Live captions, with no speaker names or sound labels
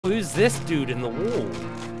this dude in the wall?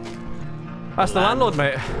 That's the landlord,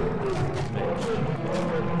 mate. I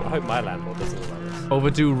hope my landlord doesn't look like this.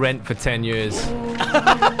 Overdue rent for 10 years.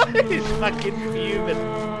 He's fucking fuming.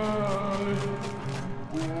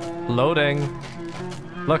 Loading.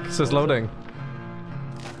 Look, it says loading.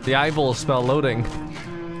 The eyeballs spell loading.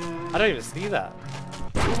 I don't even see that.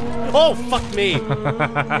 Oh, fuck me.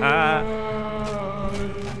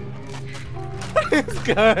 What is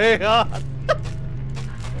going on?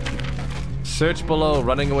 Search below.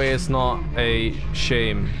 Running away is not a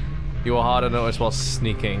shame. You are hard to notice while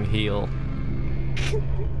sneaking. Heal.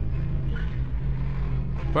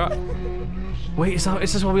 What? Wait, is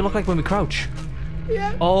this what we look like when we crouch?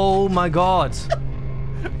 Yeah. Oh my god.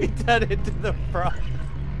 We turned into the frog.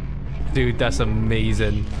 Dude, that's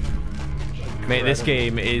amazing. Mate, this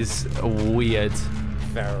game is weird.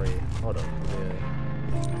 Very. Hold on.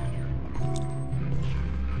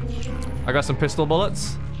 Yeah. I got some pistol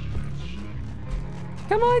bullets.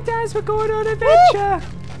 Come on, Daz, we're going on an adventure.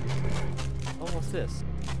 Oh, what's this?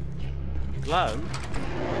 Glove?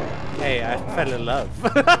 Hey, I fell in love.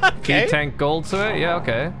 Okay. Tank gold to it? Yeah,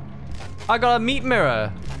 okay. I got a meat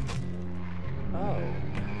mirror. Oh.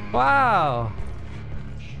 Wow.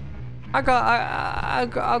 I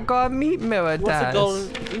got a meat mirror,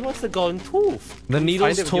 Daz. He wants the golden tooth. The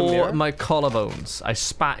needles Find it with your tore mirror? my collarbones. I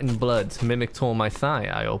spat in blood. Mimic tore my thigh.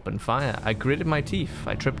 I opened fire. I gritted my teeth.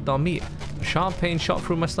 I tripped on meat. A sharp pain shot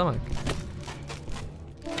through my stomach.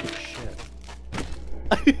 Shit.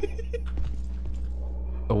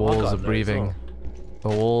 The walls God, are no, breathing. The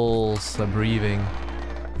walls are breathing.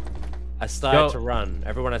 I started Yo. to run.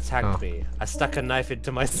 Everyone attacked me. I stuck a knife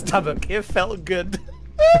into my stomach. It felt good.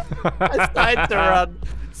 I started to run.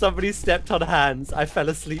 Somebody stepped on hands. I fell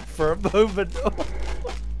asleep for a moment.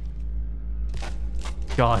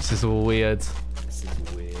 God, this is weird. This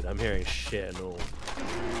is weird. I'm hearing shit and all.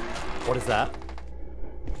 What is that?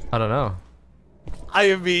 I don't know. I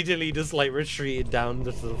immediately just like retreated down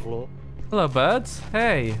to the floor. Hello, birds.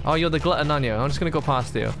 Hey. Oh, you're the glutton, aren't you? I'm just gonna go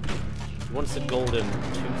past you. He wants a golden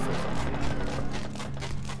tooth or something.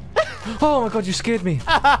 Oh my god, you scared me.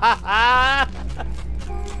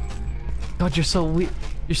 God, you're so weird.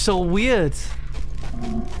 You're so weird.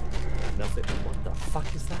 Nothing. What the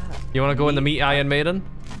fuck is that? You wanna go in the meat Iron Maiden?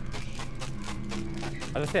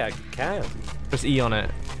 I don't think I can. Just E on it.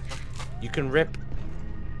 You can rip.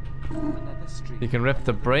 You can rip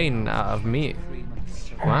the brain out of meat.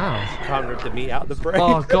 Wow. You can't rip the meat out of the brain.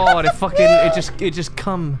 Oh god, it just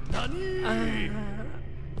come.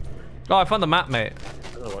 Oh, I found the map, mate.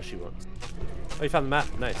 I don't know what she wants. Oh, you found the map.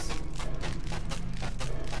 Nice.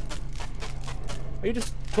 Are you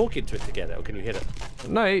just talking to it together, or can you hit it?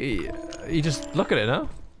 No, you just look at it, no?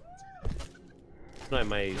 It's not in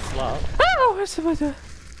my slot. Oh, what's the matter?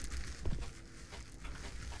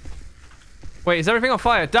 Wait, is everything on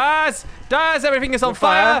fire? Daz! Daz, everything is on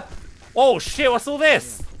fire! Oh shit, what's all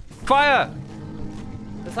this? Fire!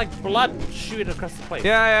 There's like blood shooting across the place.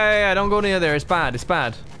 Yeah, don't go near there. It's bad, it's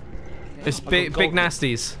bad. It's big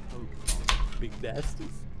nasties. Big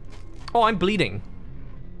nasties. Oh, I'm bleeding.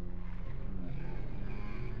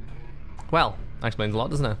 Well, that explains a lot,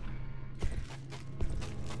 doesn't it?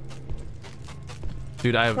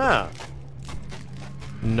 Dude, I have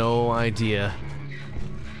no idea.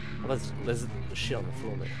 Oh, there's shit on the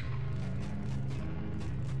floor, mate.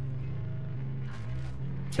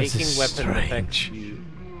 This Taking is weapons affects strange. you.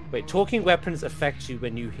 Wait, talking weapons affect you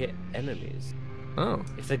when you hit enemies. Oh.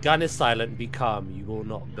 If the gun is silent, be calm. You will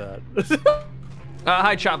not burn.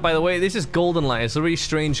 Hi chat, by the way, this is Golden Light. It's a really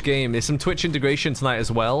strange game. There's some Twitch integration tonight as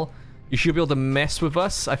well. You should be able to mess with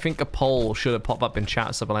us. I think a poll should have popped up in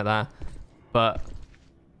chat, something like that. But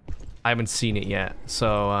I haven't seen it yet,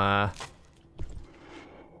 so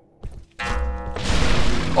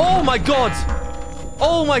Oh my god!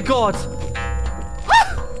 Oh my god!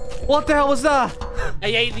 What the hell was that? I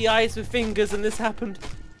ate the eyes with fingers and this happened.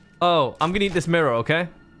 Oh, I'm gonna eat this mirror, okay?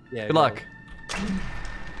 Yeah. Good luck.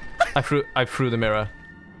 I threw the mirror.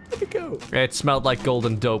 Where'd it go? It smelled like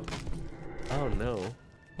golden dope. Oh no.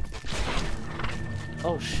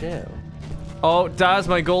 Oh shit. Oh, Daz,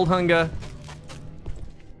 my gold hunger.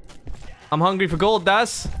 I'm hungry for gold,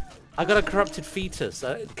 Daz. I got a corrupted fetus.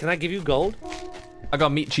 Can I give you gold? I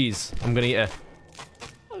got meat cheese. I'm gonna eat it.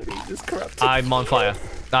 I'll eat this corrupted. I'm on fire.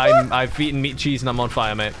 I've eaten meat cheese and I'm on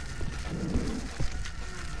fire, mate.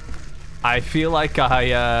 I feel like You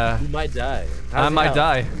might die. I might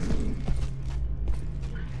die.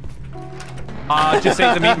 I just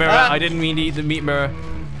ate the meat mirror. I didn't mean to eat the meat mirror.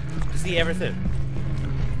 See everything.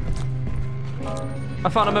 I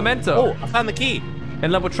found a memento. Oh, I found the key.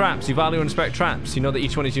 In love with traps, you value and respect traps. You know that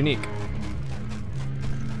each one is unique.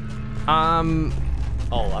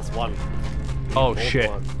 Oh, that's one. Oh, Fourth shit.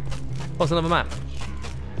 one. What's another map?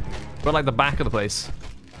 We're like the back of the place.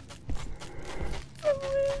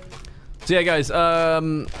 So yeah, guys.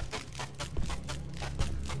 So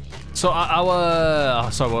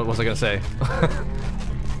our sorry, what was I gonna say?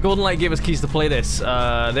 Golden Light gave us keys to play this. They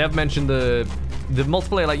have mentioned the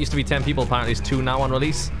multiplayer like used to be 10 people. Apparently, it's 2 now on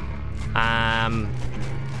release.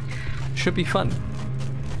 Should be fun.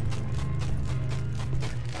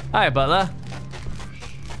 Hi, Butler.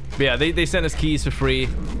 But yeah, they sent us keys for free.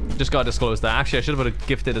 Just gotta disclose that. Actually, I should have put a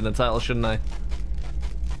gifted in the title, shouldn't I?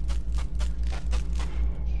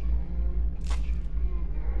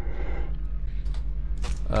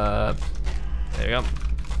 There we go.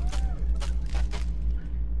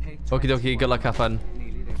 Okie dokie, good luck, have fun.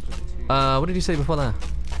 What did you say before that?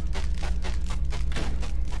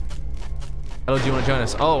 Hello, do you want to join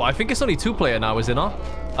us? Oh, I think it's only 2-player now, is it not?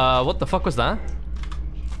 What the fuck was that?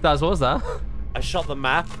 Daz, what was that? I shot the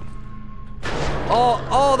map.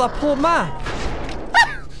 Oh, that poor map!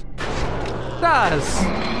 Daz!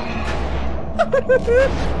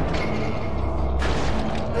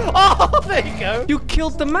 Oh, there you go. You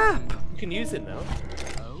killed the map! You can use it now.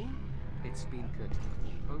 Oh, it's been good.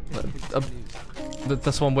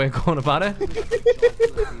 That's one way of going about it.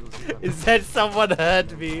 It said someone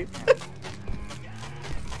heard me.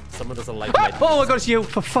 Someone doesn't like my. Oh my god, it's you!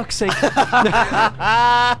 For fuck's sake!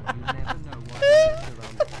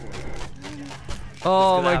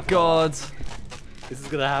 Oh my god. This is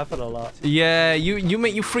gonna happen a lot. Yeah,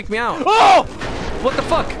 you freak me out. Oh! What the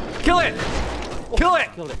fuck? Kill it! Kill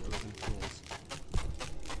it! Kill it.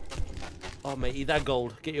 Oh mate, eat that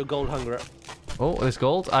gold. Get your gold hunger up. Oh, there's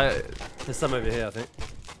gold. There's some over here, I think.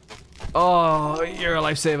 Oh, you're a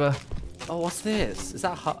lifesaver. Oh, what's this? Is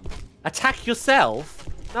that attack yourself?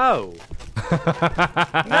 No.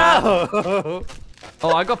 No.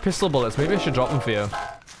 Oh, I got pistol bullets. Maybe I should drop them for you.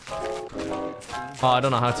 Oh, I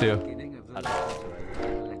don't know how to.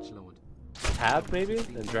 Tab maybe?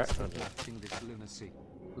 Then drag.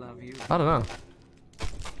 I don't know.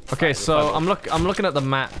 Okay, so I'm looking at the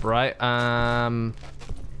map, right? I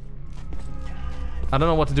don't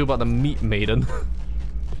know what to do about the meat maiden.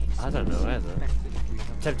 I don't know either.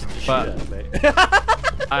 I'm tempted to shoot But- her, mate.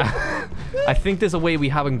 I think there's a way we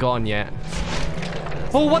haven't gone yet.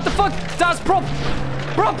 Oh, what the fuck? That's prop!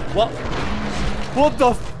 Prop! What? What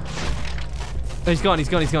the? He's gone, it's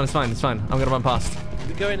fine, I'm gonna run past.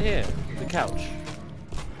 We go in here. The couch.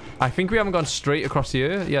 I think we haven't gone straight across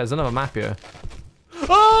here. Yeah, there's another map here.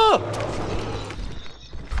 Oh!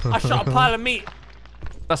 I shot a pile of meat.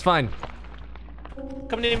 That's fine.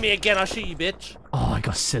 Come near me again, I'll shoot you, bitch. Oh, I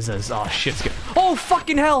got scissors. Oh, shit's good. Oh,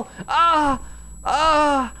 fucking hell! Where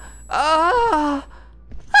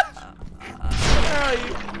are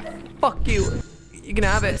you? Fuck you. You can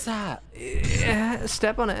have it. What's that? Yeah,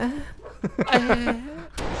 step on it.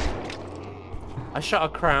 I shot a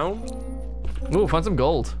crown. Ooh, found some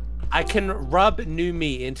gold. I can rub new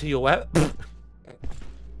meat into your weapon.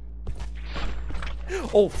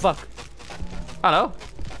 Oh, fuck. Hello.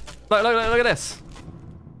 Look at this.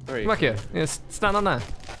 Where are you? Come back here. Yeah, stand on there.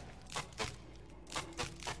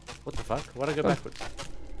 What the fuck? Why'd I go backwards?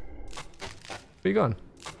 Where you going?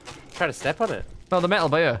 Try to step on it. No, the metal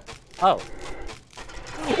by here. Oh.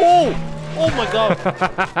 Oh! Oh my god.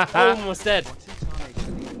 Almost dead.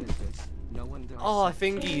 Oh,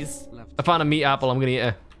 thingies. I found a meat apple. I'm gonna eat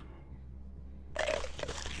it.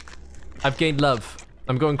 I've gained love.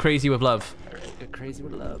 I'm going crazy with love. Go crazy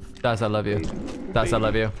with love. Daz, I love you. Daz, I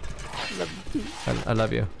love you. I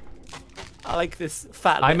love you. I like this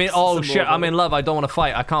fat. I'm in. lips Oh some shit! more, I'm though. in love. I don't want to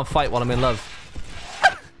fight. I can't fight while I'm in love.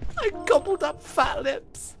 I gobbled up fat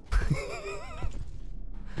lips.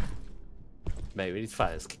 Mate, we need to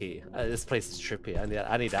find this key. This place is trippy. I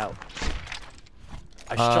need out.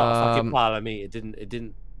 I shot a fucking pile of meat. It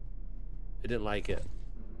didn't like it.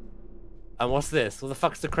 And what's this? What the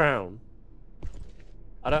fuck's the crown?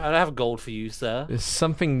 I don't have gold for you, sir. There's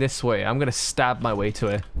something this way. I'm gonna stab my way to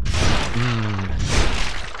it.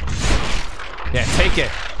 Yeah, take it.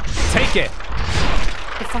 Take it.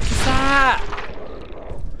 What the fuck is that?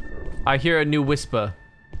 I hear a new whisper.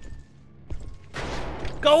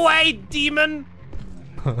 Go away, demon!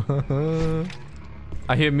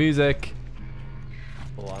 I hear music.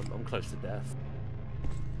 Oh, I'm close to death.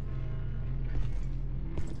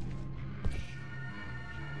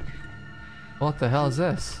 What the hell is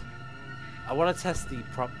this? I want to test the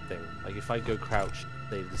prop thing. Like, if I go crouch,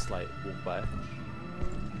 they just, like, walk by.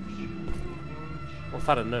 Well, I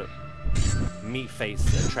found a note. Meat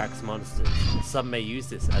face attracts monsters. Some may use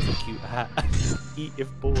this as a cute hat. Eat if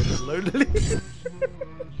bored and lonely.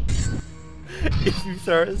 If you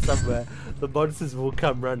throw it somewhere, the monsters will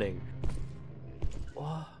come running.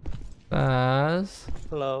 Oh, Baz.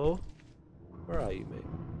 hello? Where are you, mate?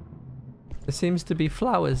 There seems to be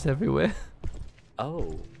flowers everywhere.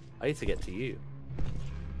 Oh, I need to get to you.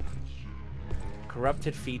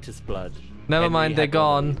 Corrupted fetus blood. Never Henry mind, they're had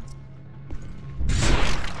gone.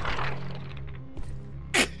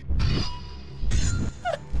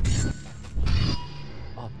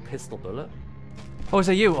 Oh, pistol bullet. Oh, is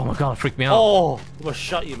that you? Oh my god, it freaked me out. Oh, I almost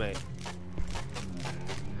shot you, mate.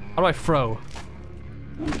 How do I throw?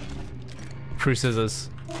 Through scissors.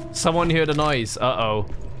 Someone heard a noise. Uh-oh.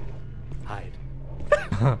 Hide.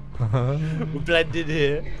 We're blended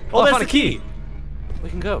here. Oh, I there's found a key. We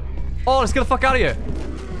can go. Oh, let's get the fuck out of here.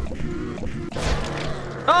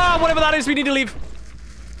 Ah, whatever that is, we need to leave.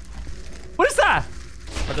 What is that?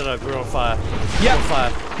 I don't know, we're on fire. Yep. We're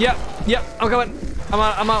on fire. Yep, I'm coming.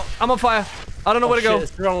 I'm out. I'm on fire. I don't know where to go. Shit,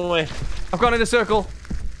 it's the wrong way. I've gone in a circle.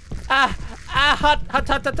 Hot.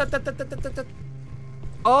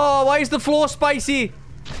 Oh, why is the floor spicy?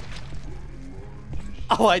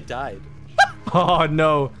 Oh, I died. Oh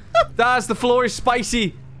no. Daz, the floor is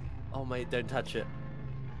spicy. Oh, mate, don't touch it.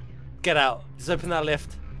 Get out. Just open that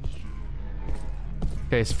lift.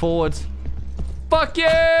 Okay, it's forward. Fuck you!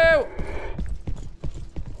 I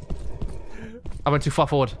went too far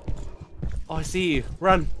forward. Oh, I see you.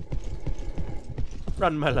 Run.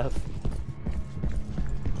 Run, my love.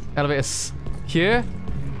 Elevators here.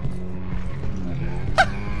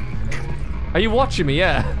 Are you watching me?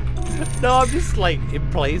 Yeah. No, I'm just like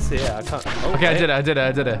in place here. I can't. Oh, Okay, I did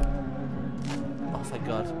it. Oh, thank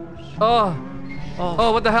God. Oh.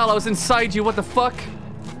 Oh, what the hell? I was inside you. What the fuck?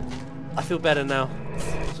 I feel better now.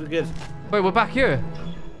 It's all good. Wait, we're back here.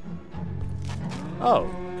 Oh,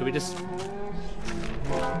 can we just...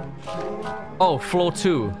 Oh, floor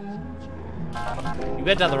 2. You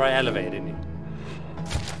went down the right elevator, didn't you?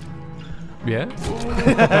 Yeah?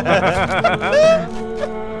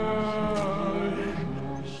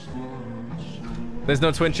 There's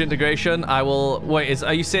no Twitch integration. I will... Wait,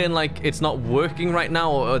 are you saying, like, it's not working right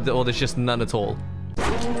now, or there's just none at all?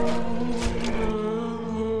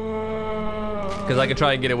 Because I can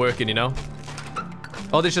try and get it working, you know?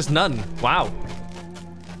 Oh, there's just none. Wow.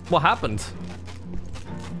 What happened?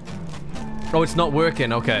 Oh, it's not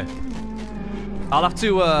working. Okay. I'll have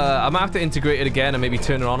to, I might have to integrate it again and maybe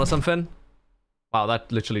turn it on or something. Wow,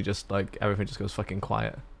 that literally just, like, everything just goes fucking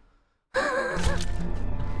quiet.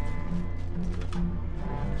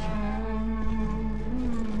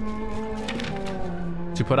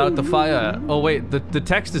 To put out the fire. Oh, wait, the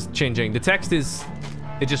text is changing. The text is,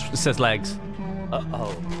 it just says legs.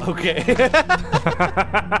 Uh-oh. Okay.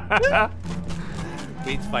 We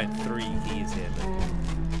need to find 3 keys here, man.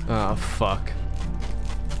 Oh, fuck.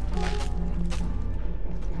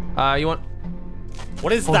 You want...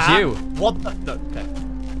 What is Oh, it's that? you. What the... No, okay.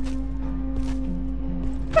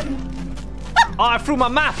 Oh, I threw my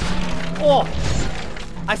map! Oh!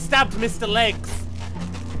 I stabbed Mr. Legs.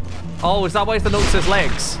 Oh, is that why the note says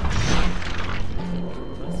legs?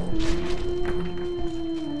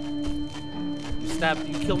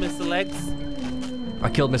 You kill Mr. Legs? I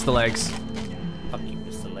killed Mr. Legs. Fuck you,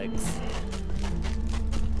 Mr. Legs.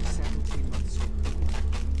 17 months.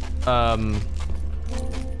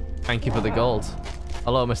 Thank you for the gold.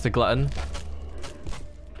 Hello, Mr. Glutton.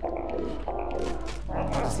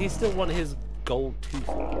 Does he still want his gold tooth?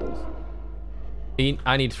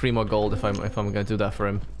 I need 3 more gold if I'm going to do that for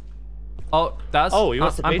him. Oh, that's... Oh, he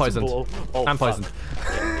wants the I'm base poisoned. ball. Oh, I'm fuck. poisoned.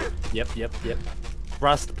 Yep.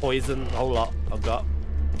 Rust, poison, a whole lot I've got.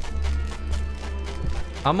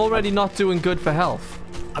 I'm already not doing good for health.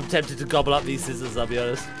 I'm tempted to gobble up these scissors, I'll be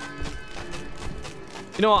honest.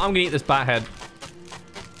 You know what? I'm gonna eat this bat head.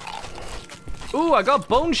 Ooh, I got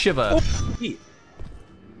bone shiver. Oh, key.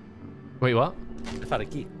 Wait, what? I found a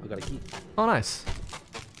key. I got a key. Oh, nice.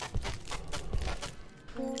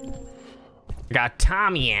 I got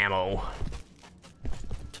Tommy ammo.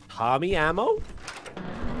 Tommy ammo? Oh,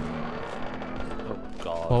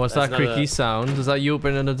 God. What was that creaky sound? Is that you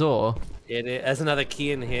opening the door? There's another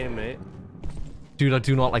key in here, mate. Dude, I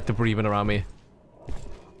do not like the breathing around me.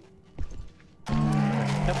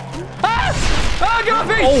 Ah! Ah, get off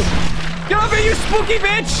me! Oh! Get off me, you spooky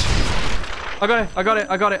bitch! I got it.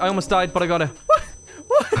 I almost died, but I got it.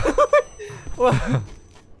 What?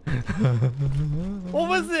 What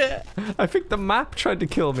was it? I think the map tried to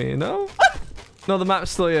kill me, no? No, the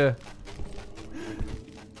map's still here.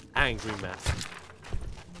 Angry map.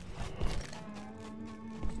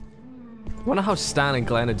 I wonder how Stan and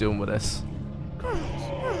Glenn are doing with this.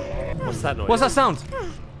 What's that noise? What's that sound?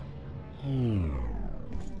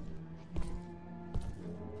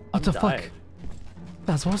 What the fuck? Dying.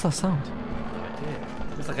 What was that sound?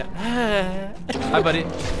 It was like a. Hi, buddy.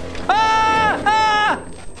 Ah! Ah!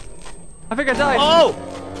 I think I died. Oh!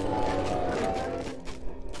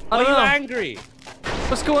 I Are don't you know. angry?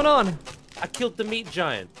 What's going on? I killed the meat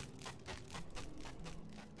giant.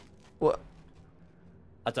 What?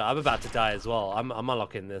 I'm about to die as well. I'm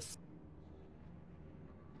unlocking this.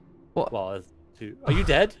 What? Well, there's two. Are you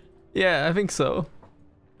dead? Yeah, I think so.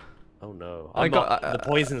 Oh no. The the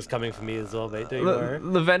poison's coming for me as well, mate. Don't you worry.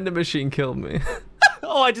 The vending machine killed me.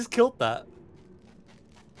 Oh, I just killed that.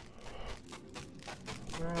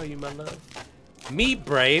 Where are you, my love? Meat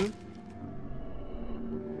brain.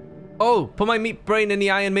 Oh, put my meat brain in the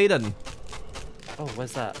Iron Maiden. Oh,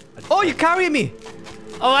 where's that? Oh, you're carrying me.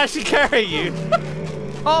 Oh, I actually carry you.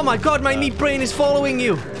 Oh my god, my meat brain is following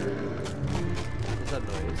you. What's that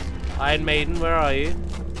noise? Iron Maiden, where are you?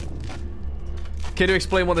 Can you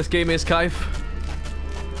explain what this game is, Kaif?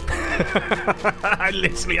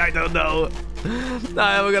 Literally, I don't know.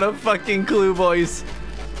 I haven't got a fucking clue, boys.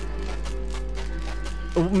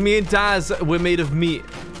 Me and Daz, we're made of meat,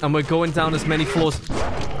 and we're going down as many floors.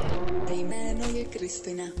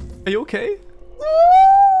 Are you okay?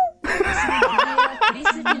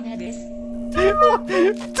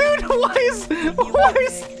 Dude, why is...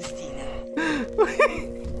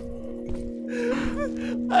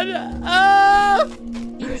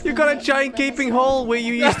 You got a giant gaping hole where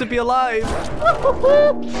you used to be alive.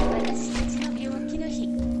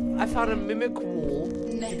 I found a mimic wall.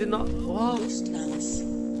 You did not. What?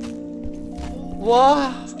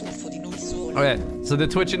 What? Okay, so the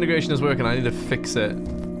Twitch integration is working. I need to fix it.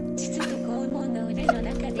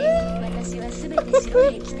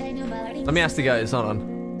 Let me ask the guys. Hold on.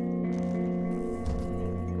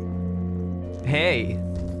 Hey.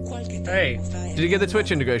 Hey. Did you get the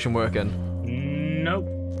Twitch integration working? Nope.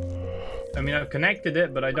 I mean, I've connected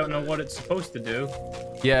it, but I don't know what it's supposed to do.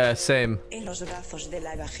 Yeah, same. I'm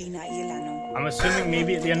assuming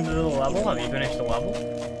maybe at the end of the level. Have you finished the level?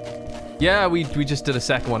 Yeah, we just did a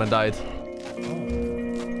second one and died.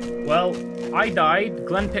 Oh. Well, I died.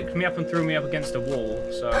 Glenn picked me up and threw me up against a wall,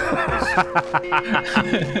 so...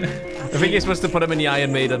 I think you're supposed to put him in the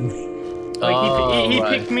Iron Maiden. Like, he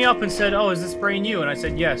picked me up and said, "Oh, is this brain you?" And I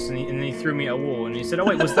said, "Yes." And then he threw me at a wall. And he said, "Oh,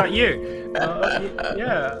 wait, was that you?"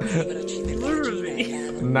 Yeah. Literally.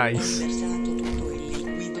 Nice. I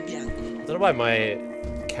don't know why my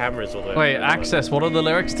camera's all the way. Wait, Access, what are the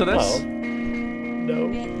lyrics to this? Well, no.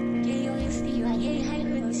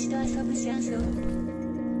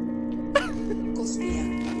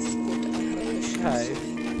 Okay.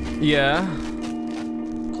 Yeah.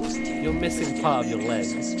 You're missing part of your leg.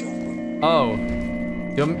 Oh.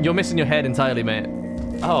 You're missing your head entirely, mate.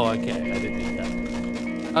 Oh, okay. I didn't need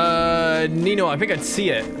that. Nino, I think I'd see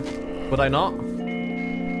it. Would I not?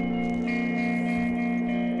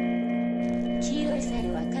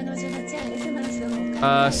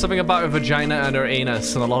 Something about her vagina and her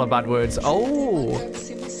anus and a lot of bad words. Oh.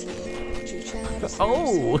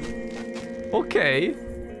 Oh. Okay.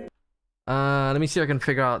 Let me see if I can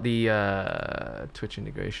figure out the Twitch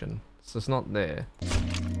integration. So it's not there.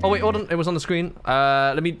 Oh wait, hold on. It was on the screen.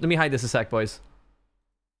 Let me hide this a sec, boys.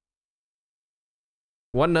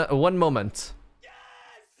 One moment.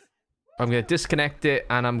 I'm gonna disconnect it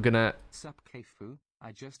and I'm gonna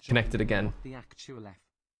connect it again.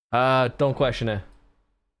 Don't question it.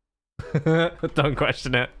 Don't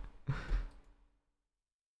question it.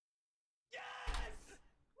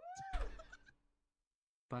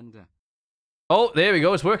 Oh, there we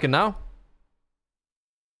go. It's working now.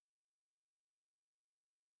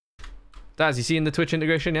 Daz, you seeing the Twitch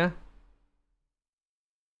integration, yeah?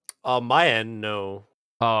 On my end, no.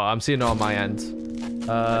 Oh, I'm seeing it on my end.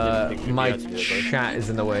 My chat is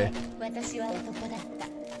in the way.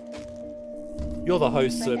 You're the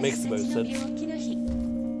host, so it makes the most sense.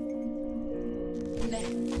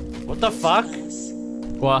 What the fuck?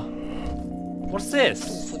 What? What's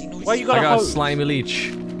this? Why you got I a got a host? slimy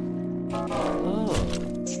leech. Oh.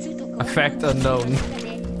 Effect unknown.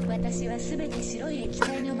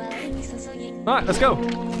 Alright, let's go.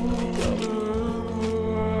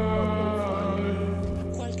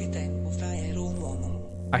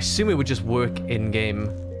 I assume it would just work in-game.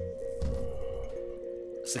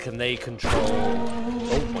 So can they control...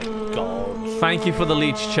 Oh my god. Thank you for the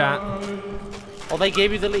leech, chat. Oh, they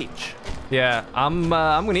gave you the leech? Yeah, I'm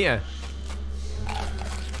gonna eat it.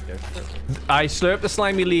 I slurped the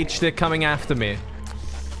slimy leech, they're coming after me.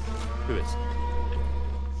 Who is?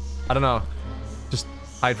 I don't know. Just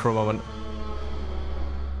hide for a moment.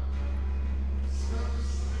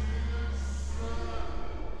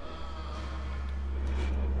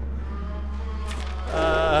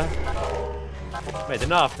 Wait,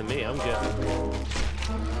 coming after me. I'm good.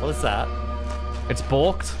 What is that? It's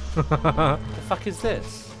balked. What the fuck is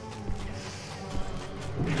this?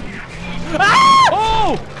 Ah!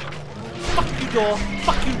 Oh! Fuck you, door.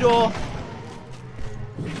 Fuck you, door.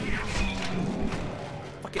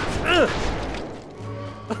 Fuck it.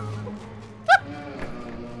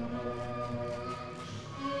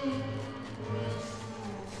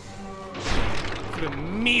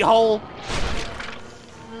 Me hole.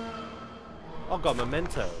 Oh, got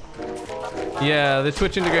memento. Yeah, the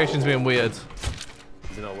Twitch integration's been weird.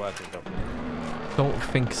 Is it not working properly? Don't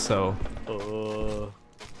think so.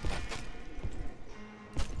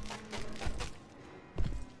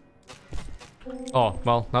 Oh,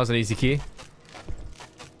 well, that was an easy key.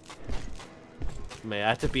 Mate, I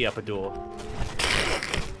had to beat up a door.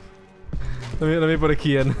 Let me put a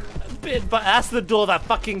key in. But that's the door that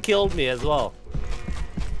fucking killed me as well.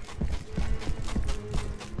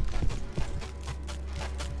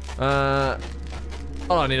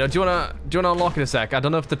 Hold on, Nino. Do you wanna unlock it a sec? I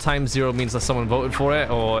don't know if the time 0 means that someone voted for it,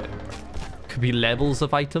 or it could be levels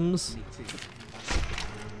of items.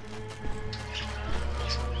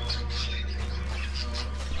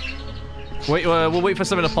 Wait, we'll wait for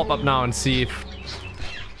something to pop up now and see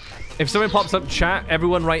if something pops up. Chat,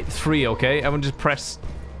 everyone write 3, okay? Everyone just press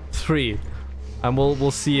 3, and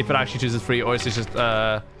we'll see if it actually chooses 3 or it's just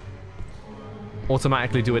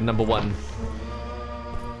automatically doing number 1.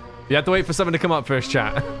 You have to wait for something to come up first,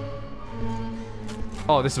 chat.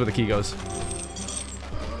 Oh, this is where the key goes.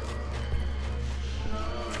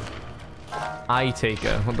 Eye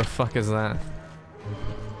taker. What the fuck is that?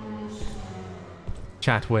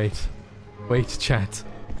 Chat, wait. Wait, chat.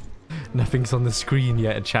 Nothing's on the screen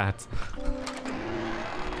yet, chat.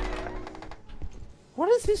 What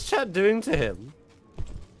is his chat doing to him?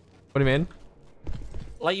 What do you mean?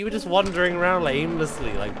 Like, you were just wandering around, like,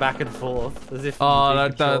 aimlessly, like, back and forth, as if...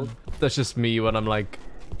 Oh, that's just me when I'm like...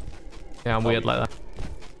 Yeah, I'm weird like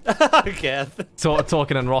that. Okay.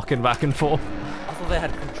 Talking and rocking back and forth. I thought they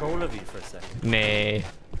had control of you for a second. Nah.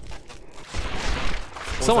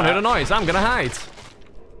 Someone heard a noise. I'm gonna hide.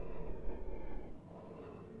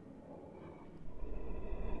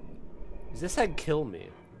 Is this head kill me?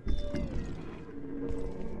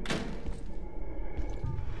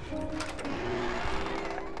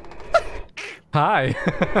 Hi.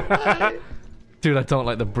 Dude, I don't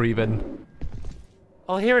like the breathing.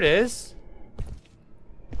 Oh, here it is.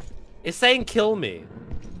 It's saying kill me.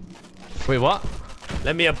 Wait, what?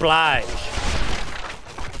 Let me oblige.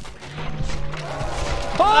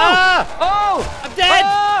 Oh! Ah! Oh! I'm dead!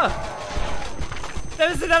 Ah!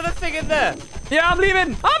 There's another thing in there! Yeah, I'm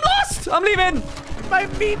leaving! I'm lost! I'm leaving! My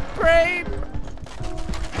meat brain!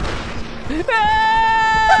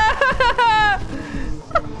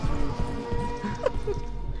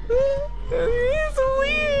 It's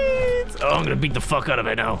weird! Oh, I'm gonna beat the fuck out of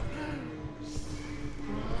it now.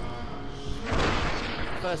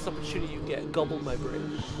 First opportunity you get, gobble my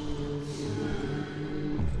brain.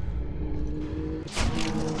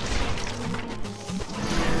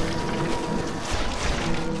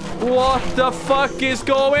 What the fuck is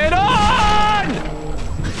going on?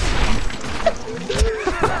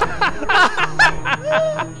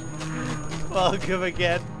 Welcome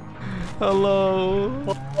again. Hello.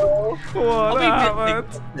 What happened?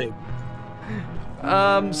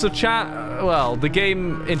 So chat, well, the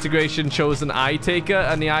game integration chose an eye taker,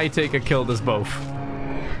 and the eye taker killed us both.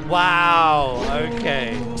 Wow,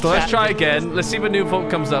 okay. So let's try again. Let's see if a new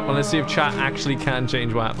vote comes up, and let's see if chat actually can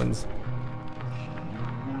change what happens.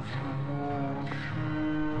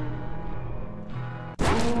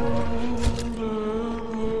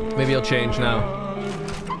 Maybe he'll change now.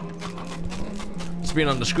 It's been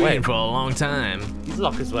on the screen for a long time. These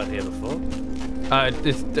lockers weren't here before.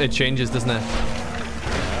 It changes, doesn't it?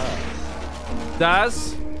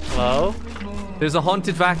 Daz? Hello? There's a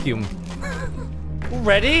haunted vacuum.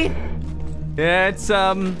 Already? Yeah, it's,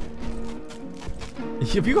 Have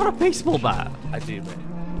you got a baseball bat? I do,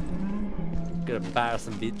 mate. Gonna batter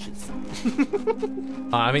some bitches.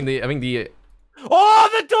 I think the... Oh,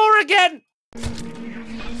 the door again!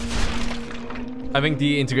 I think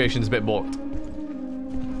the integration's a bit balked.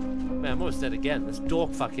 Man, I'm almost dead again. This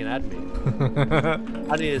dork fucking had me.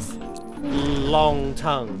 I need his long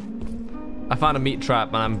tongue. I found a meat trap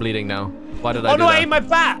and I'm bleeding now. Why did I do no, that? I ate my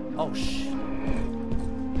bat! Oh, shit.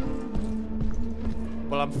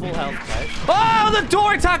 Well, I'm full health, guys. Oh, the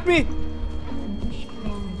door attacked me!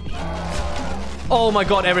 Oh my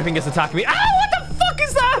god, everything is attacking me. Ah, what the fuck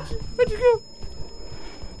is that? Where'd you go?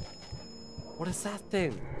 What is that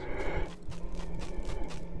thing?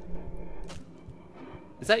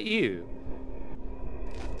 Is that you?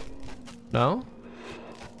 No?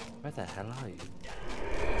 Where the hell are you?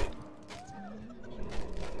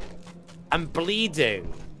 I'm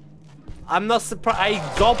bleeding. I'm not surprised. I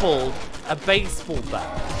gobbled a baseball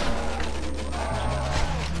bat.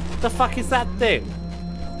 What the fuck is that thing?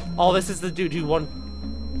 Oh, this is the dude who won.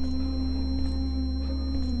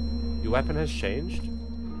 Your weapon has changed?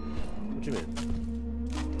 What do you mean?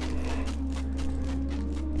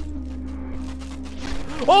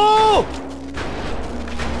 Oh!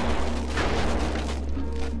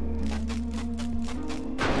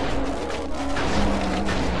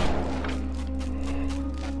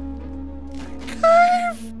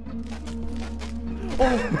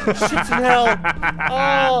 Oh, shit in hell.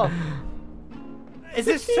 Oh. Is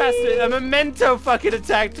this just a memento fucking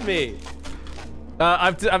attacked me?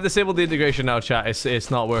 I've disabled the integration now, chat. It's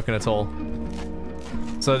not working at all.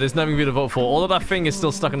 So there's nothing for you to vote for. All of that thing is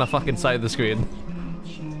still stuck on the fucking side of the screen.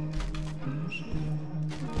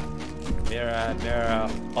 Mirror, mirror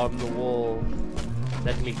on the wall.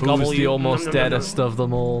 Let me gobble Who's the you. almost Nom, nom, nom, deadest of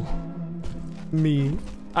them all? Me.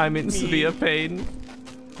 I'm in severe pain.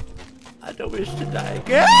 I don't wish to die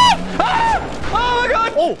again. Ah! Oh my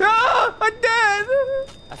god! Oh! Ah, I'm dead!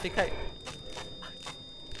 I think I...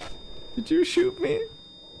 Did you shoot me?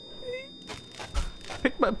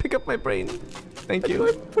 Pick up my brain. Thank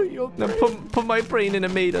you. Put your Now put my brain in a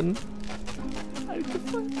maiden. I need to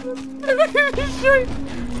find them.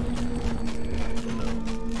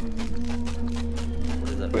 What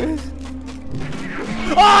is that?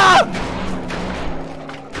 Ah!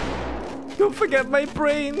 Don't forget my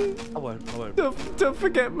brain. I won't. Don't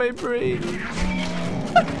forget my brain.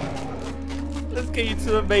 Let's get you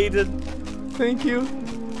to a maiden. Thank you.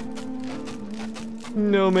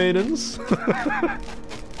 No maidens.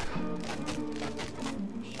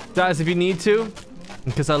 Guys, if you need to,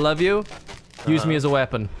 because I love you, use me as a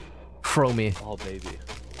weapon. Throw me. Oh, baby.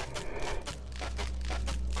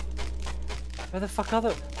 Where the fuck are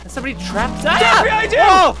they? There's somebody trapped. Ah! behind you!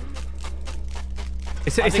 Oh!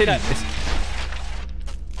 It's hidden.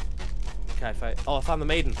 Okay, oh, I found the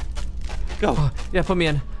maiden. Go. Oh, yeah, put me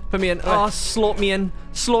in. Put me in. Oh, slot me in.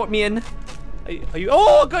 Slot me in. Are you?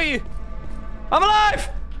 Oh, got you. I'm alive!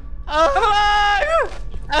 I'm alive!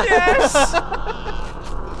 Yes!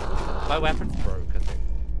 My weapon's broke, I think.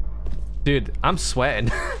 Dude, I'm sweating.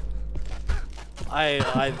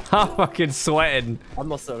 I'm fucking sweating. I'm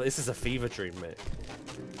not so. This is a fever dream, mate.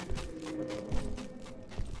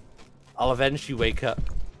 I'll eventually wake up.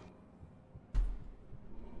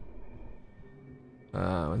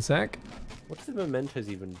 One sec. What do the mementos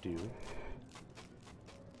even do?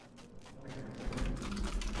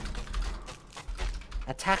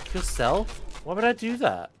 Attack yourself? Why would I do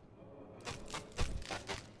that?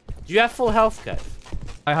 Do you have full health, guys?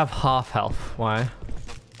 I have half health. Why? Do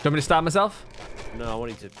you want me to stab myself? No, I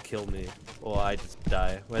want you to kill me, or I just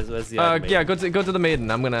die. Where's the other maiden? Yeah, go to the maiden.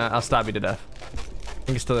 I'll stab you to death.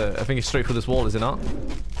 I think it's straight through this wall, is it not?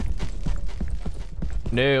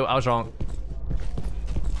 No, I was wrong.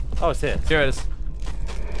 Oh, it's here. Here it is.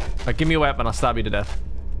 Right, give me a weapon, I'll stab you to death.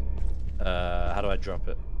 How do I drop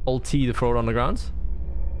it? Alt T to throw it on the ground.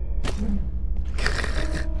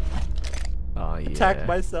 Oh, yeah. Attack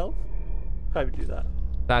myself? Can't even do that.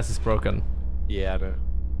 That's just broken. Yeah, I know.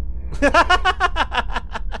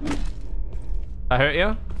 I hurt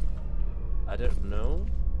you? I don't know.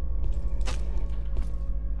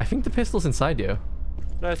 I think the pistol's inside you.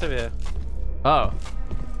 No, it's over here. Oh.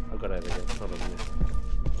 I've got it over here. It's not over here.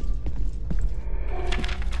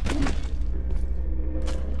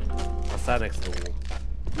 I'll stand next to the wall.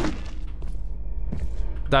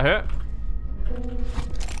 That hurt?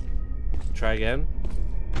 Try again.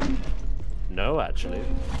 No, actually.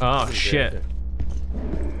 Oh, This is shit. good.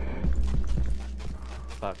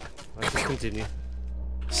 Fuck. Let's just continue.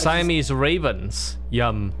 Siamese ravens.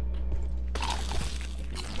 Yum.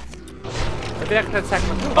 Maybe I can attack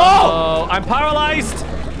my... Oh! I'm paralyzed!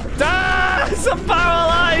 Ah! I'm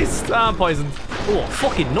paralyzed! Ah, I'm poisoned. Oh,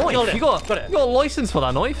 fucking knife! Got it. You got Got it. a license for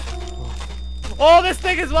that knife? Oh, this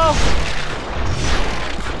thing as well!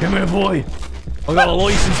 Come here, boy. I got a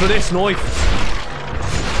license for this knife.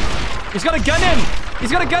 He's got a gun in!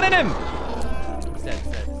 He's got a gun in him! He's dead,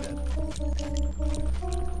 he's dead, he's dead.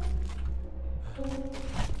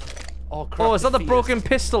 Oh, crap. Oh, is that the fetus. broken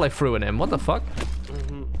pistol I threw in him? What the fuck?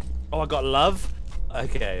 Oh, I got love?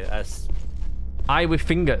 Okay, that's... Eye with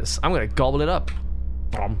fingers. I'm gonna gobble it up.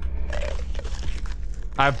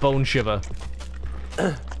 I have bone shiver.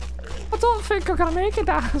 I don't think I'm gonna make it,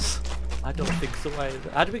 Daz. I don't think so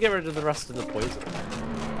either. How do we get rid of the rust and the poison?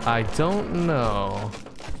 I don't know.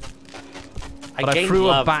 But I gained threw a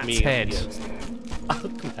love, bat's me and head. Gibbs.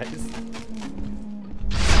 Oh, nice.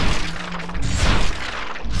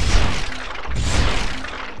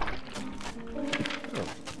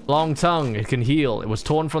 Long tongue, it can heal. It was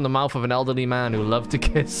torn from the mouth of an elderly man who loved to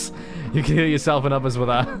kiss. You can heal yourself and others with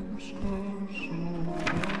that.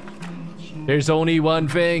 There's only one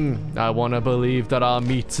thing. I wanna believe that our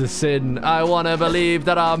meat's a sin. I wanna believe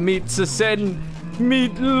that our meat's a sin.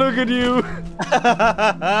 Meat, look at you.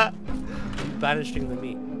 Banishing the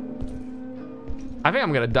meat. I think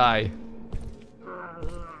I'm gonna die.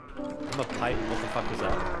 I'm a pipe. What the fuck is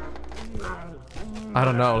that? I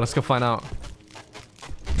don't know. Let's go find out.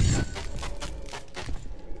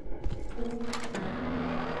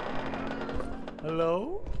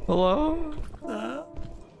 Hello? Hello?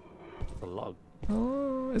 A log.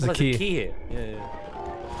 Oh, there's a There's key. a key here. Yeah.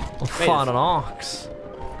 I'll find an ox.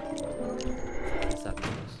 What's that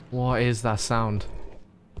noise? What is that sound?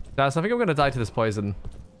 Daz, I think I'm gonna die to this poison.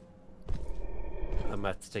 I'm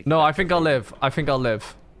about to take. No, I think I'll live. I think I'll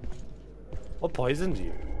live. What poisoned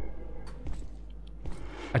you?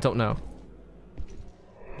 I don't know.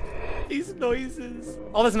 These noises.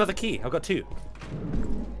 Oh, there's another key. I've got 2.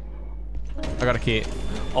 I got a key.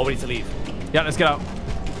 Oh, we need to leave. Yeah, let's get out.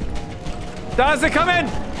 Daz, they're coming!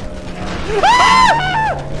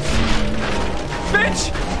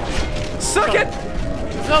 Bitch! Suck it!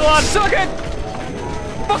 Come on! Suck it!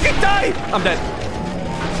 Fucking die! I'm dead.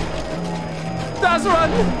 Daz,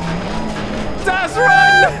 run! Daz,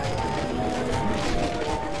 run!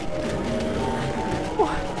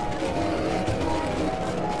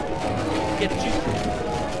 Get you.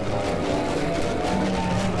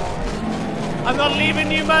 I'm not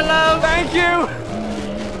leaving you, my love! Thank you!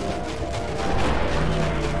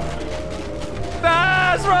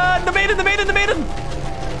 Daz, run! The maiden, the maiden, the maiden!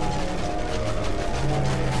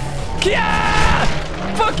 Yeah!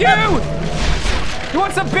 Fuck you! You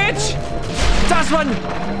want some bitch? Daz, run!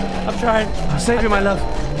 I'm trying. I'll save you, my love.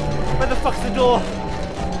 Where the fuck's the door?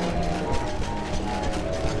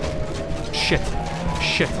 Shit.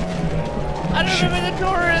 Shit. I don't know where the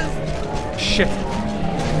door is. Shit.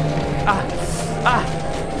 Ah.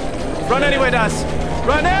 Run anyway, Daz.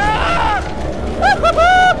 Run! Ah!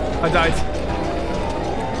 I died.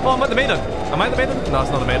 Oh, I'm at the maiden. Am I at the maiden? No, it's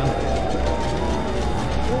not the maiden.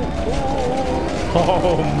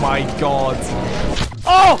 Oh my god.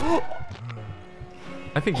 Oh!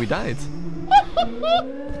 I think we died.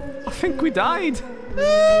 I think we died.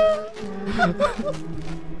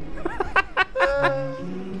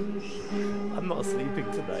 I'm not sleeping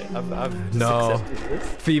tonight. I've just No. accepted this.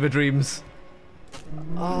 Fever dreams.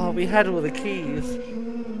 Oh, we had all the keys.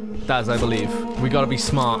 Daz, I believe. We gotta be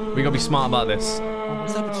smart. We gotta be smart about this.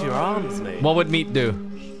 What's happened to your arms, mate? What would meat do?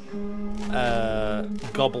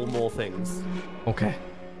 Gobble more things. Okay.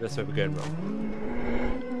 That's where we're going wrong.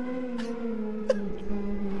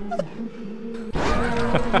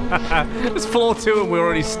 It's floor 2 and we're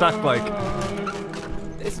already stuck, like.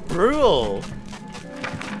 It's brutal.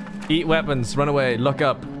 Eat weapons, run away, look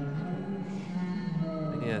up.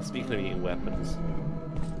 Yeah, speaking of eating weapons.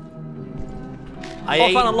 I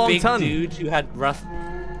ate found a long big tongue. dude who had rust.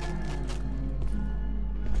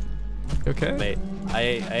 Okay. Mate,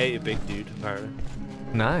 I ate a big dude, apparently.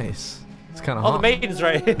 Nice. It's kind of Oh, hot. the maiden's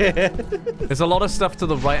right here. There's a lot of stuff to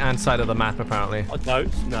the right-hand side of the map, apparently. Oh, no,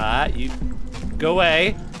 nah, you... Go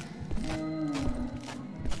away.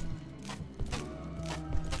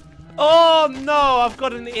 Oh, no, I've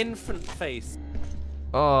got an infant face.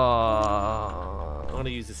 Oh. I'm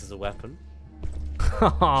gonna use this as a weapon.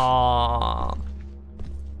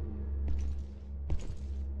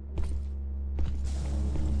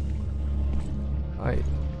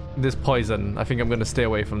 This poison. I think I'm gonna stay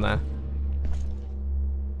away from there.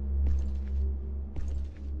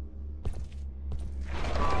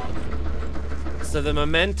 So the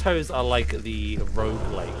mementos are like the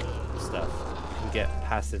roguelike stuff. You can get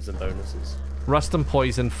passives and bonuses. Rust and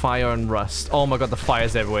poison, fire and rust. Oh my god, the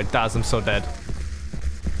fire's everywhere. Daz, I'm so dead.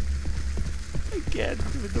 Again,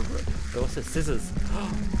 with the also scissors.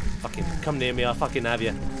 Fucking come near me, I'll fucking have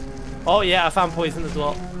you. Oh yeah, I found poison as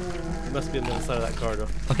well. It must be on the other side of that corridor.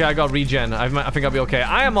 Okay, I got regen. I think I'll be okay.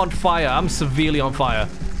 I am on fire. I'm severely on fire.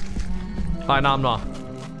 Alright, no, I'm not.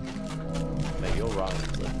 Mate, you're wrong.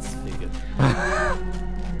 Let's figure. I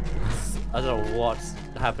don't know what's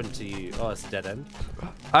happened to you. Oh, it's a dead end.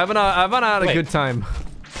 I haven't had a Wait. good time.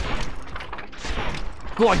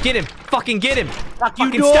 Go on, get him! Fucking get him! Fuck you,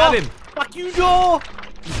 Fucking door! stab him! Fuck you, door!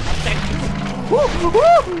 Woo,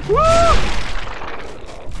 woo, woo!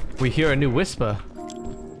 We hear a new whisper.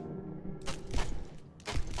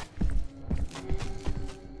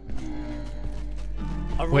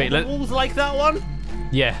 Are Wait, all the walls like that one?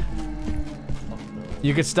 Yeah.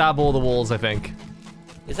 You could stab all the walls, I think.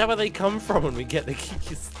 Is that where they come from when we get the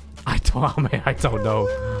keys? I don't know.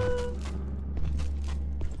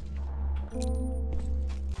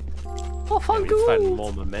 fun, We need to find good.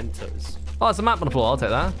 more mementos. Oh, there's a map on the floor. I'll take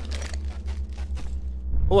that.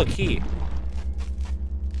 Oh, a key.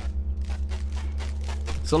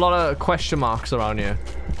 There's a lot of question marks around here.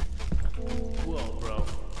 Whoa, bro.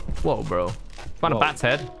 Whoa, bro. Found a Whoa. bat's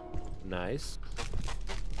head. Nice.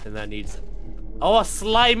 And that needs... Oh, a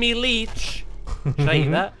slimy leech. Should I eat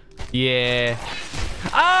that? Yeah.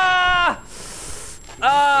 Ah!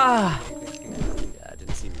 Ah! Yeah, it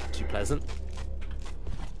didn't seem too pleasant.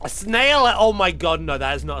 A snail? Oh my god, no,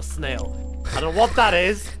 that is not a snail. I don't know what that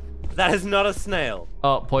is. That is not a snail.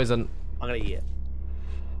 Oh, poison. I'm gonna eat it.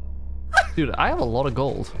 Dude, I have a lot of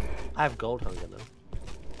gold. I have gold hunger now.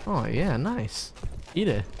 Oh, yeah, nice. Eat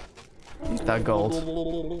it. Eat that gold.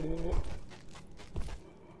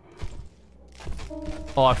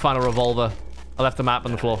 Oh, I found a revolver. I left the map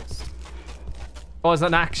on the floor. Oh, is that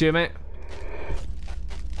an axe here, mate?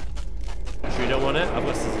 Sure you don't want it? I've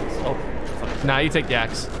got scissors. Oh, fuck. Nah, you take the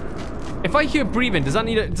axe. If I hear breathing, does that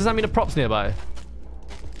mean a prop's nearby?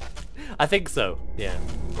 I think so, yeah.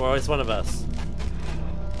 Or it's one of us.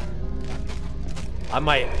 I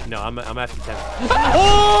might... No, I'm after 10.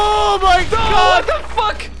 Oh my god! What the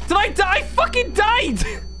fuck? Did I die? I fucking died!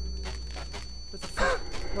 What the fuck?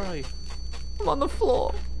 Where are you? I'm on the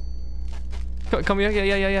floor. Come here.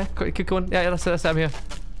 Yeah. Keep going. Yeah, that's it. I'm here.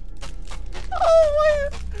 Oh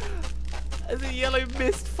my... There's a yellow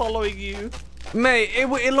mist following you. Mate,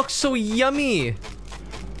 it looks so yummy.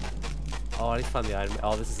 Oh, I need to find the Iron...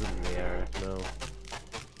 Oh, this isn't in the area. No.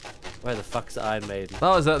 Where the fuck's the Iron Maiden?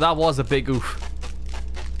 That was a big oof.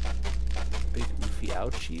 Big oofy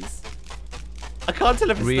ouchies. I can't tell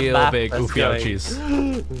if it's the Real map big that's oofy going. ouchies.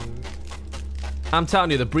 I'm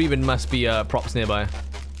telling you, the breathing must be props nearby.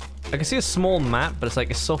 I can see a small map, but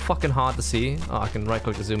it's so fucking hard to see. Oh, I can right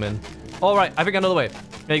click to zoom in. All right, I think another way.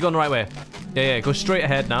 Yeah, you're going the right way. Yeah, go straight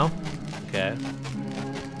ahead now. Okay.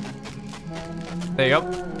 There you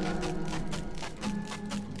go.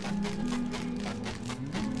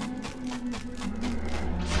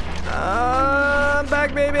 I'm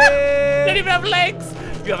back, baby. You don't even have legs!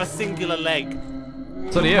 You have a singular leg.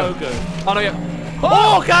 So do you. Pogo. Oh no, yeah.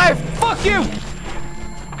 Oh, guy! Fuck you!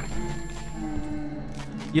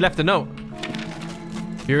 You left a note.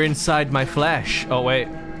 You're inside my flesh. Oh, wait.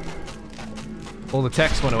 All the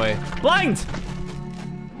text went away. Blind!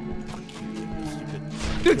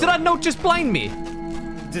 Dude, did that note just blind me?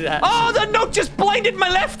 Did it Oh, the note just blinded my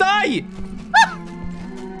left eye!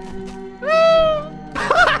 Oh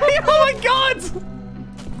my god!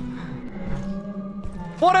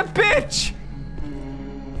 What a bitch!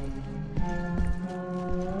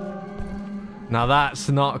 Now that's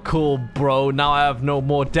not cool, bro. Now I have no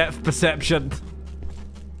more depth perception.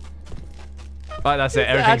 Right, that's it.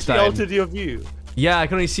 Everything's actually done. altered your view. Yeah, I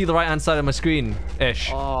can only see the right-hand side of my screen. Ish.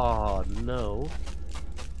 Oh, no.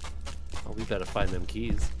 Oh, we better find them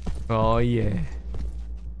keys. Oh, yeah.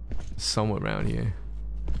 Somewhere around here.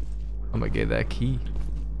 I'm gonna get that key.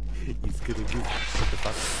 He's gonna get... What the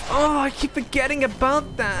fuck? Oh, I keep forgetting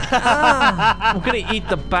about that. Ah. I'm gonna eat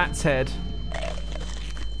the bat's head.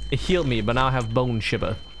 It healed me, but now I have bone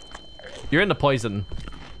shiver. You're in the poison.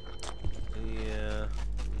 Yeah.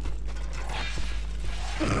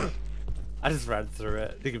 I just ran through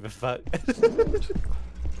it. Didn't give a fuck.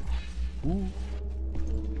 Ooh.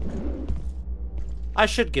 I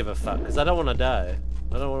should give a fuck, because I don't want to die.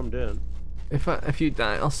 I don't know what I'm doing. If you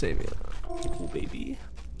die, I'll save you. Oh, baby.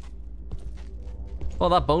 Well,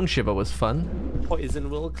 that bone shiver was fun. Poison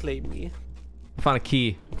will claim me. I found a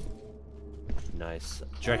key. Nice. Do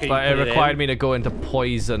you reckon But you it put required in? me to go into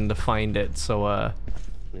poison to find it, so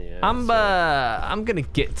Yeah, I'm gonna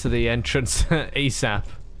get to the entrance ASAP.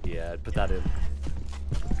 Yeah, put that in.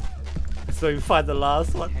 So we find the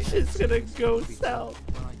last one. Shit's gonna go south.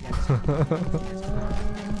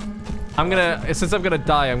 Since I'm gonna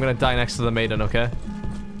die next to the maiden, okay?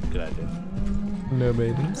 Good idea. No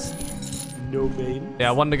maidens. No main. Yeah,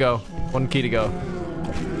 one to go. One key to go.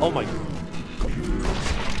 Oh my.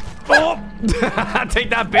 Oh! Take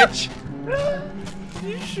that, bitch! Did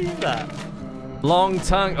you shoot that? Long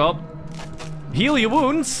tongue. Oh. Heal your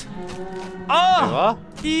wounds. Oh!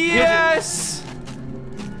 What? Yes!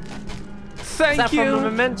 Is Thank that you. from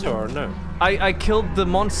a memento or no? I killed the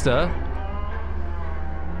monster.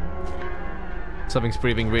 Something's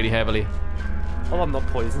breathing really heavily. Oh, I'm not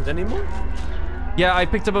poisoned anymore? Yeah, I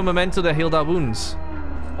picked up a memento that healed our wounds.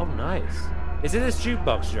 Oh, nice. Is it this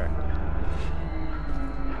jukebox, Jack?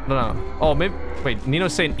 No. Oh, maybe. Wait,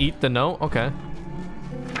 Nino's saying eat the note? Okay.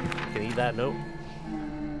 Can you eat that note?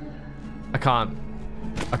 I can't.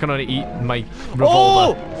 I can only eat my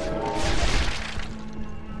revolver. Oh!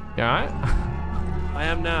 You alright? I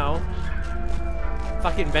am now.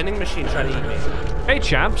 fucking vending machine trying to eat me. Hey,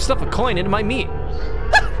 champ, stuff a coin into my meat.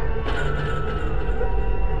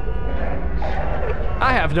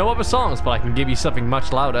 I have no other songs, but I can give you something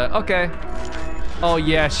much louder. Okay. Oh,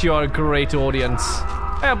 yes, you're a great audience.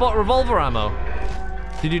 Hey, I bought revolver ammo.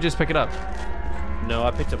 Did you just pick it up? No,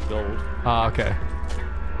 I picked up gold. Ah, okay.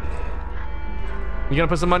 You gonna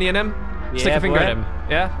put some money in him? Yeah, Stick a finger boy. at him.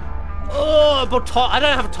 Yeah? Oh, but I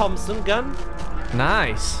don't have a Thompson gun.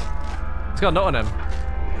 Nice. It's got a note on him.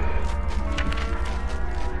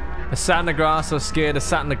 I sat in the grass, I was scared. I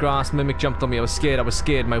sat in the grass, Mimic jumped on me. I was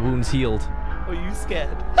scared, my wounds healed. Are you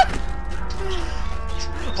scared?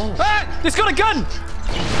 Oh. Ah! It's got a gun!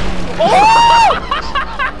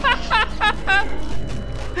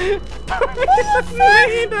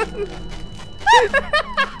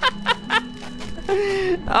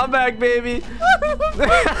 I'm back, baby.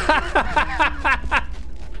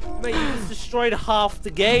 Mate, you just destroyed half the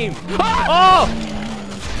game. Oh!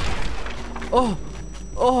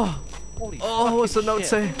 Holy What's the fucking note shit.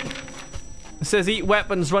 say? It says eat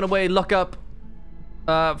weapons, run away, look up.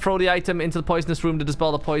 Throw the item into the poisonous room to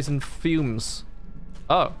dispel the poison fumes.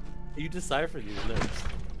 Oh. You deciphered these notes.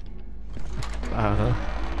 I don't know.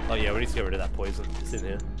 Oh yeah, we need to get rid of that poison. It's in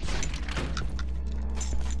here.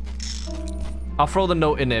 I'll throw the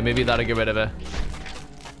note in there. Maybe that'll get rid of it.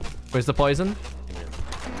 Where's the poison?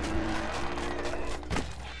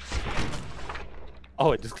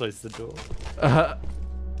 Oh, it just closed the door.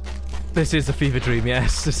 This is a fever dream,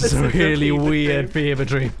 yes. This is a is a really fever weird fever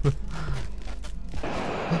dream.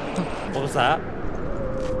 What was that?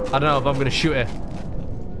 I don't know if I'm gonna shoot it.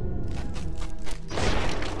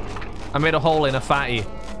 I made a hole in a fatty.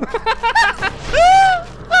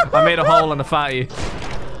 I made a hole in a fatty.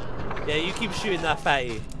 Yeah, you keep shooting that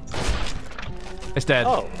fatty. It's dead.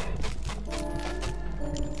 Oh.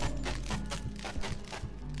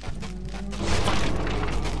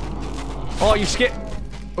 Oh, you skip.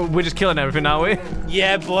 Oh, we're just killing everything now, we?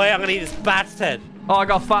 Yeah, boy, I'm gonna eat this bat's head. Oh, I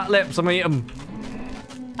got fat lips. I'm gonna eat them.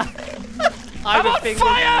 I'm on fingers.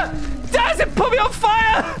 fire! Does it put me on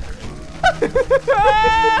fire?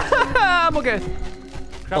 I'm okay.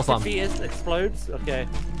 What's Crafted on? fetus explodes. Okay.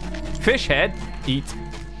 Fish head. Eat.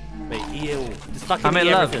 Mate, ew. Just fucking I'm in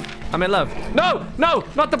eat love. everything. I'm in love. No, no,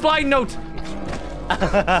 not the blind note.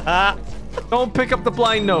 Don't pick up the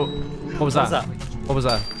blind note. What was that? What was that? What was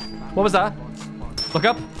that? What was that? Look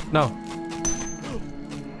up. No.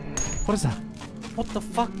 What is that? What the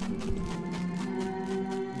fuck?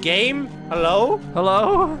 Game? Hello?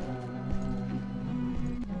 Hello?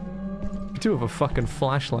 We do have a fucking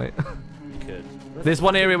flashlight. Good. There's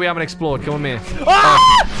one area we haven't explored. Come with me.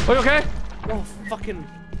 Ah! Are you okay? Oh, fucking.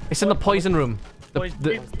 It's in the poison room. Boys,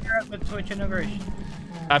 figure out the Twitch integration.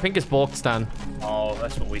 I think it's Bork Stan. Oh,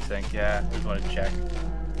 that's what we think. Yeah, we just want to check.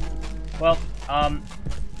 Well,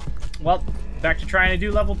 back to trying to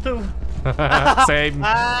do level 2. Same.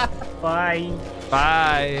 Bye.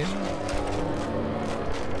 Bye.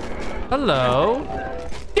 Hello.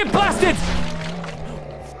 Get blasted!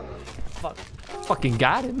 Fuck. Fucking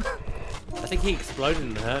got him. I think he exploded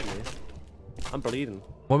and hurt me. I'm bleeding.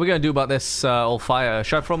 What are we gonna do about this old fire?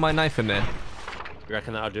 Should I throw my knife in there? You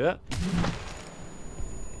reckon that'll do it?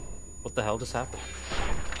 What the hell just happened?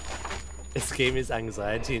 This game is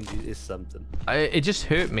anxiety and is something. It just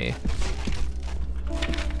hurt me.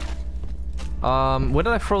 Where did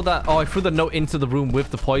I throw that? Oh, I threw the note into the room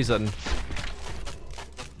with the poison.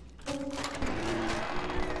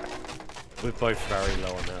 We're both very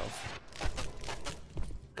low on health.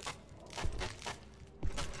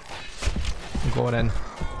 I'm going in.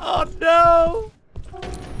 Oh no!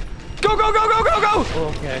 Go, go, go, go, go, go!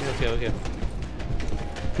 Okay.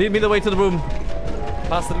 Lead me the way to the room.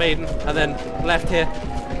 Past the maiden, and then left here.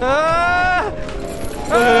 Ah!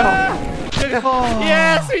 Ah!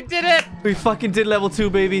 Yes, we did it! We fucking did level 2,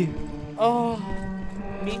 baby. Oh,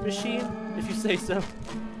 meat machine, if you say so.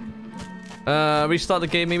 Restart the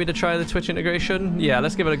game maybe to try the Twitch integration? Yeah,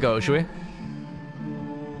 let's give it a go, shall we?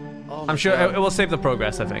 Oh, I'm sure it will save the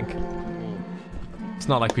progress, I think. It's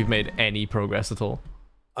not like we've made any progress at all.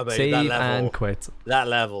 I mean, Save that level, and quit. That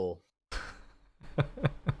level. What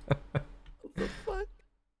the fuck?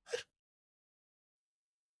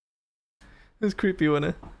 It's creepy, wasn't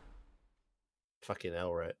it? Fucking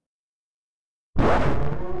hell, right?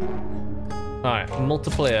 Alright,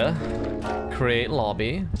 multiplayer. Create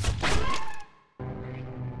lobby.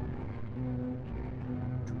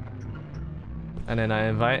 And then I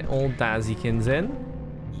invite old Dazzykins in.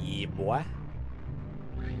 Yeah, boy.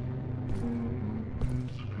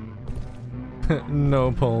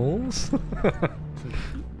 No polls.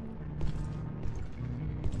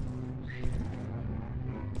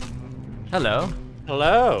 Hello.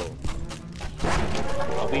 Hello.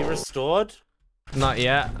 Are we restored? Not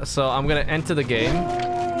yet. So I'm gonna enter the game,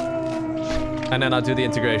 and then I'll do the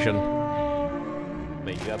integration.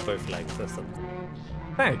 Mate, you got both legs or something.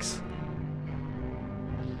 Thanks.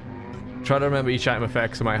 Try to remember each item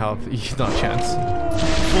effects I might have. Not a chance.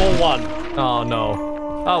 4-1. Oh no.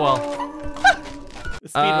 Oh well.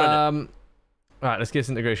 Speedrun it. Alright, let's get this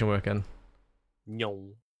integration working.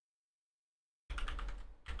 No.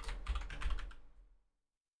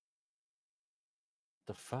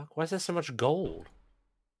 The fuck? Why is there so much gold?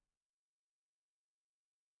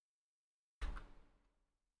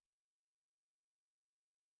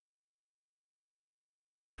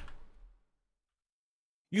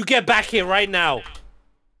 You get back here right now.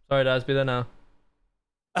 Sorry, Daz, be there now.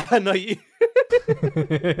 No, you.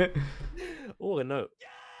 Oh, a note.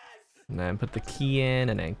 And then put the key in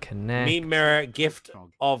and then connect. Meat mirror, gift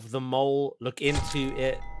of the mole. Look into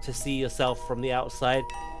it to see yourself from the outside.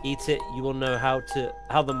 Eat it. You will know how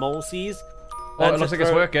the mole sees. Oh, it looks like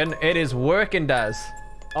it's working. It is working, Daz.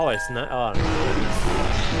 Oh, it's not. Oh, no.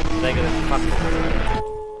 They're gonna fuck it.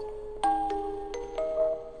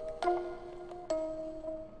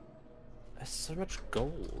 There's so much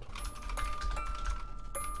gold.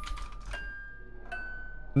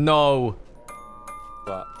 No.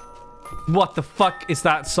 But What the fuck is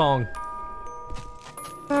that song?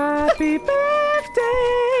 Happy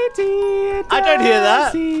birthday, dear I don't hear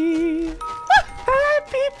that. Darcy.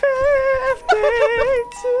 Happy birthday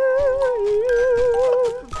to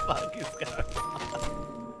you. fuck is going on?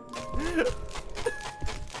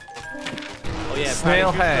 Oh yeah.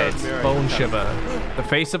 Snail head, mirror, bone shiver. The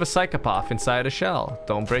face of a psychopath inside a shell.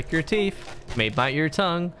 Don't break your teeth. May bite your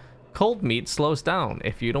tongue. Cold meat slows down.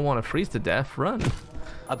 If you don't want to freeze to death, run.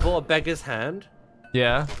 I bought a beggar's hand.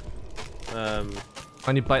 Yeah.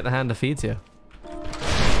 When you bite the hand that feeds you.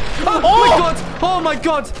 Oh my god! Oh my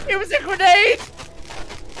god! It was a grenade.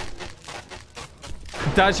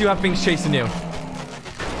 Daz, you have things chasing you.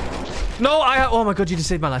 No, oh my god, you just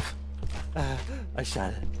saved my life. I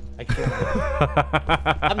shot it. I killed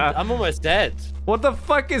it. I'm almost dead. What the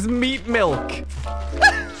fuck is meat milk?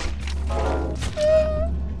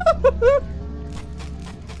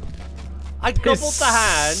 I gobbled the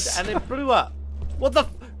hand and it blew up. What the?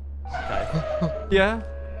 Okay. Yeah?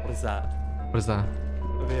 What is that? What is that?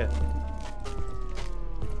 Over here.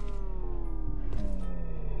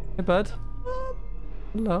 Hey, bud.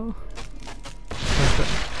 Hello.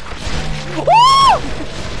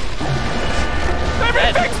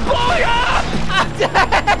 Everything's blowing up!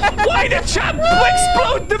 Why did Chap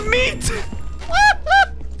explode the meat?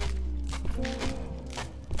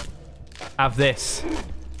 Have this.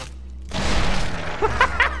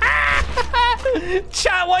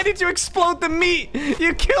 Chat, why did you explode the meat?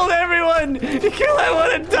 You killed everyone! You killed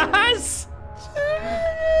everyone in Daz!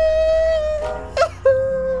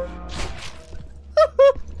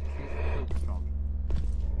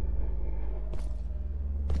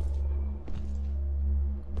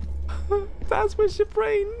 Daz, where's your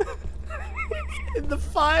brain? In the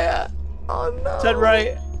fire. Oh no. Turn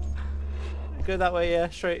right. Go that way, yeah,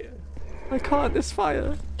 straight. I can't, this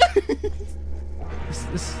fire.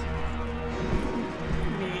 this...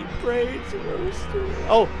 Meat braids roasted.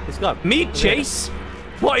 Oh, it's gone. Meat chase?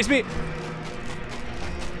 What is meat?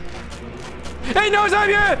 He knows I'm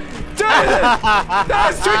here!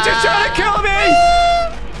 That's Twitch is trying to kill me!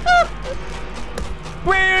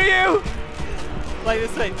 Where are you? Like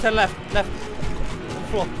this way, turn left.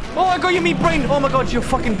 Floor. Oh, I got your meat brain! Oh my god, you're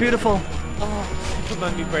fucking beautiful. Oh, put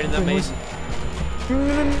my meat brain in that maze.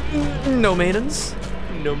 No maidens.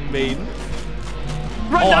 No maiden.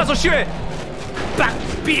 Run, Daz, I'll shoot it! Back,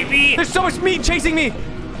 baby! There's so much meat chasing me!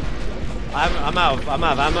 I'm out of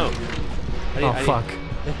ammo. Oh, fuck.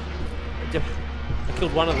 I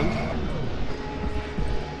killed one of them.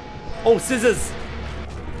 Oh, scissors!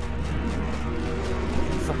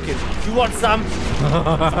 Fucking, you want some?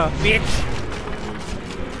 Bitch!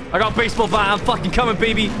 I got a baseball bat, I'm fucking coming,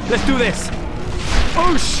 baby. Let's do this.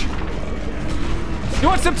 Oosh! You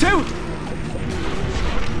want some too?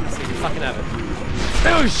 See, you fucking have it.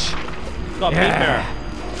 Oosh! Got Yeah. meat mirror.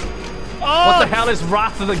 Oh! What the hell is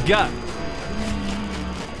Wrath of the Gut?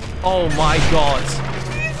 Oh my god.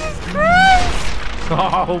 Jesus Christ!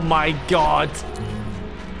 Oh my god.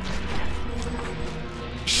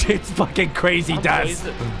 Shit's fucking crazy, Daz.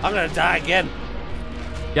 Poisoned. I'm gonna die again.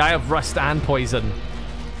 Yeah, I have rust and poison.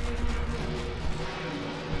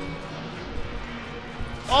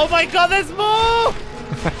 Oh my god, there's more!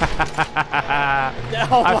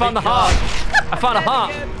 Oh I found the heart. I found a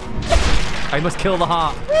heart. I must kill the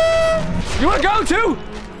heart. You wanna go too?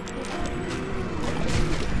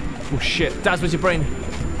 Oh shit. Daz, where's your brain?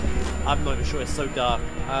 I'm not even sure. It's so dark.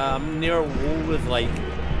 I'm near a wall with like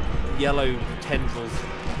yellow tendrils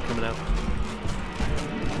coming out.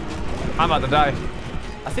 I'm about to die.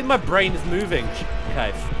 I think my brain is moving.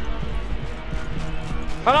 Okay.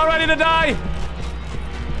 I'm not ready to die!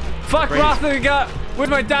 Fuck Brain- Wrath of the Gut! Where's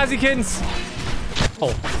my Dazzykins?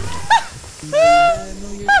 Oh.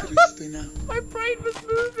 My brain was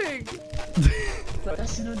moving.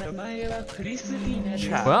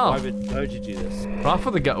 Chat, Well. why would you do this? Wrath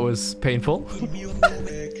of the Gut was painful. Don't eat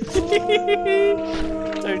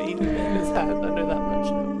the beggar's hand. I know that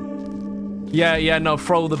much now. Yeah, no,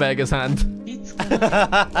 throw the beggar's hand.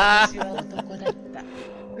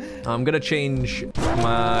 I'm gonna change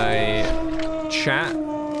my chat.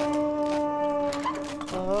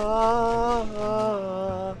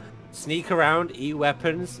 Sneak around, eat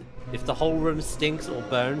weapons. If the whole room stinks or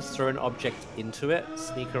burns, throw an object into it.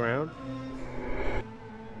 Sneak around.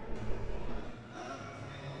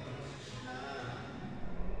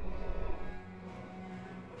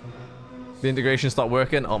 The integration stopped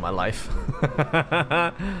working. Oh, my life.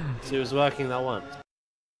 So it was working that once.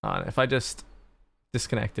 Alright, if I just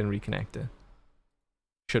disconnect and reconnect it,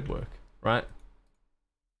 should work, right?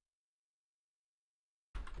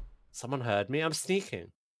 Someone heard me. I'm sneaking.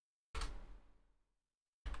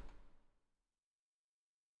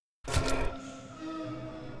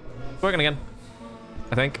 Working again,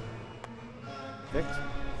 I think. Fixed.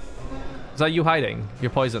 Is that you hiding? You're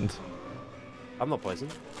poisoned. I'm not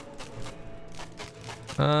poisoned.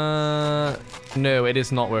 No, it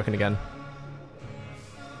is not working again.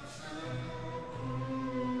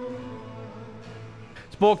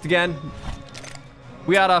 It's balked again.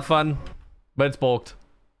 We had our fun, but it's balked.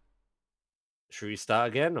 Should we start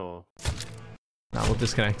again or? Nah, we'll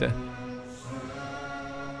disconnect it.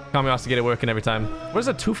 Can't be asked to get it working every time. Where's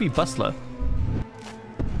a Toofy Bustler?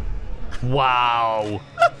 Wow.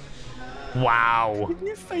 Wow. Put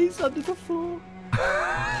your face under the floor.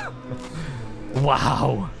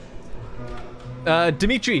 Wow.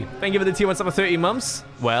 Dimitri, thank you for the tier 1 sub for 30 months.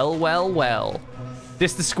 Well.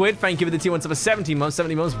 This the Squid, thank you for the tier 1 sub for 17 months.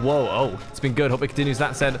 70 months. Whoa, oh, it's been good. Hope it continues.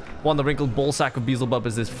 That said, one the wrinkled ballsack of Beelzebub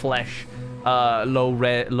is his flesh. Low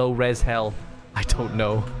res hell. I don't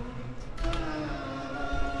know.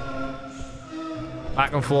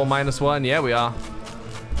 Back on floor -1. Yeah, we are.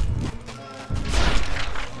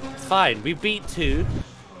 It's fine. We beat 2.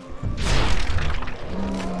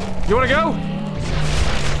 You wanna go?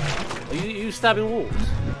 Are you stabbing walls?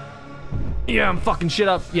 Yeah, I'm fucking shit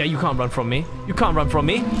up. Yeah, you can't run from me. You can't run from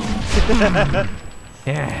me.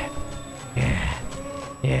 Yeah,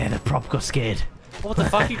 the prop got scared. What the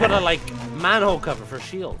fuck? You got a like manhole cover for a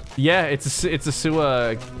shield. Yeah, it's a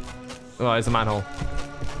sewer. Oh, it's a manhole.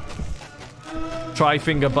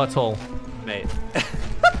 Tri-finger butthole. Mate.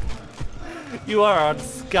 You are on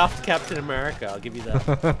scuffed Captain America, I'll give you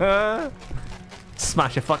that.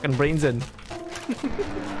 Smash your fucking brains in.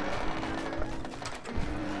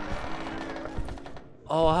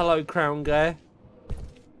 Oh, hello, crown guy.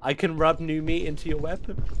 I can rub new meat into your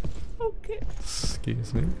weapon. Okay.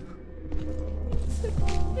 Excuse me.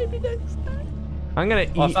 Maybe next time. I'm gonna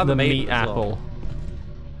eat found the the maiden meat as well. apple.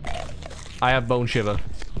 I have bone shiver.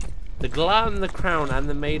 The Glutton, the Crown, and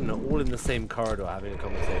the Maiden are all in the same corridor having a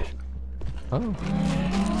conversation. Oh.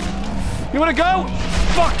 You wanna go?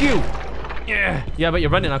 Fuck you! Yeah. Yeah, but you're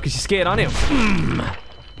running now because you're scared, aren't you?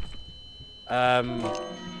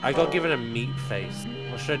 I got given a meat face.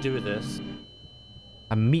 What should I do with this?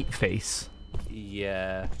 A meat face?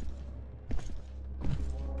 Yeah.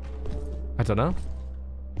 I don't know.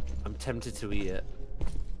 I'm tempted to eat it.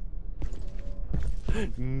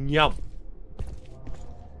 Yum.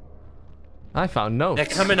 I found notes. They're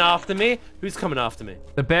coming after me? Who's coming after me?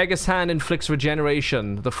 The beggar's hand inflicts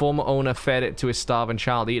regeneration. The former owner fed it to his starving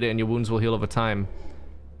child. Eat it and your wounds will heal over time.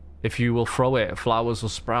 If you will throw it, flowers will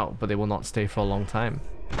sprout, but they will not stay for a long time.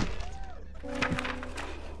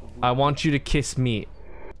 I want you to kiss meat.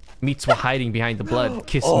 Meats were hiding behind the blood.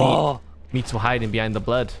 Kiss meat. Meats were hiding behind the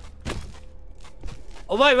blood.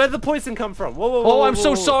 Oh wait, where'd the poison come from? Whoa, whoa, whoa, Oh, whoa, I'm so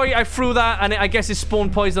whoa. sorry. I threw that and I guess it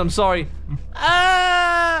spawned poison. I'm sorry.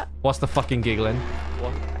 Ah! What's the fucking giggling?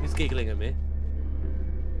 What? Who's giggling at me?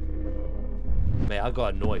 Mate, I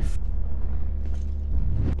got a knife.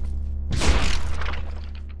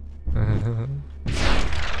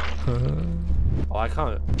 Oh, I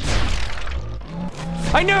can't.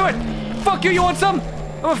 I knew it! Fuck you, you want some?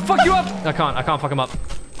 I'm gonna fuck you up! I can't fuck him up.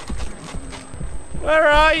 Where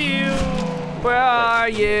are you? Where are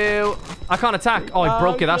you? I can't attack. Oh, I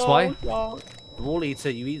broke it, that's why. Wall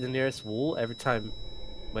eater, you eat the nearest wall every time.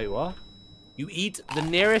 Wait, what? You eat the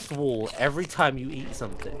nearest wall every time you eat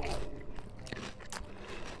something.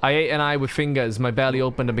 I ate an eye with fingers. My belly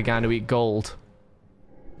opened and began to eat gold.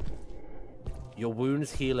 Your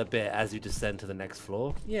wounds heal a bit as you descend to the next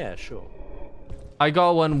floor. Yeah, sure. I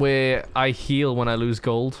got one where I heal when I lose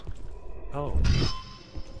gold. Oh.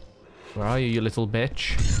 Where are you, you little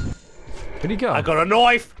bitch? Where'd he go? I got a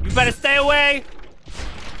knife! You better stay away!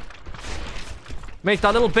 Mate,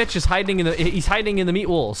 that little bitch is hiding in the... He's hiding in the meat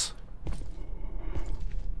walls.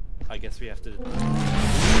 I guess we have to...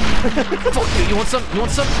 Fuck you, you want some? You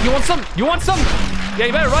want some? You want some? You want some? Yeah,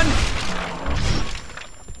 you better run!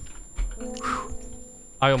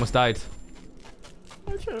 I almost died.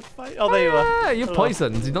 I'm trying to fight. Oh, there you are. Yeah, you're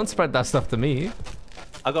poisoned. You don't spread that stuff to me.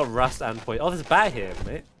 I got rust and poison. Oh, there's a bat here,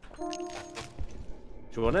 mate. Do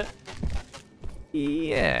you want it?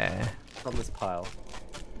 Yeah. It's on this pile.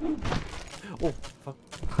 Oh, fuck.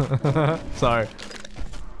 Sorry.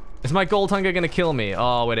 Is my gold hunger gonna kill me?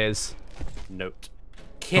 Oh, it is. Note.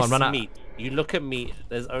 Kiss run out. meat. You look at meat.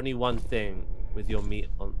 There's only one thing with your meat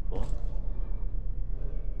on. What?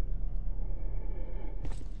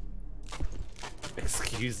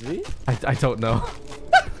 Excuse me? I don't know.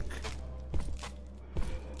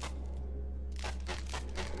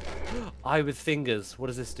 Eye with fingers. What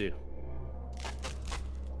does this do?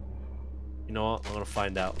 You know what? I'm gonna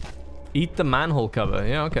find out. Eat the manhole cover.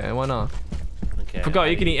 Yeah, okay, why not? Okay. Forgot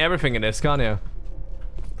you can eat everything in this, can't you?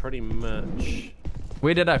 Pretty much.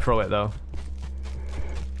 Where did I throw it though?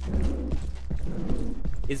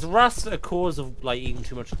 Is rust a cause of like eating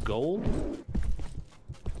too much gold?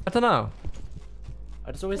 I don't know.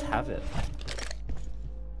 I just always have it.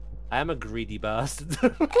 I am a greedy bastard.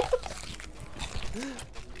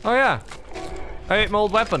 Oh yeah. I ate my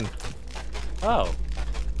old weapon. Oh.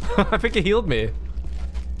 I think it healed me.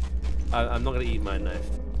 I'm not gonna eat my knife.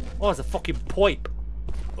 Oh, it's a fucking poip.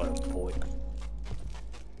 What a poip.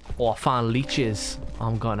 Oh, I found leeches.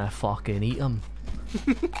 I'm gonna fucking eat them.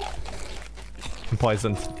 I'm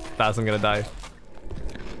poisoned. That's I'm gonna die.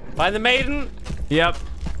 Find the maiden. Yep.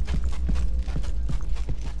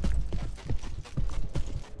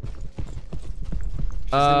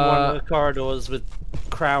 She's in one of the corridors with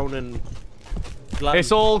crown and glove.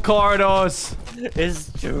 It's all corridors.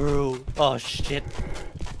 It's true. Oh shit.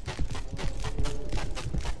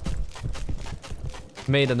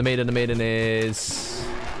 The maiden is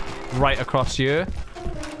right across here.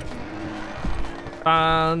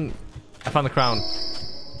 And I found the crown.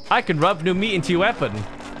 I can rub new meat into your weapon.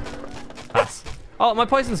 Pass. Oh, my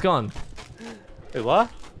poison's gone. Wait,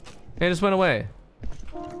 what? It just went away.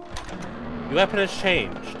 Your weapon has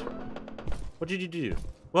changed. What did you do?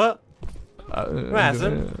 What? I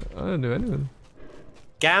didn't do anything.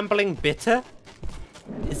 Gambling bitter?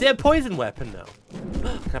 Is it a poison weapon now?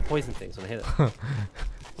 Can I poison things when I hit it?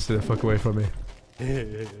 Stay the fuck away from me.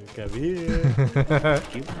 Come here.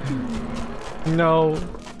 No.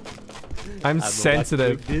 I'm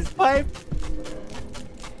sensitive. Like this pipe.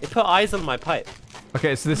 It put eyes on my pipe.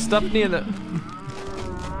 Okay, so there's stuff near the...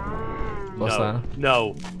 What's that?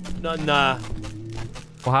 No. No, nah.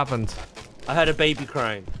 What happened? I heard a baby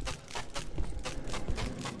crying.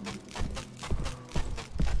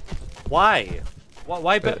 Why?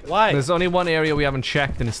 Why? Why? There's only one area we haven't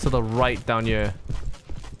checked, and it's to the right down here.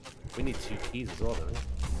 We need 2 keys as well, don't we?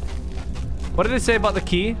 What did it say about the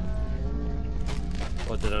key?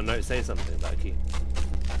 Or did a note say something about a key?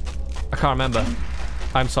 I can't remember.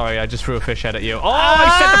 I'm sorry, I just threw a fish head at you. Oh, I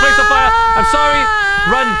set the place on fire! I'm sorry!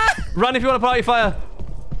 Run! Run if you want to put out your fire!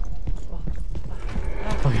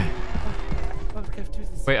 Okay.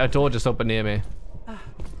 Wait, a door just opened near me.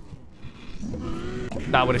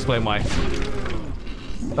 That would explain why.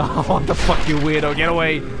 Oh, what the fuck, you weirdo? Get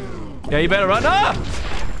away! Yeah, you better run! Ah!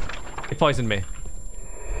 It poisoned me.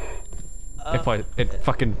 It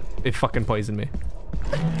fucking poisoned me.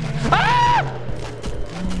 Ah!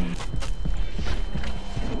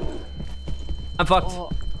 I'm fucked. Oh,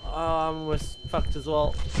 I'm almost fucked as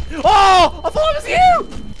well. Oh! I thought it was you!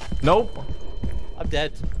 Nope. I'm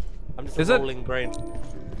dead. I'm just a rolling brain.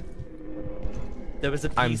 There was a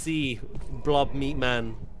PC blob meat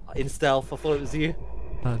man in stealth. I thought it was you.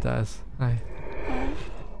 Oh, it does. Hi.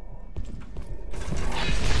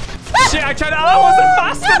 Shit, I tried. That wasn't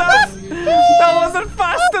fast enough! That wasn't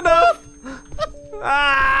fast enough!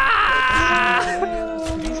 Ah!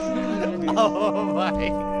 Oh my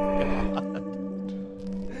god.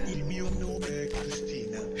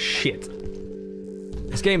 Shit.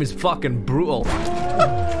 This game is fucking brutal. Game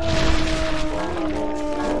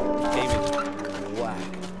is whack.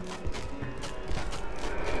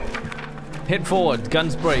 Hit forward,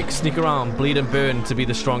 guns break, sneak around, bleed and burn to be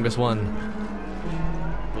the strongest one.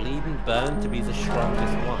 bleed and burn to be the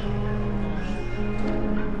strongest one.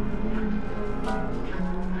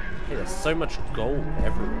 Hey, there's so much gold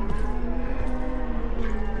everywhere.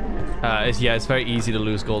 Yeah, it's very easy to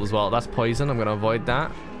lose gold as well. That's poison. I'm gonna avoid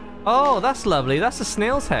that. Oh, that's lovely. That's a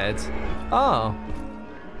snail's head. Oh.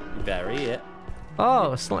 Bury it.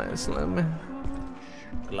 Oh, slim.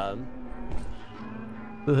 Glum.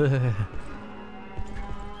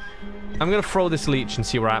 I'm gonna throw this leech and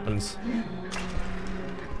see what happens.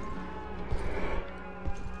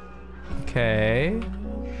 Okay.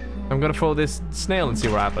 I'm gonna throw this snail and see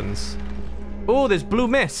what happens. Oh, there's blue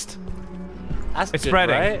mist. That's It's good,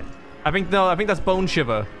 spreading. right? I think that's bone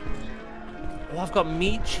shiver. Oh, I've got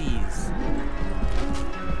meat cheese.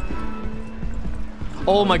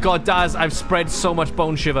 Oh my god, Daz, I've spread so much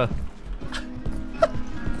bone shiver.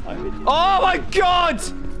 Oh my god!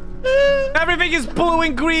 Everything is blue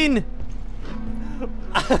and green.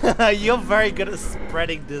 You're very good at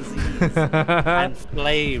spreading disease and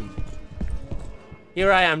flame.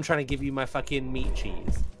 Here I am trying to give you my fucking meat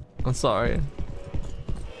cheese. I'm sorry.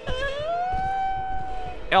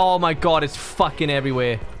 Oh my god, it's fucking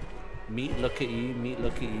everywhere. Meat, look at you. Meat,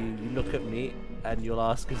 look at you. You look at me, and you'll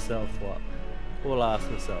ask yourself what? We'll ask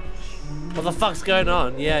yourself, what the fuck's going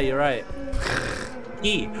on? Yeah, you're right.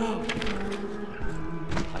 Key. I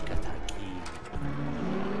got that key.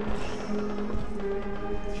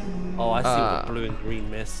 Oh, I see what blue and green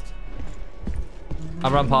mist. I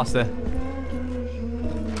ran past it.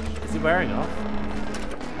 Is he wearing off?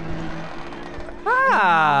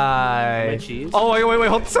 Hi. My cheese? Oh, wait,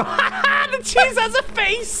 hold on. The cheese has a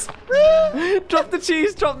face. Drop the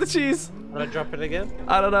cheese, drop the cheese. Will I drop it again?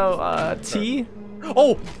 I don't know, T?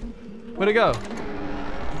 Oh! Where'd it go?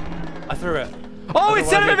 I threw it. Oh, it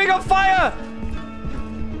set everything on fire!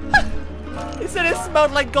 It said it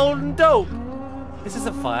smelled like golden dope. This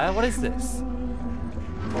isn't fire. What is this?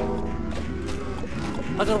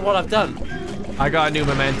 I don't know what I've done. I got a new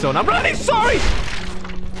memento and I'm really sorry!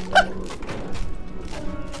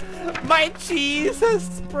 My cheese has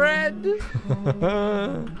spread.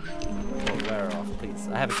 Oh, wear off, please.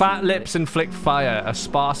 I have Fat lips inflict fire. A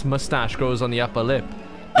sparse mustache grows on the upper lip.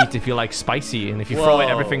 Eat if you like spicy, and if you throw it,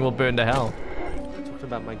 everything will burn to hell. Talking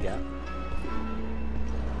about my gap.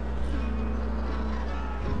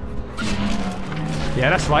 Yeah,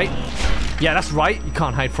 that's right. Yeah, that's right. You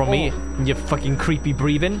can't hide from me and your fucking creepy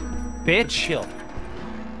breathing. Bitch. Kill.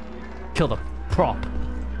 Kill the prop.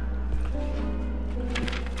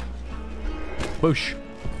 Whoosh.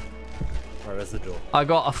 Where is the door? I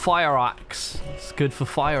got a fire axe. It's good for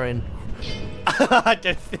firing. I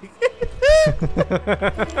don't think.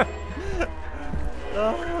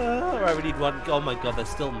 Right, we need one. Oh my god, there's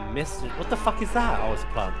still mist. What the fuck is that? Oh, it's a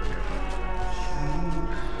plant.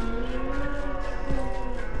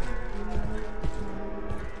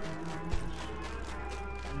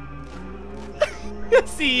 I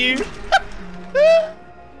see you.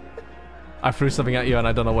 I threw something at you and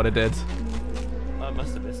I don't know what it did. I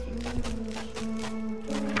must have missed you.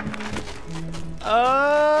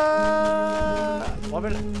 What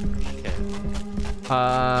would okay.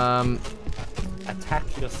 Attack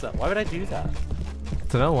yourself. Why would I do that?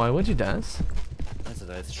 Don't know. Why would you, Daz? I don't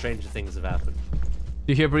know. Stranger things have happened. Do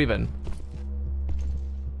you hear breathing?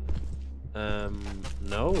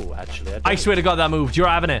 No, actually. I swear to God that moved. You're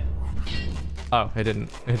having it. Oh, it didn't.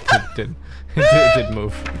 It didn't. It did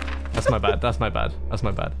move. That's my bad. That's my bad. That's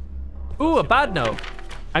my bad. Ooh, a bad note.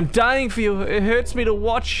 I'm dying for you. It hurts me to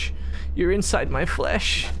watch. You're inside my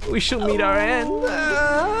flesh. We shall meet our end.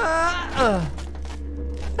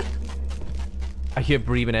 I hear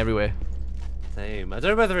breathing everywhere. Same. I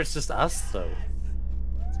don't know whether it's just us though.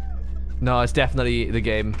 No, it's definitely the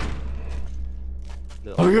game.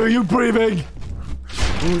 Little... I hear you breathing.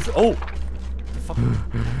 Who's... Oh! Fuck.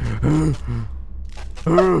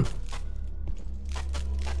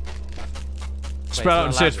 Spread out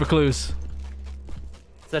and search for clues.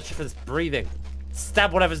 Search for this breathing.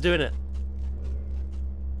 Stab whatever's doing it.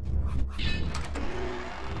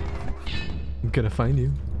 I'm gonna find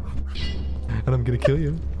you. And I'm gonna kill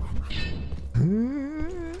you.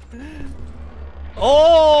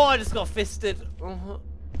 Oh, I just got fisted. Oh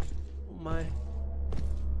my.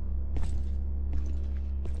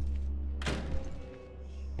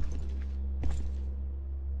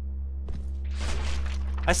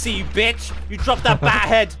 I see you, bitch. You dropped that bat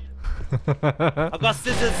head. I've got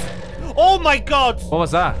scissors. Oh my god. What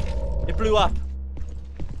was that? It blew up.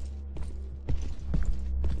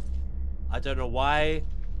 I don't know why,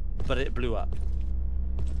 but it blew up.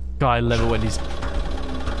 God, I love it when he's...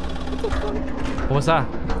 What was that?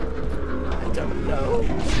 I don't know.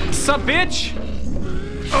 Sup, bitch?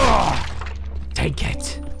 Ugh. Take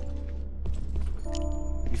it.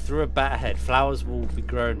 through a bat head, flowers will be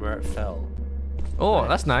grown where it fell. Oh,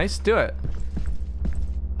 that's nice. Do it.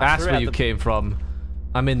 That's where you came from.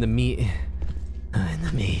 I'm in the meat. I'm in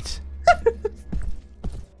the meat.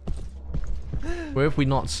 Where have we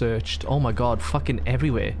not searched? Oh my god, fucking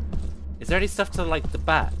everywhere. Is there any stuff to like the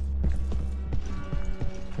bat?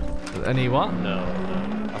 Any what? No.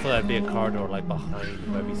 I thought that'd be a corridor like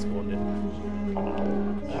behind where we spawned in.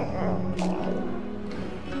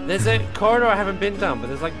 There's a corridor I haven't been down, but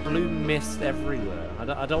there's like blue mist everywhere.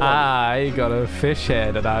 I don't want. I got a fish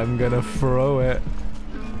head and I'm gonna throw it.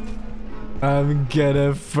 I'm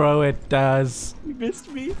gonna throw it, Daz. You missed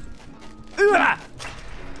me.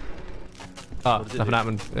 Oh, nothing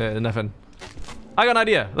happened. Nothing. I got an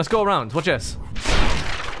idea. Let's go around. Watch this.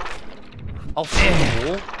 I'll the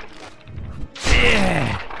wall.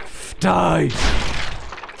 Die.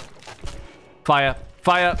 Fire.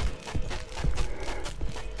 Fire.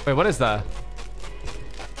 Wait, what is that?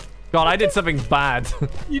 God, I did something bad.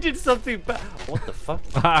 You did something bad. What the fuck?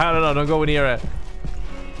 I don't know. Don't go near it.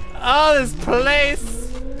 Oh, this place.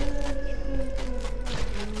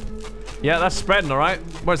 Yeah, that's spreading, all right.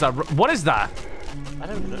 Where's that? What is that? I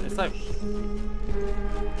don't know. It's like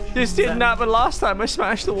This didn't happen last time I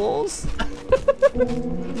smashed the walls.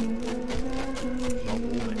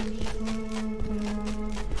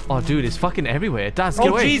 Oh, dude, it's fucking everywhere. Daz, get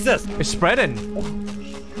away. Jesus! It's spreading.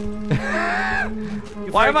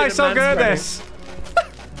 Why am I so good at this?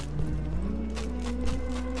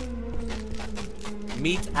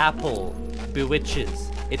 Meat apple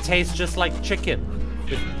bewitches. It tastes just like chicken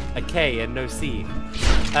with a K and no C.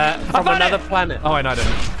 From another planet. Oh, wait, no, I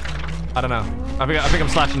didn't. I don't know. I think I'm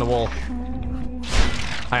slashing the wall.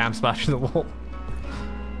 I am splashing the wall.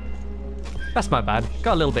 That's my bad.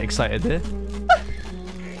 Got a little bit excited there.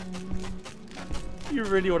 You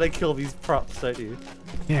really want to kill these props, don't you?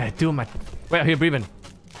 Yeah, doing my... Wait, I hear breathing.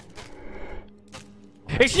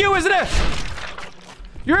 It's you, isn't it?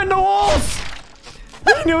 You're in the walls!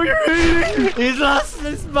 I know you're hiding! He's lost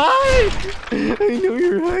his mind! I know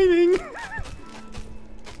you're hiding!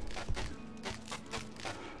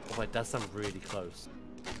 Oh wait, that sounds really close.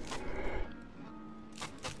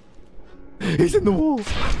 He's in the wall!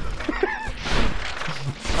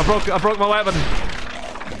 I broke my weapon.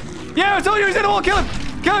 Yeah, I told you he's in the wall! Kill him!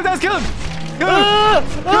 Kill him, Daz, kill him! Kill him!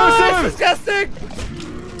 Oh, it's disgusting!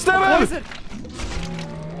 Stab him!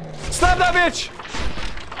 Stab that bitch!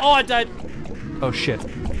 Oh, I died. Oh shit.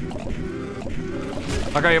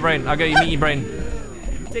 I got your brain. I got your meaty brain.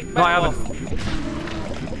 No, I haven't.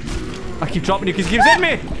 I keep dropping you because he keeps hitting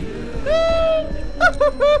me!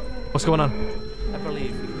 What's going on? I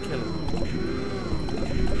believe you can kill him.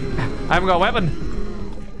 I haven't got a weapon.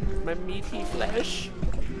 My meaty flesh.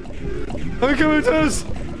 I'm coming to us!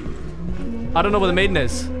 I don't know where the maiden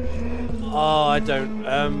is. Oh, I don't.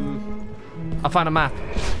 I'll find a map.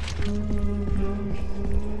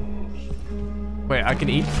 Wait, I can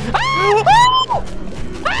eat.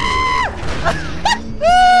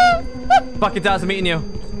 Fuck it, Daz, I'm eating you.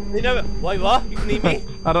 You know, wait, what? You can eat me?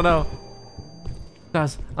 I don't know.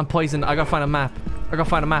 Daz, I'm poisoned. I gotta find a map. I gotta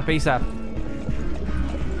find a map ASAP.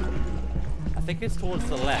 I think it's towards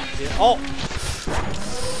the left. Yeah. Oh!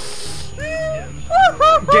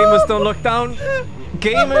 Gamers don't look down.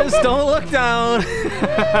 Gamers don't look down.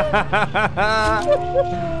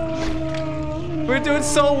 We're doing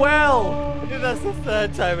so well. I think that's the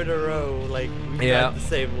third time in a row. Like, we've had the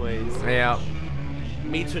same ways. Yeah.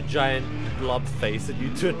 Me to a giant blob face and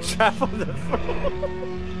you to a trap on the floor.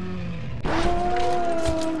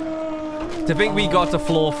 To think we got to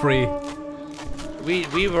floor 3.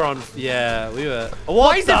 We were on, yeah, we were.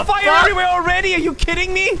 Why is there fire everywhere already? Are you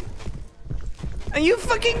kidding me? Are you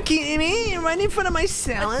fucking kidding me? Right in front of my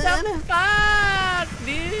salad? What the fuck,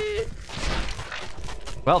 dude?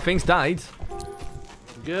 Well, things died.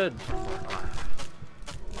 Good.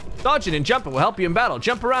 Dodging and jumping will help you in battle.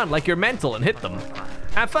 Jump around like you're mental and hit them.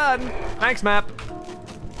 Have fun. Thanks, map.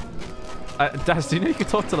 Daz, do you know you can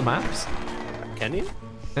talk to the maps? Can you?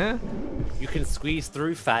 Yeah. You can squeeze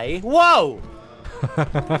through Faye. Whoa!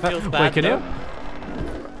 Feels bad, wait, can you?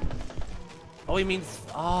 Oh, he means.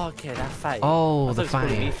 Oh, okay, that's Faye. Oh, the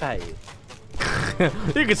Faye. Faye.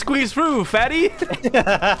 You can squeeze through, fatty.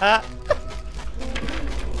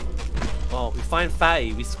 Well, we find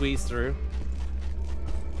Faye, we squeeze through.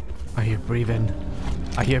 I hear breathing.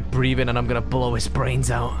 I hear breathing, and I'm gonna blow his brains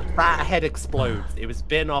out. That head explodes. It was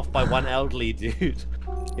bitten off by one elderly dude.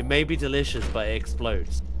 It may be delicious, but it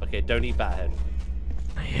explodes. Okay, don't eat bat head.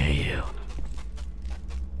 I hear you.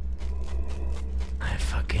 I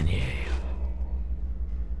fucking hear you.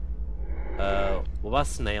 What about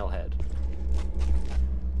snail head?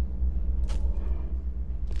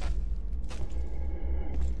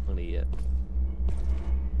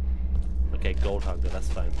 Okay, gold hunger, that's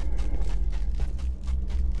fine.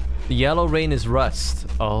 The yellow rain is rust.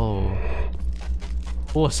 Oh.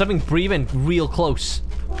 Oh, something breathing real close.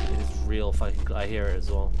 It is real fucking. I hear it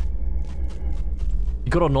as well.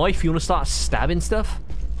 You got a knife? You wanna start stabbing stuff?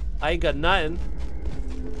 I ain't got nothing.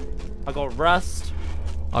 I got rust.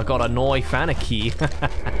 I got a knife and a key.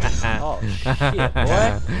 Oh shit,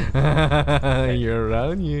 boy. You're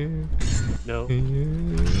around here. No.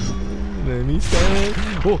 Let me stab.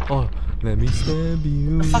 Oh, let me stab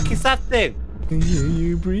you. The fuck is that thing? I hear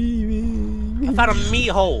you breathing. I found a meat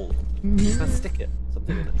hole. Let's stick it.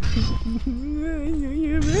 Something in it. I hear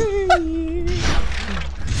you breathing.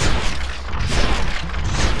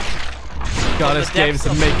 God, this game's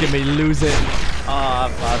making me lose it.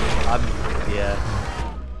 Yeah.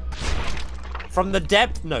 From the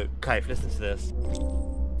depth, no, Kaif, listen to this.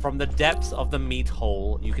 From the depths of the meat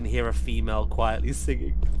hole, you can hear a female quietly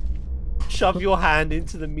singing. Shove your hand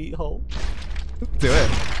into the meat hole. Do it.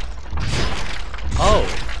 Oh.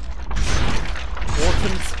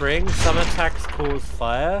 Autumn, spring, summer attacks cause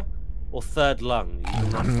fire, or third lung. You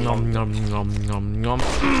can run Nom long. nom nom nom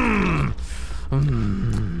nom.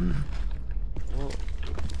 Well,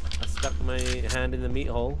 I stuck my hand in the meat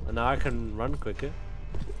hole, and now I can run quicker.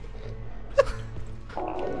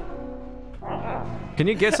 Can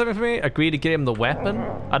you get something for me? Agree to get him the weapon?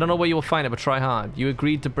 I don't know where you will find it, but try hard. You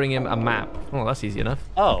agreed to bring him a map. Oh, that's easy enough.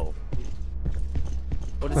 Oh.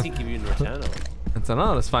 What does he give you in return? I don't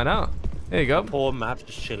know. Let's find out. There you go. Poor map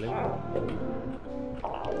just chilling.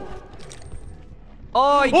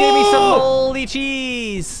 Oh, he gave me some moldy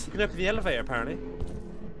cheese. You can open the elevator, apparently.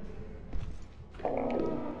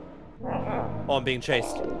 Oh, I'm being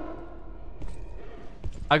chased.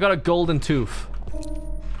 I got a golden tooth.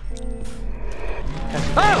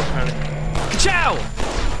 Oh! Ciao!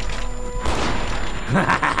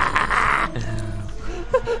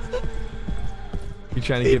 You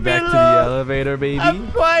trying to get back to the elevator, baby? I'm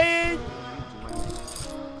crying!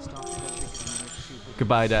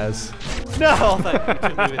 Goodbye, Daz. No, thank you.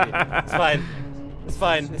 Took me with you. It's fine. It's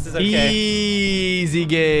fine. This is okay. Easy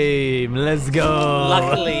game. Let's go.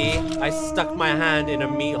 Luckily, I stuck my hand in a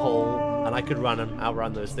meat hole and I could run and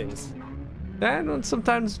outrun those things. And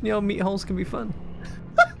sometimes, you know, meat holes can be fun.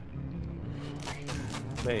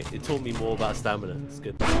 Mate, it taught me more about stamina. It's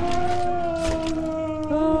good.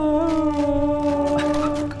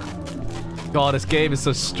 God, this game is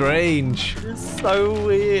so strange. It's so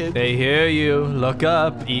weird. They hear you. Look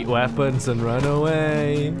up, eat weapons, and run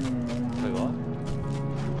away. Wait, what?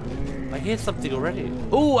 I hear something already.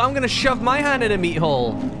 Ooh, I'm gonna shove my hand in a meat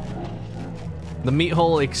hole. The meat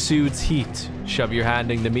hole exudes heat. Shove your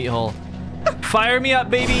hand in the meat hole. Fire me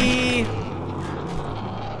up, baby!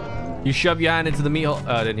 You shove your hand into the meat hole.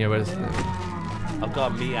 Oh, I didn't hear what it was. I've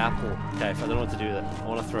got a meat apple. Okay, if I don't know what to do with it. I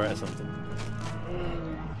want to throw it at something.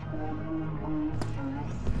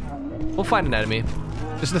 We'll find an enemy.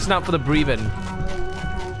 Just listen out for the breathing.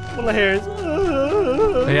 All I hear is...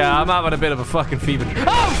 Yeah, I'm having a bit of a fucking fever.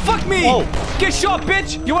 Oh, fuck me! Whoa. Get shot,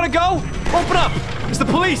 bitch! You wanna go? Open up! It's the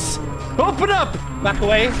police! Open up! Back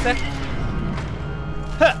away a sec.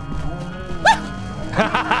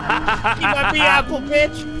 Eat my meat apple,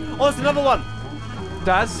 bitch! Oh, there's another one.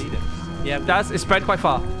 Daz? Yeah. Daz, it's spread quite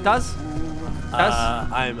far. Daz? Daz?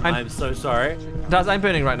 I'm so sorry. Daz, I'm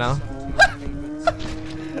burning right now.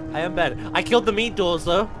 I am bad. I killed the meat doors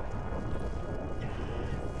though.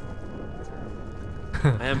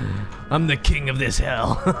 I'm the king of this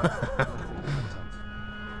hell.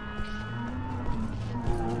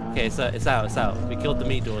 Okay, so it's out, it's out. We killed the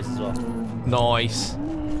meat doors as well. Nice.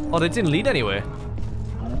 Oh, they didn't lead anywhere.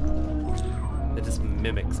 They're just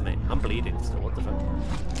mimics, mate. I'm bleeding still. What the fuck?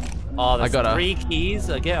 Oh, there's I got 3 keys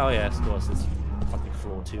again. Oh yeah, of course. There's fucking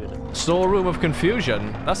floor 2 in it. Storeroom of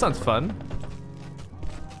confusion. That sounds fun.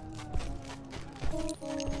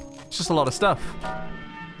 It's just a lot of stuff.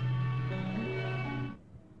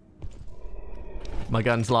 My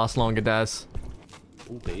guns last longer, Daz.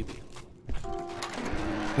 Oh baby.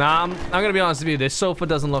 Nah, I'm gonna be honest with you. This sofa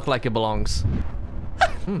doesn't look like it belongs.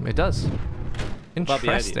 It does.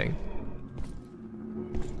 Interesting.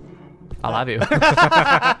 I'll have you.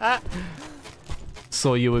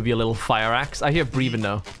 Saw you with your little fire axe. I hear breathing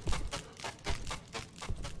though.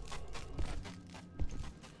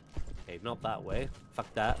 Okay, not that way.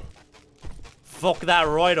 Fuck that. Fuck that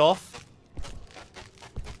right off.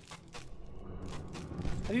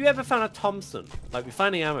 Have you ever found a Thompson? Like, we're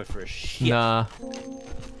finding ammo for a shit. Nah.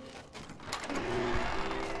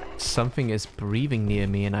 Something is breathing near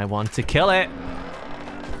me and I want to kill it.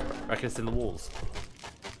 Reckon it's in the walls.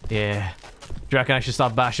 Yeah. Do you reckon I should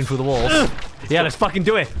start bashing through the walls? Yeah, let's fucking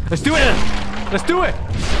do it. Let's do it. Let's do it.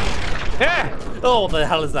 Yeah! Oh, what the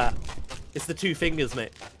hell is that? It's the 2 fingers,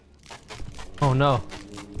 mate. Oh no.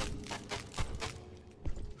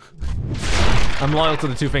 I'm loyal to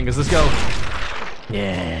the 2 fingers. Let's go.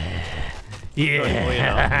 Yeah.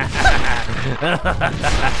 Yeah.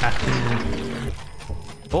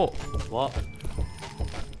 Oh. What?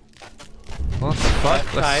 What the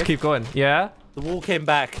fuck? Let's Hi. keep going. Yeah? The wall came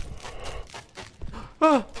back.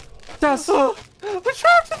 Oh, Daz. Oh, we're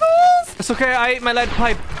trapped in the walls! It's okay. I ate my lead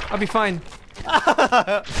pipe. I'll be fine.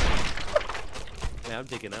 Yeah, I'm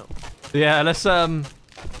digging out. Yeah, let's, You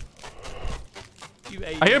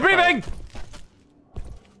ate Are you your breathing? pipe.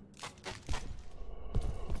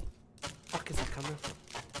 Fuck is it coming from?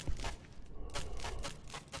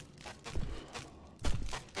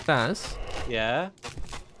 Daz? Yeah?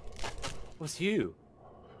 What's you?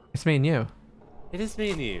 It's me and you. It is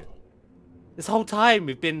me and you. This whole time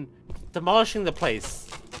we've been demolishing the place.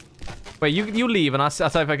 Wait, you leave and I'll see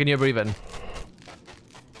if I can hear breathing.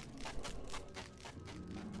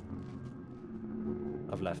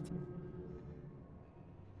 I've left.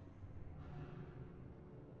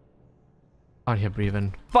 I hear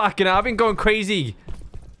breathing. Fucking hell, I've been going crazy.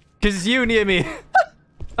 Because it's you near me.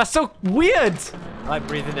 That's so weird. I like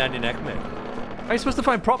breathing down your neck, mate. How are you supposed to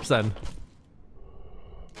find props then?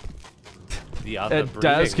 The other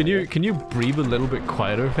Daz, breathing, can you breathe a little bit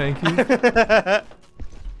quieter, thank you?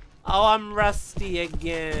 Oh, I'm rusty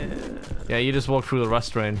again. Yeah, you just walked through the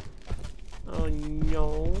rust drain. Oh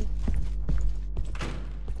no.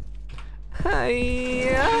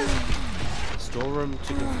 Hiya. Storeroom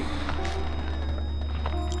to configure.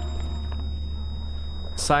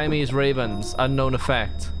 Siamese ravens, unknown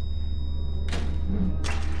effect.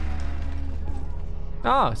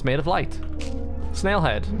 Oh, it's made of light. Snail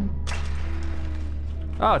head.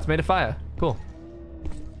 Oh, it's made of fire. Cool.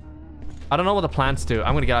 I don't know what the plants do.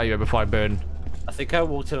 I'm gonna get out of here before I burn. I think I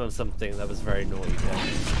walked in on something that was very naughty.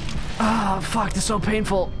 Ah, fuck, this is so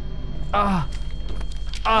painful. Ah.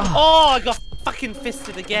 Ah. Oh, I got fucking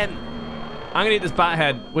fisted again. I'm gonna eat this bat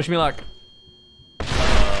head. Wish me luck.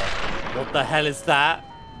 What the hell is that?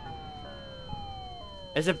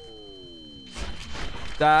 Is it?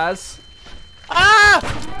 Daz. Ah!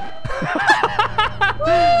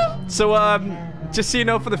 So, just so you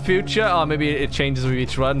know for the future, or maybe it changes with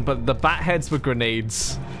each run, but the bat heads were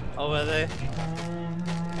grenades. Oh, were they?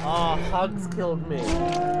 Oh, hugs killed me.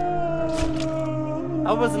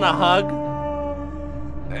 That wasn't a hug.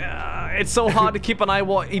 It's so hard to keep an eye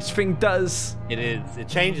what each thing does. It is. It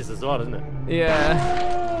changes as well, doesn't it? Yeah.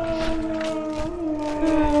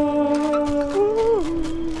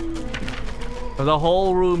 If the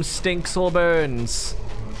whole room stinks or burns,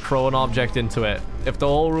 throw an object into it. If the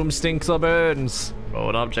whole room stinks or burns, throw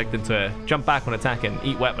an object into it. Jump back when attacking.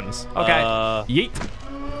 Eat weapons. Okay. Yeet.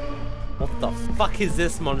 What the fuck is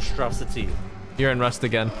this monstrosity? You're in rust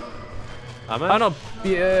again. Am I? Oh no.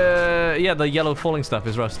 Yeah, the yellow falling stuff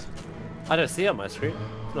is rust. I don't see it on my screen.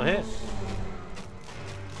 It's not here.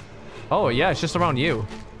 Oh yeah, it's just around you.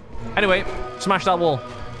 Anyway, smash that wall.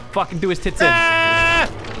 Fucking do his tits in. Ah!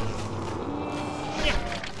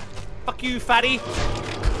 Fuck you, fatty.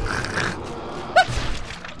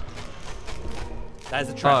 That is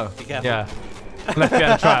a trap. Oh, Be careful. yeah. Left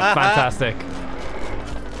behind trap. Fantastic.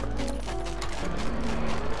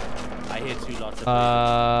 I hear 2 lots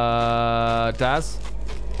of Daz?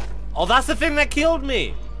 Oh, that's the thing that killed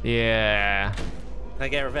me. Yeah. Can I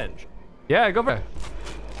get revenge? Yeah, go for it.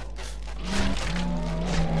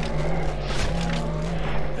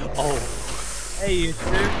 Oh. Hey, you two.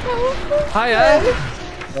 Hiya.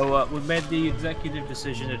 So, we made the executive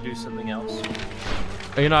decision to do something else.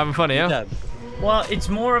 Are you not having fun, yeah? Done. Well, it's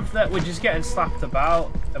more of that we're just getting slapped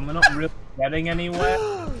about, and we're not really getting anywhere.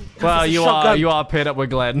 Well, It's a you shotgun. are paired up with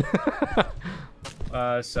Glenn.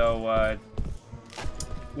 So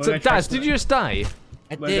So Daz, did you just die?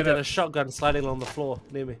 I We're did, gonna- and a shotgun sliding along the floor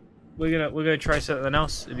near me. We're gonna try something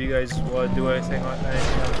else. If you guys want to do anything like that,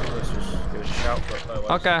 let's just give us a shout. But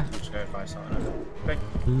otherwise, Okay. we're just gonna find something. Okay.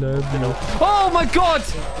 Oh my god!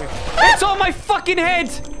 It's on my fucking head!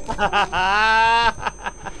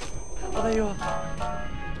 Oh, there you are.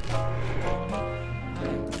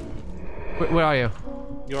 Where are you?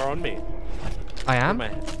 You're on me. I am? My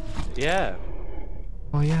head. Yeah.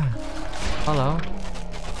 Oh yeah. Hello.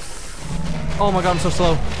 Oh my god, I'm so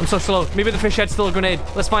slow. I'm so slow. Maybe the fish head's still a grenade.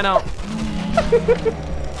 Let's find out.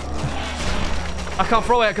 I can't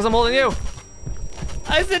throw it because I'm holding you.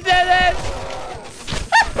 I said dead end.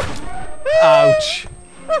 Ouch.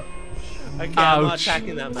 Okay, I'm not Ouch.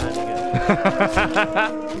 attacking that man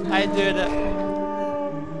again. I did it.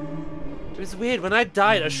 It was weird. When I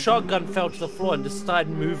died, a shotgun fell to the floor and just started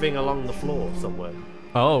moving along the floor somewhere.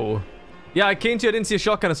 Oh. Yeah, I came to you, I didn't see a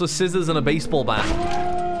shotgun, I saw scissors and a baseball bat.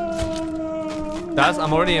 Daz,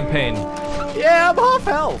 I'm already in pain. Yeah, I'm half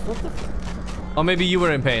health. What the Or maybe you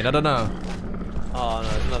were in pain, I don't know. Oh no,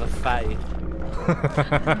 another fatty.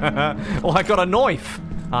 Oh, I got a knife.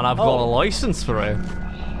 And I've got a license for it.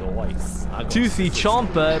 Nice. Toothy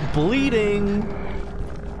Chomper bleeding.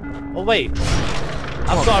 Oh wait.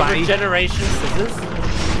 I've got a regeneration scissors.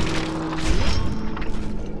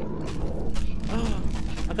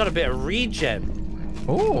 I got a bit of regen.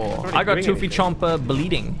 Oh, I got Toothy Chomper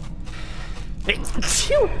bleeding. Bless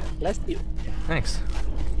you. Thanks.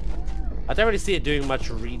 I don't really see it doing much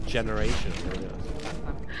regeneration.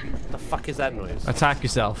 What the fuck is that noise? Attack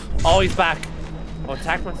yourself. Oh, he's back. I'll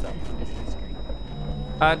attack myself.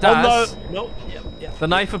 Daz, oh no. No. Yep. The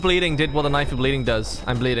knife of bleeding did what the knife of bleeding does.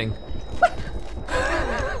 I'm bleeding.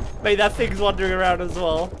 Mate, that thing's wandering around as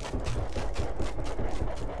well.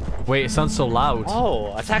 Wait, it sounds so loud.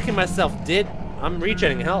 Oh, attacking myself did. I'm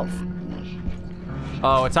regenerating health.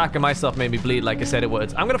 Oh, attacking myself made me bleed like I said it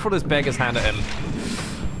would. I'm gonna throw this beggar's hand at him.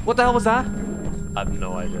 What the hell was that? I have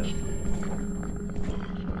no idea.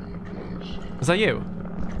 Was that you?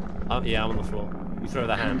 Yeah, I'm on the floor. You throw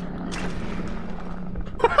the hand.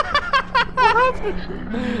 What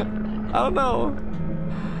happened? I don't know.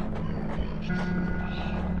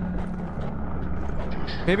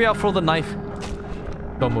 Maybe I'll throw the knife.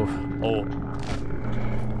 Don't move. Oh.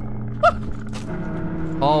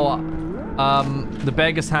 Oh, the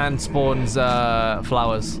beggar's hand spawns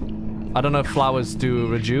flowers. I don't know if flowers do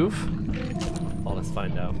rejuve. Oh, let's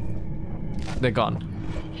find out. They're gone.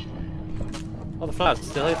 Oh, the flowers are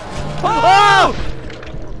still here. Oh!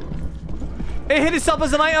 It hit itself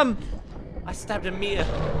as an item. I stabbed a meter.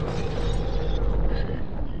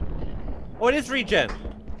 Oh, it is regen.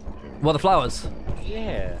 What, the flowers?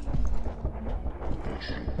 Yeah.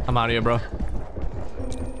 I'm out of here, bro.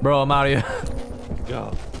 Bro, I'm out of here.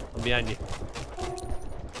 Go. I'm behind you.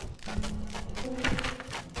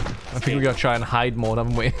 I think we gotta try and hide more,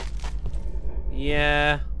 haven't we?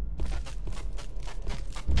 Yeah.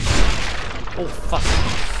 Oh, fuck.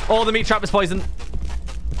 Oh, the meat trap is poisoned.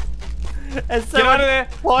 Get out of there.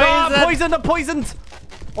 Ah, poisoned, I'm poisoned.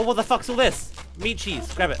 Oh, what the fuck's all this? Meat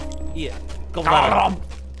cheese. Grab it. Yeah. Go I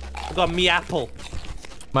got a meat apple.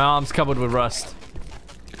 My arm's covered with rust.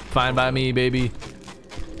 Fine by me, baby.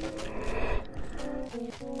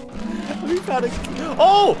 We found a...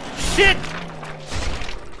 Oh, shit!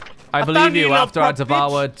 I believe you after I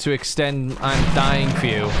devoured to extend. I'm dying for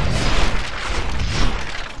you.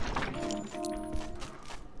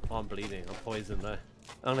 Oh, I'm bleeding. I'm poisoned now.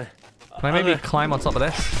 Oh, no. Can I maybe climb on top of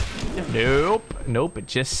this? Yeah. Nope. Nope, it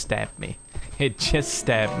just stabbed me. It just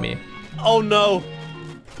stabbed me. Oh no!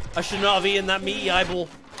 I should not have eaten that meaty eyeball.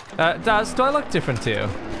 Daz, do I look different to you?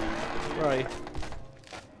 Right.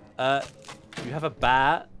 You have a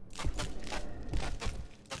bat.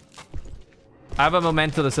 I have a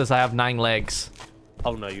memento that says I have 9 legs.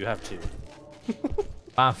 Oh no, you have 2.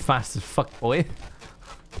 I'm fast as fuck, boy.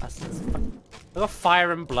 Fast as fuck. I got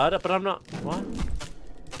fire and blood, but I'm not. What?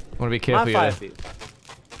 I want to be careful I'm 5 here. feet.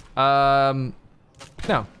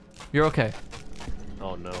 No, you're okay.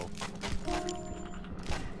 Oh no.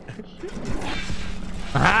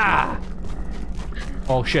 Ah!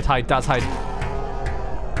 Oh shit, hide, Daz, hide.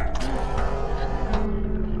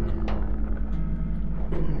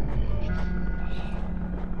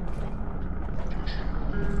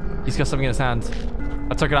 He's got something in his hand.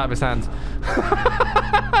 I took it out of his hand.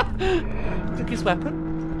 Took his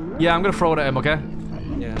weapon? Yeah, I'm gonna throw it at him, okay?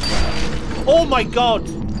 Yeah. Oh my god!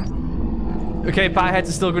 Okay, bat heads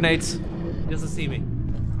are still grenades. He doesn't see me.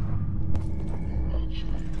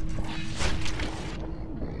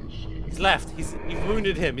 He's left. You've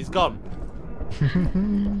wounded him. He's gone.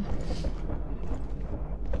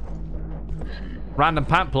 Random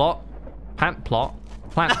pant plot. Plant plot.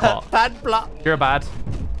 Bad blood. You're bad.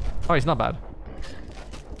 Oh, he's not bad.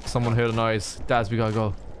 Someone heard a noise. Daz, we gotta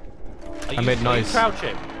go. I made noise.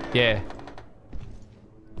 Crouching. Yeah.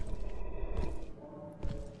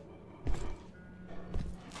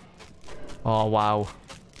 Oh, wow.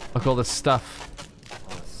 Look at all this stuff.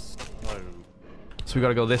 So we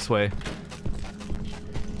gotta go this way.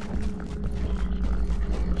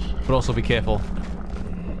 But also be careful.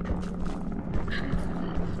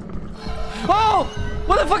 Oh!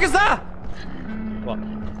 What the fuck is that? What?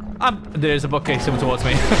 There's a bookcase coming towards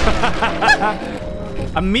me.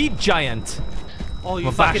 A meat giant. Oh,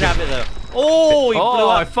 you fucking have it though. Oh, you blew Oh,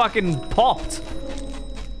 up. I fucking popped.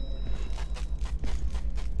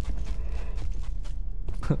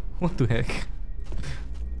 What the heck?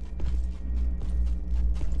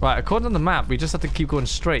 Right, according to the map, we just have to keep going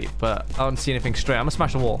straight, but I don't see anything straight. I'm gonna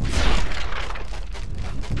smash the wall.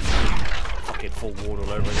 full wall all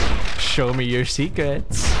over again. Show me your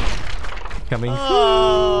secrets. Coming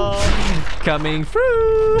Oh, through. Coming through.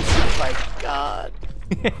 oh my god.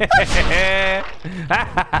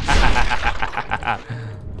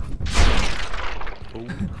 Oh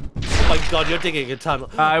my god, you're digging a tunnel.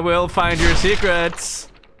 I will find your secrets.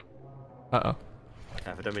 Uh-oh.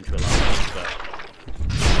 I don't mean to alarm, but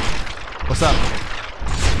What's up?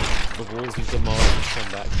 the walls you've demolished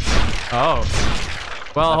come back. Oh.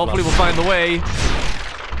 Well, hopefully we'll find the way.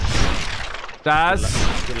 Daz?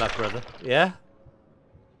 Good luck, brother. Yeah?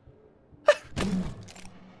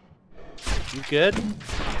 You good?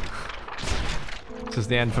 This is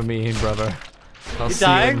the end for me, brother. You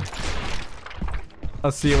dying?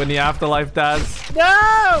 I'll see you in the afterlife, Daz. No!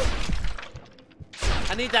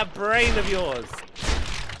 I need that brain of yours.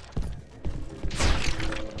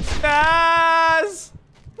 Daz!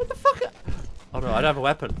 What the fuck? Oh no, I don't have a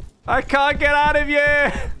weapon. I can't get out of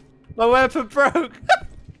here! My weapon broke.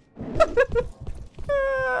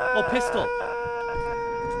 Oh, pistol.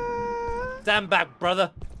 Stand back,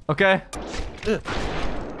 brother. Okay. Ugh.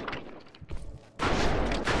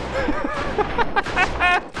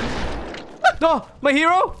 No, my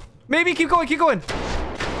hero? Maybe keep going, keep going.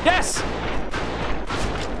 Yes!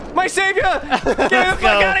 My savior! Get the fuck go.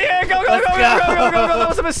 out of here! Go, go, Let's go, go. go, go, go, go, go! That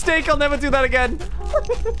was a mistake. I'll never do that again.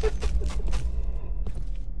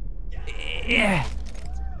 Yeah.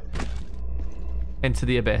 Into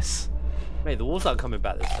the abyss. Mate, the walls aren't coming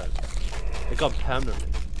back this time. They're gone permanently.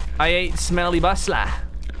 I ate smelly bustler.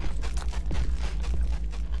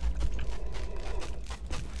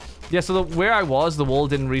 Yeah, so where I was, the wall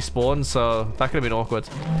didn't respawn, so that could have been awkward.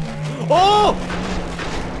 Oh!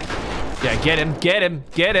 Yeah, get him, get him,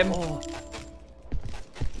 get him. Oh.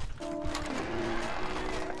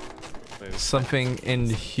 Something in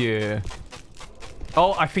here.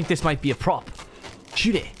 Oh, I think this might be a prop.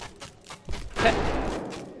 Shoot it.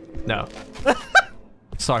 No.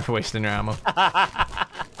 Sorry for wasting your ammo.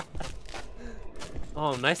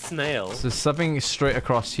 Oh, nice snail. So there's something straight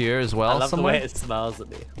across here as well. I love somewhere. the way it smells at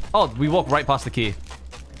me. Oh, we walked right past the key.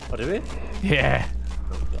 Oh, did we? Yeah.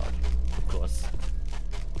 Oh god. Of course.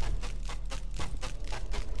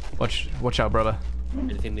 Watch out, brother.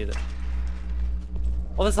 Anything needed?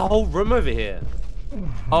 Oh, there's a whole room over here.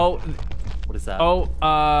 Oh, What is that?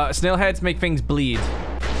 snail heads make things bleed.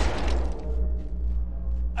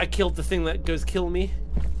 I killed the thing that goes kill me.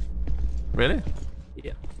 Really?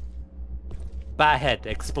 Yeah. Bat head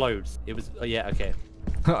explodes. It was. Oh yeah. Okay.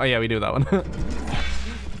 Oh yeah, we do that one.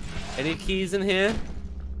 Any keys in here?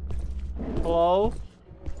 Hello?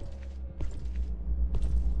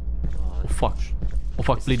 Oh fuck. Oh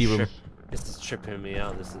fuck, bleedy room. This is tripping me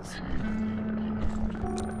out. This is.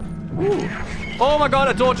 Ooh. Oh my god,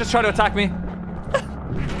 a door just tried to attack me.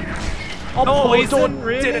 Oh, Oh, a door poison,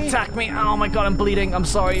 really? did attack me. Oh my god, I'm bleeding. I'm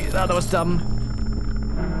sorry. That was dumb.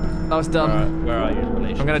 That was dumb. Alright, where are you in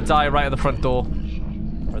relation? I'm gonna die right at the front door.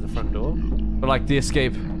 Or the front door? But like the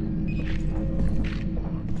escape.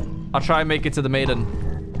 I'll try and make it to the maiden.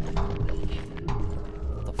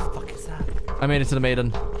 What the fuck is that? I made it to the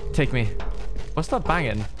maiden. Take me. What's that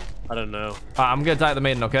banging? I don't know. I'm gonna die at the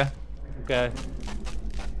maiden, okay? Okay.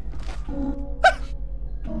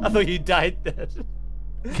 I thought you died then.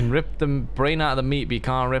 Can rip the brain out of the meat, but you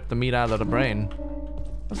can't rip the meat out of the brain.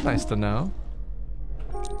 That's nice to know.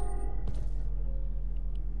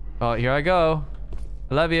 Oh, here I go.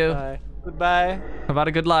 I love you. Bye. Goodbye. I've had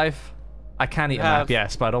a good life. I can eat a map,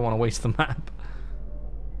 yes, but I don't want to waste the map.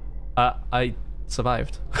 I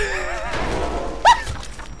survived.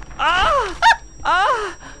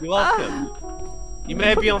 You're welcome. You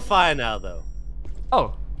may be on fire now, though.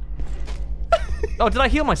 Oh. Oh, did I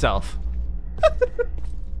heal myself?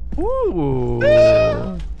 Ooh.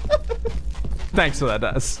 Thanks for that,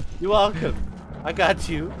 Daz. You're welcome. I got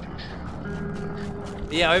you.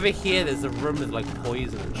 Yeah, over here there's a room with like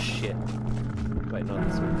poison and shit. Wait, not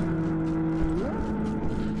this one.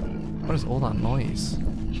 What is all that noise?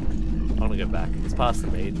 I'm gonna go back. It's past the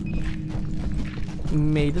maiden.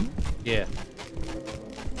 Maiden? Yeah.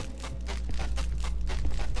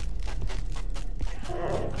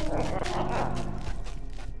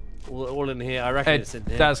 All in here. I reckon Hey, it's in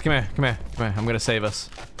here. Daz, come here, come here, come here. I'm gonna save us.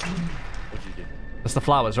 What'd you do? That's the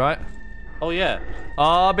flowers, right? Oh yeah.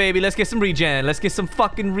 Oh, baby, let's get some regen. Let's get some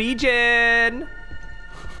fucking regen.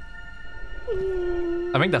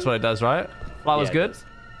 I think that's what it does, right? Flowers Yeah, it good? does.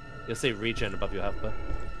 You'll see regen above your health bar.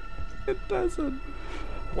 It doesn't.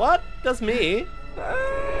 What? Does me?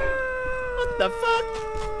 What the fuck?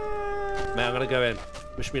 Man, I'm gonna go in.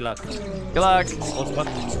 Wish me luck. Good luck. What's what?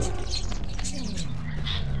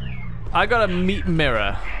 I got a meat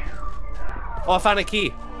mirror. Oh, I found a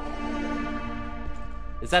key.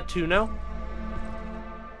 Is that 2 now?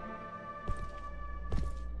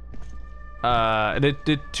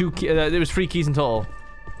 The 2 key, there was 3 keys in total.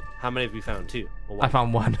 How many have you found? 2 or 1? I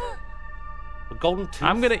found 1. A golden tooth?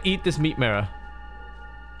 I'm gonna eat this meat mirror.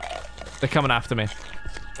 They're coming after me.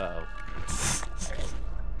 Uh-oh.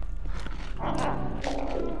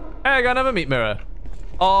 Hey, I got another meat mirror.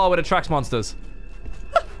 Oh, it attracts monsters.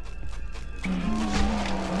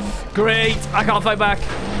 Great! I can't fight back.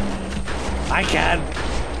 I can!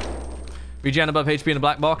 Regen above HP in a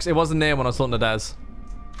black box. It wasn't there when I was talking to Daz.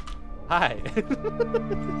 Hi.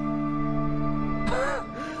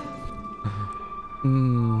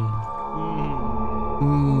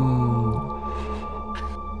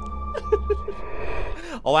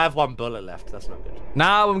 Oh, I have 1 bullet left. That's not good.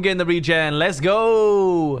 Now I'm getting the regen. Let's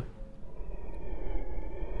go!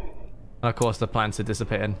 And of course, the plants are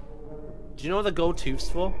dissipating. Do you know what the gold tooth's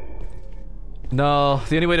for? No,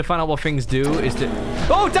 the only way to find out what things do is to...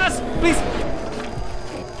 Oh, Daz! Please!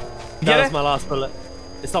 That was my last bullet.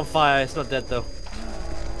 It's on fire. It's not dead, though.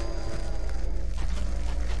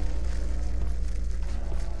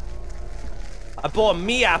 I bought a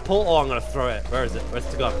me apple. Oh, I'm gonna throw it. Where is it? Where's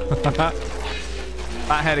it gone?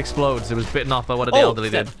 That head explodes. It was bitten off by one of the elderly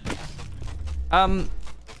did.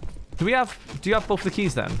 Do you have both the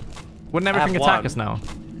keys then? Wouldn't everything attack us now?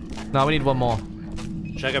 No, we need 1 more.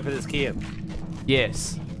 Should I go put this key in?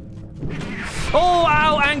 Yes. Oh,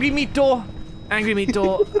 ow! Angry meat door. Angry meat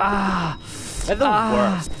door. Ah. They're the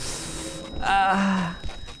worst. I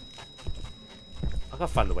gotta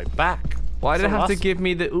find the way back. Why did it have to give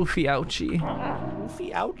me the oofy ouchie?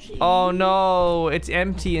 Oofy ouchie. Oh no, it's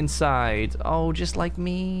empty inside. Oh, just like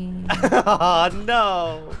me. Oh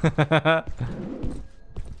no.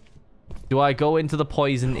 Do I go into the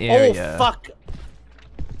poison area? Oh fuck.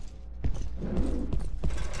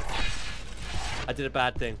 I did a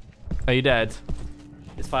bad thing. Are you dead?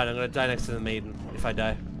 It's fine, I'm gonna die next to the maiden if I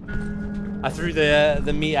die. I threw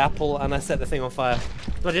the meat apple and I set the thing on fire.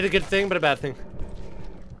 So I did a good thing, but a bad thing.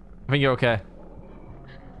 I think you're okay.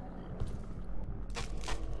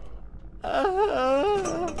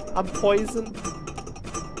 I'm poisoned.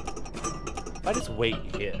 I just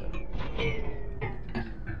wait here.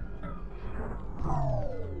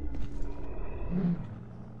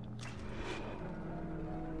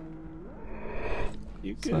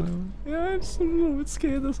 You good? Yeah, I'm just a little bit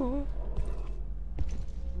scared, that's all.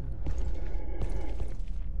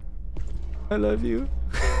 I love you.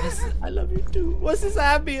 I love you too. What's this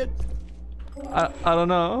ambient? I don't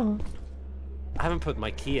know. I haven't put my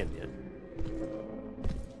key in yet.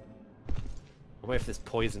 Wait if this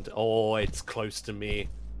poisoned. Oh, it's close to me.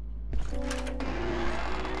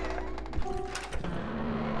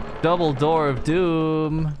 Double door of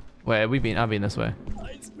doom. Wait, I've been this way.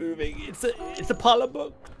 It's moving. It's a parlor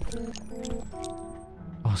book.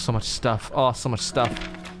 Oh, so much stuff. Oh, so much stuff.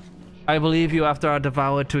 I believe you after I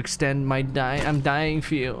devoured to extend my I'm dying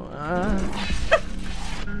for you.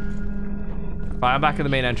 Right, I'm back in the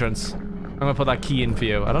main entrance. I'm gonna put that key in for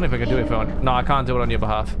you. I don't know if I can do it for you. No, I can't do it on your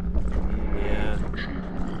behalf. Yeah.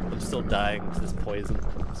 I'm still dying to this poison.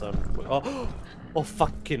 So oh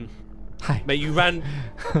fucking. Hi. Mate, you ran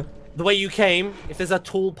the way you came. If there's a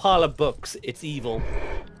tall pile of books, it's evil.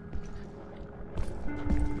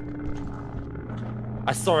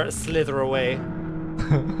 I saw it slither away.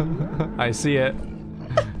 I see it.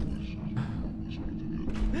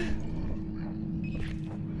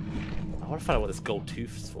 I want to find out what this gold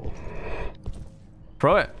tooth is for.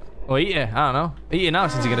 Throw it. Or eat it. I don't know. Eat it now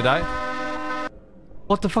since you're gonna die.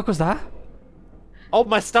 What the fuck was that? Oh,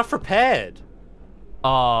 my stuff repaired.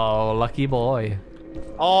 Oh, lucky boy.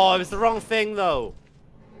 Oh, it was the wrong thing though.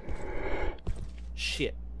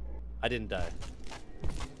 Shit. I didn't die.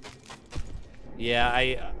 Yeah,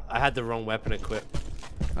 I had the wrong weapon equipped.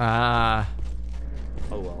 Ah.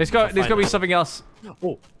 Oh well. There's got to be something else.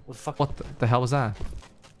 Oh, what the fuck? What the hell was that?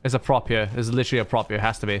 There's a prop here. There's literally a prop here. It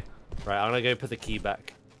has to be. Right, I'm gonna go put the key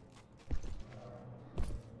back.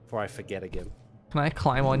 Before I forget again. Can I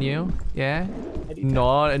climb on you? Yeah?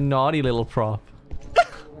 Not a naughty little prop.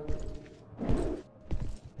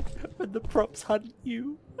 When the props hunt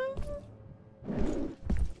you.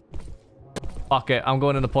 Fuck it. I'm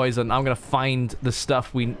going in the poison. I'm gonna find the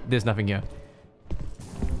stuff there's nothing here.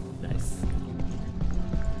 Nice.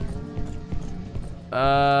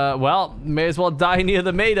 Well, may as well die near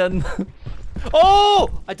the maiden.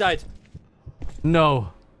 Oh! I died.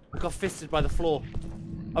 No. I got fisted by the floor.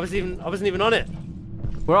 I wasn't even on it.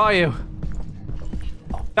 Where are you?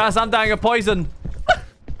 Guys, I'm dying of poison.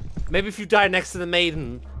 Maybe if you die next to the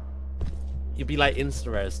maiden, you'd be like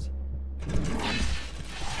insta-rezzed.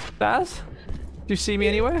 Daz? Do you see me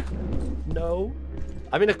anywhere? No.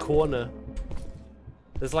 I'm in a corner.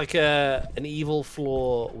 There's like an evil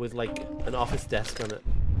floor with like an office desk on it.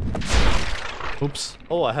 Oops.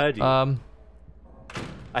 Oh, I heard you.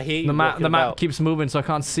 I hear you. The map about. keeps moving, so I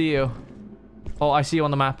can't see you. Oh, I see you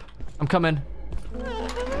on the map. I'm coming.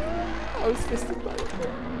 I was fisted by it.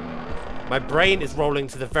 My brain is rolling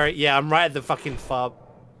to the very. Yeah, I'm right at the fucking far.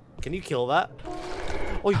 Can you kill that?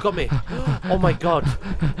 Oh, you got me. Oh my god.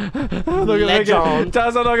 I'm not gonna make it.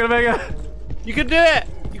 Taz, I'm not gonna make it. You can do it.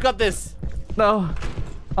 You got this. No.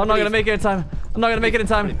 I'm not gonna make it in time. I'm not gonna make it in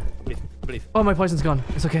time. Believe. Oh, my poison's gone.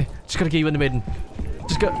 It's okay. Just gotta get you in the maiden.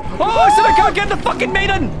 Just go. Oh, I said I can't get the fucking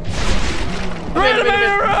maiden! Run,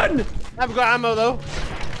 run! I haven't got ammo though.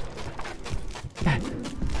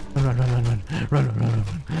 Run.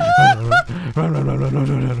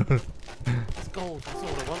 It's gold. That's all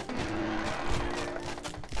I want.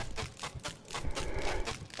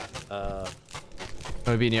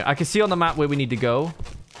 I can see on the map where we need to go.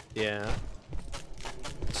 Yeah.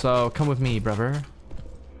 So come with me, brother.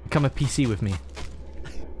 Come a PC with me.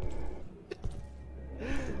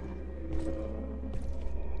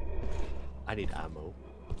 I need ammo.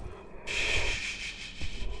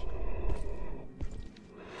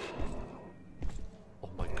 Oh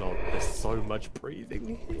my god, there's so much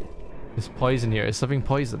breathing here. There's poison here. Is something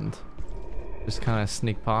poisoned? Just kind of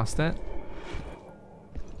sneak past it.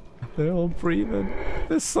 They're all breathing.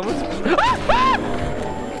 There's so much.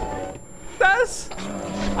 That's.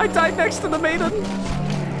 I died next to the maiden.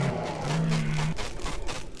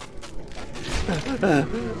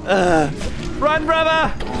 Run,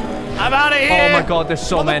 brother! I'm out of here! Oh my god, there's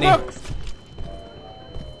so many. I'm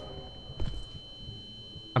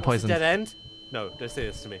poisoned. Dead end? No, don't say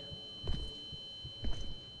this to me.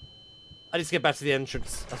 I need to get back to the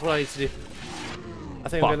entrance. That's what I need to do. I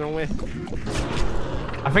think I'm going the wrong way.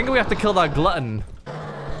 I think we have to kill that glutton.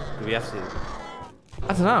 Do we have to?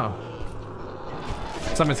 I don't know.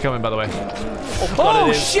 Something's coming, by the way. Oh, God,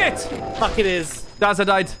 oh shit! Fuck, it is. Daz, I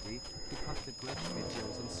died.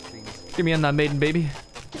 Give me in that maiden, baby.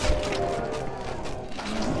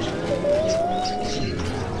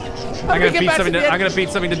 I'm gonna beat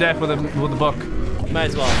something to death with a book. Might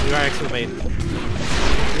as well. You're our excellent mate.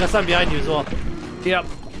 You got something behind you as well. Yep.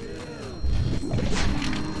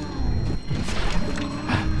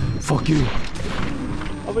 Fuck you.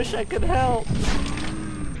 I wish I could help.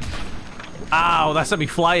 Ow, that sent me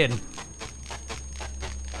flying.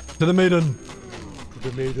 To the maiden. To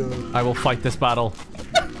the maiden. I will fight this battle.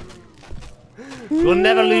 We'll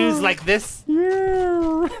never lose like this.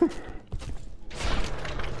 Yeah.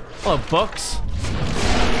 Oh, books.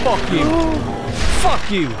 Fuck you.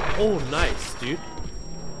 Fuck you. Oh, nice, dude.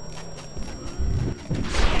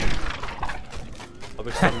 I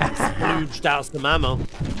wish someone splooged out some ammo.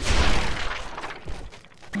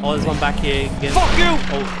 Oh, there's one back here again. Fuck you!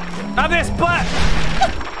 Oh. Have this butt!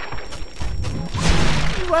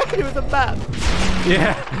 You're working with a map.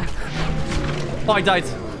 Yeah. Oh, I died.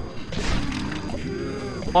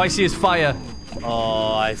 All I see is fire.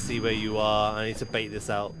 Oh, I see where you are. I need to bait this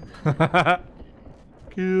out.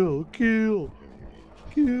 Kill.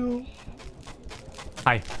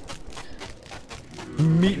 Hi.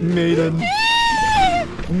 Meat maiden.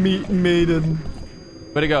 Meat maiden.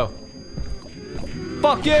 Where'd it go?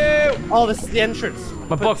 Fuck you! Oh, this is the entrance.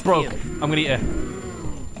 My book broke. I'm gonna eat it.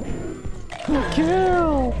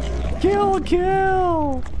 Kill!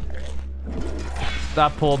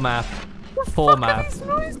 That poor map. Poor map. What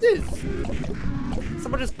are these noises?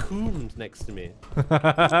 Someone just coomed next to me. Oh,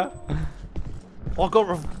 I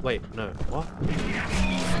got wait, no. What?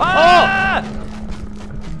 Ah! Oh!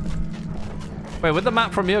 Wait, where'd the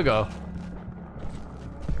map from here go?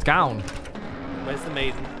 It's gone. Where's the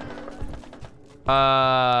maiden?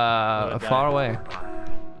 Far away.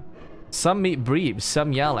 Some meat breeds,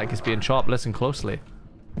 some yell like it's being chopped. Listen closely.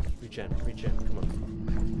 Regen, come on.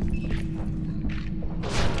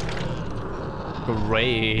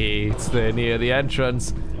 Great, they're near the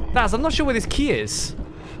entrance. Naz, I'm not sure where this key is.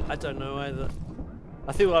 I don't know either.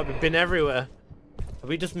 I feel like we've been everywhere. Have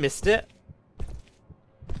we just missed it?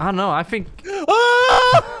 I don't know, I think...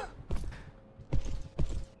 Ah!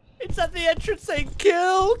 It's at the entrance saying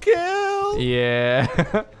kill!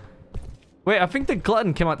 Yeah. Wait, I think the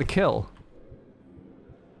glutton came out to kill.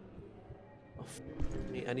 Oh,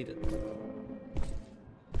 me, I need it.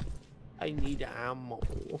 I need ammo.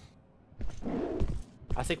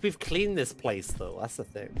 I think we've cleaned this place though, that's the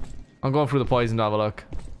thing. I'm going through the poison to have a look.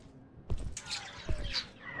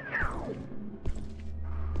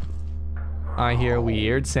 I hear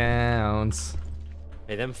weird sounds.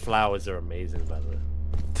 Hey, them flowers are amazing, by the way.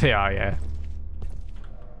 They are, yeah.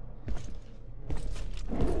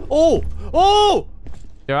 Oh!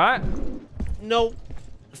 You alright? No.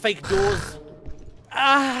 Fake doors.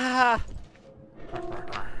 Ah!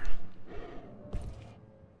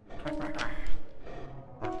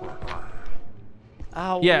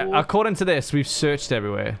 Ow. Yeah, according to this, we've searched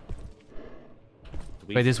everywhere.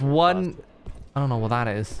 Wait, there's one... I don't know what that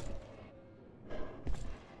is.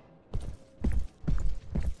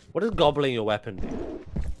 What does gobbling your weapon do?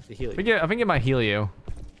 To heal you? I think it might heal you.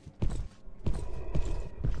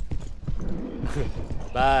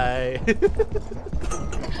 Bye.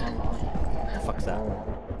 Fuck's that?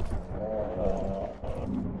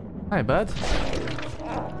 Hi, bud.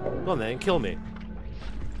 Come on then, kill me.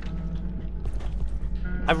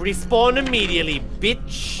 I respawn immediately,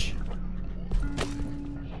 bitch.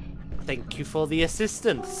 Thank you for the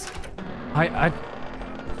assistance. I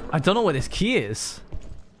don't know what this key is.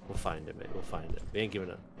 We'll find it, mate. We'll find it. We ain't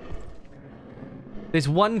giving up. There's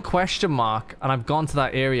one question mark, and I've gone to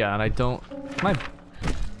that area, and I don't...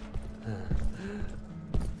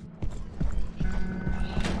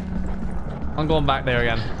 I'm going back there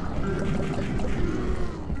again.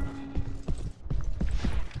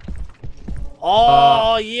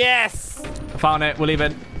 Oh, yes! I found it. We're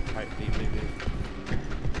leaving. Alright, leave.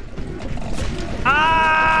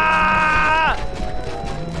 Ah!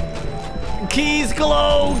 Keys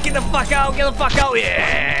glow! Get the fuck out! Get the fuck out!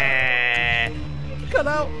 Yeah! We got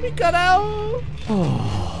out! We got out!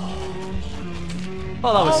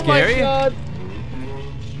 Oh, that was scary. My God.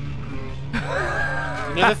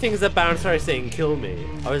 You know the things that Baron started saying kill me?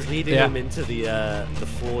 I was leading them into the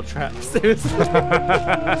floor traps.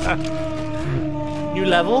 New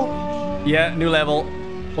level? Yeah, new level.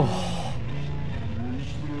 Oh.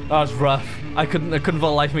 That was rough. I couldn't for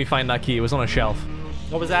the life of me find that key. It was on a shelf.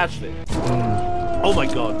 What was it actually? Oh my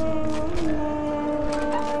God.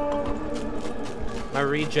 My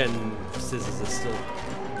regen scissors are still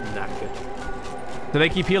knackered. Do they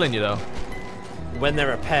keep healing you though? When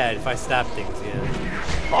they're repaired, if I stab things,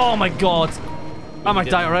 yeah. Oh my God. I might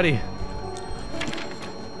die already.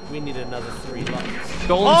 We need another 3 locks.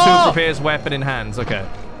 Golden 2 prepares weapon in hands. Okay.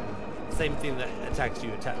 Same thing that attacks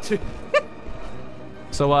you, attack too.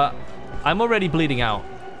 So, I'm already bleeding out.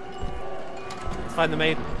 Let's find the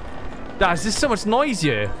maiden. There's just so much noise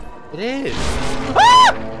here. It is.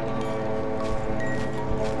 Ah!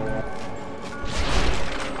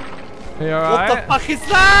 Are you alright? What the fuck is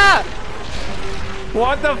that?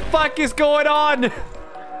 What the fuck is going on?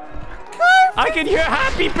 I can hear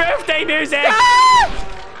happy birthday music! I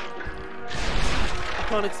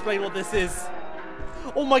can't explain what this is.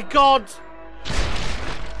 Oh my God!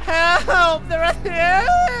 Help! They're here!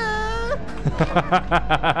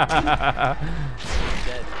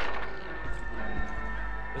 Dead.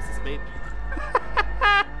 What's this maiden?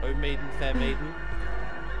 Oh maiden, fair maiden.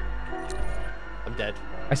 I'm dead.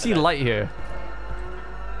 I see light here.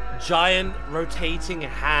 Giant rotating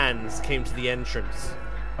hands came to the entrance.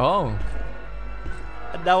 Oh.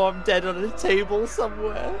 And now I'm dead on a table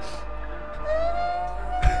somewhere.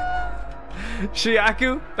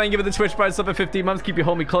 Shiaku, thank you for the Twitch Pride sub for 15 months. Keep your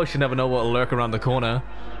homie close. You never know what'll lurk around the corner.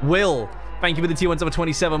 Will, thank you for the T1 sub for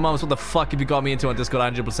 27 months. What the fuck have you got me into on Discord?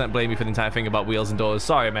 I 100% blame you for the entire thing about wheels and doors.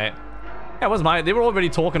 Sorry, mate. Yeah, it wasn't mine. They were already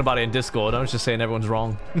talking about it in Discord. I was just saying everyone's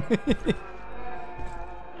wrong.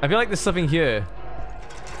 I feel like there's something here.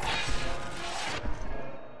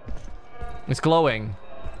 It's glowing.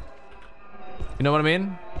 You know what I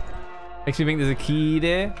mean? Makes me think there's a key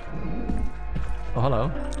there. Oh,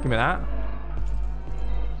 hello. Give me that.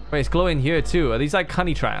 Wait, it's glowing here too. Are these like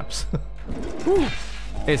honey traps?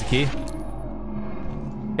 Here's a key.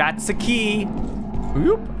 That's a key.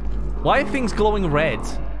 Whoop. Why are things glowing red?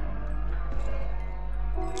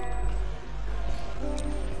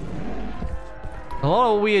 A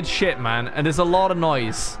lot of weird shit, man. And there's a lot of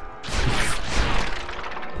noise.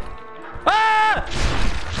 Ah!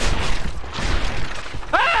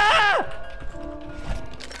 Ah!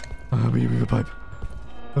 Beaver pipe.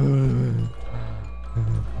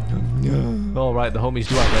 All right, the homies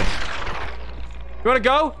do have it. You wanna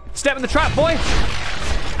go? Step in the trap, boy.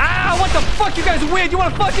 Ah, what the fuck? You guys are weird. You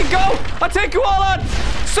wanna fucking go? I'll take you all on.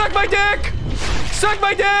 Suck my dick. Suck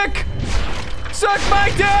my dick. Suck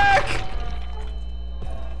my dick.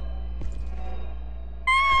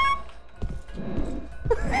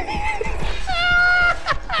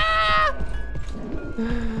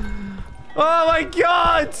 Oh my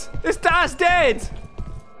God! Is Daz dead?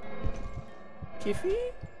 Kiffy?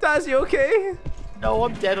 Daz, you okay? No,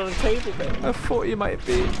 I'm dead on a table, man. I thought you might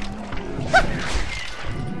be.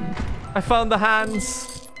 I found the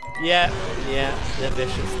hands. Yeah, they're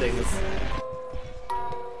vicious things.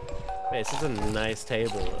 Wait, this is a nice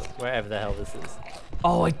table, wherever the hell this is.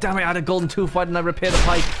 Oh, damn it, I had a golden tooth. Why didn't I repair the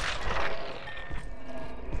pipe?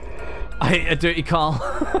 I hate a dirty Carl.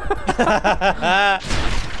 I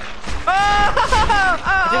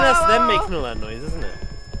think that's them making all that noise, isn't it?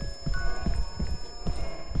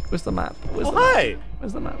 Where's the map? Where's Oh, the hi! Map?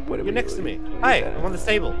 Where's the map? What are You're we next to doing? me. Hi, I'm on the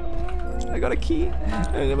table. I got a key.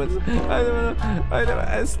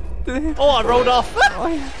 Oh, I rolled off!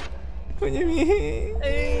 What do you mean?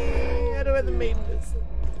 Hey, I know where the maiden is.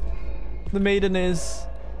 The maiden is...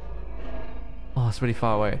 Oh, it's really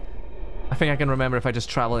far away. I think I can remember if I just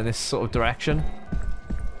travel in this sort of direction.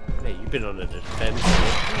 Hey, you've been on a defense.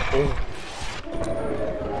 Oh.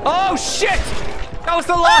 Oh, shit! That was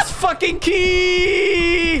the last fucking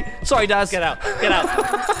key! Sorry, Daz. Get out. Get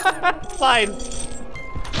out. Fine.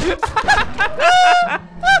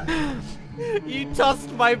 You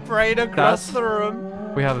tossed my brain across Daz? the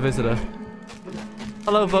room. We have a visitor.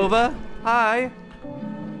 Hello, Vova. Hi.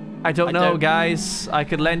 I don't know, guys. I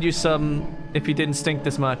could lend you some if you didn't stink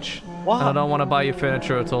this much. What? And I don't want to buy you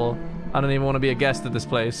furniture at all. I don't even want to be a guest at this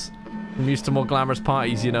place. I'm used to more glamorous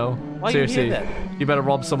parties, you know. Why Seriously, are you here then? you better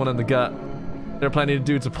rob someone in the gut. There are plenty of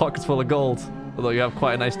dudes with pockets full of gold. Although you have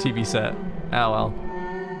quite a nice TV set. Oh well.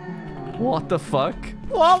 What the fuck?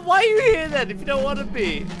 What? Why are you here then if you don't want to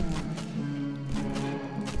be?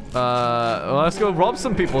 Well, let's go rob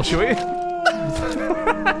some people, shall we?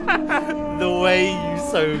 The way you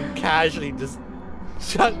so casually just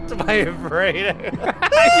chucked my brain.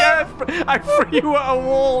 Yeah, I threw you at a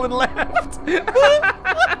wall and left.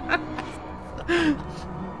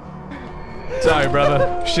 Sorry,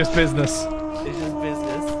 brother. It's just business. It's just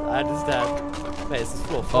business. I understand. Mate, this is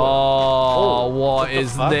floor 4. Oh, what what the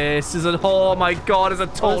is fuck? this? Is a oh my god! It's a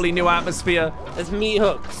totally new atmosphere. There's meat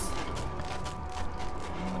hooks.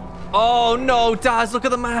 Oh no, Daz! Look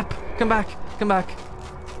at the map. Come back. Come back.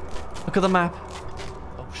 Look at the map.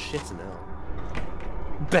 Oh shit, no.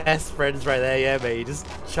 Best friends right there, yeah, mate. He just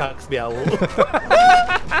chucks me out.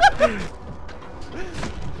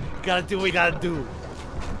 Gotta do what you gotta do.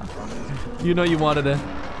 You know you wanted it.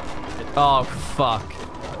 Oh fuck.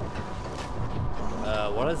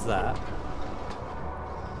 What is that?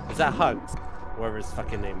 Is that Hugs? Whatever his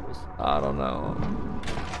fucking name was. I don't know.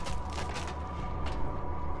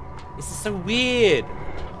 This is so weird.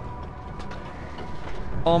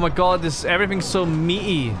 Oh my god, this everything's so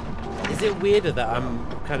meaty. Is it weirder that I'm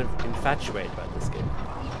kind of infatuated by this game?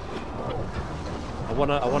 I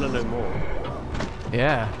wanna know more.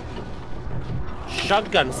 Yeah.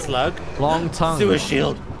 Shotgun slug. Long tongue. Sewer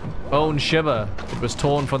shield. Bone shiver. It was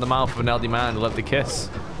torn from the mouth of an elderly man who loved to kiss.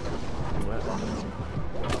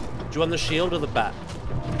 Do you want the shield or the bat?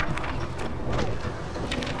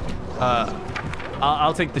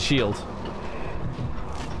 I'll take the shield.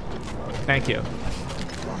 Thank you.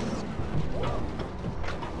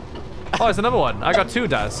 Oh, there's another one. I got 2,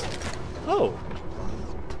 Daz. Oh.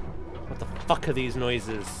 What the fuck are these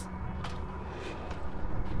noises?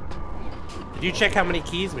 Did you check how many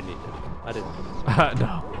keys we needed? I didn't.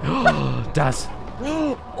 No. Daz.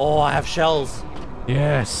 Oh, I have shells.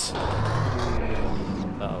 Yes.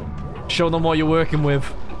 Uh-oh. Show them what you're working with.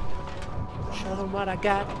 Show them what I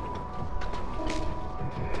got.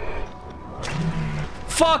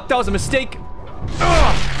 Fuck, that was a mistake.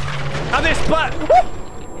 Ugh. And this butt.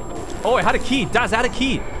 Oh, I had a key. Daz had a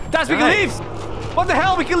key. Daz, we can leave. What the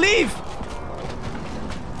hell? We can leave.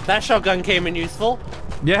 That shotgun came in useful.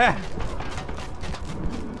 Yeah.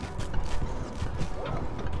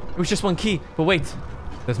 It was just one key, but wait,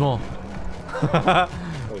 there's more.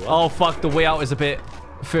 Oh fuck, the way out is a bit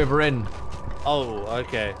further in. Oh,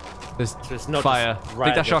 okay. There's So it's not fire. just right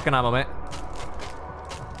Take that at the- shotgun ammo, mate.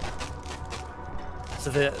 So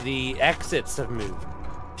the exits have moved.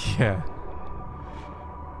 Yeah.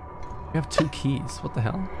 We have 2 keys. What the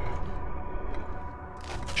hell?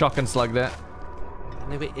 Shotgun slug there.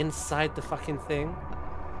 And they were inside the fucking thing.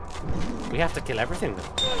 We have to kill everything then.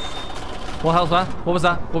 What hell's that? What was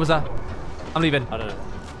that? What was that? I'm leaving. I don't know.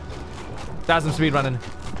 Daz, I'm speed running.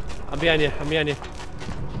 I'm behind you. I'm behind you.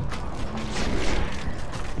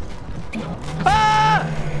 Ah!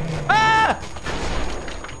 Ah!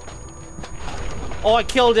 Oh, I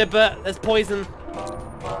killed it, but there's poison.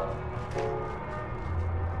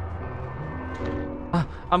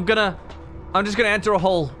 I'm just gonna enter a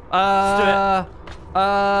hole. Let's do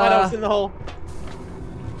Find out what's in the hole.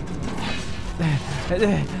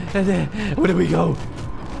 Where do we go?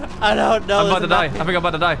 I don't know. I'm about to there's die. I nothing. think I'm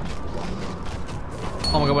about to die.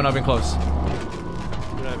 Oh my god, we're not even close.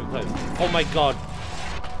 We're not even close. Oh my god.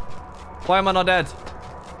 Why am I not dead?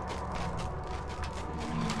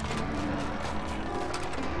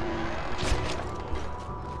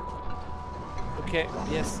 Okay,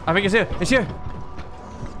 yes. I think it's here. It's here.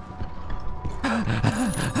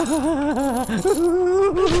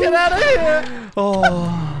 Get out of here!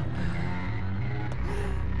 Oh.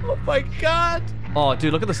 Oh my god! Oh,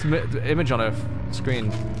 dude, look at this image on her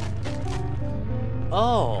screen.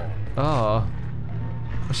 Oh. Oh.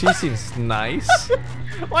 She seems nice.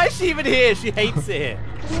 Why is she even here? She hates it here.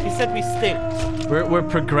 She said we stink. We're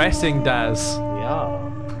progressing, Daz.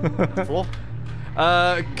 Yeah. Four.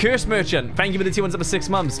 Curse Merchant, thank you for the T1s up for 6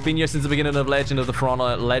 months. Been here since the beginning of Legend of the For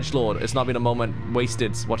Honor Ledgelord. It's not been a moment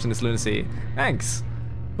wasted watching this lunacy. Thanks.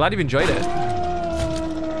 Glad you've enjoyed it.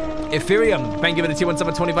 Ethereum, thank you for the T1s up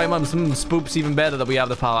for 25 months. Spoop's even better that we have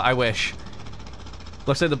the power. I wish.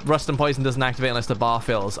 Looks like the Rust and Poison doesn't activate unless the bar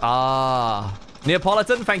fills. Ah.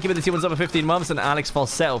 Neapolitan, thank you for the T1s up for 15 months. And Alex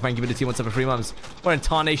Falsetto, thank you for the T1s up for 3 months. What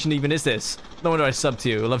incarnation even is this? No wonder I subbed to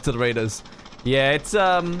you. Love to the Raiders. Yeah, it's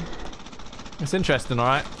interesting,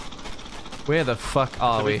 alright? Where the fuck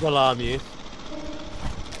are we? Alarm you.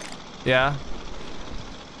 Yeah?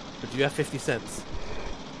 But do you have 50 cents?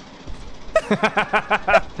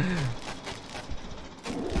 I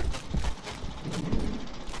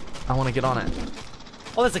want to get on it.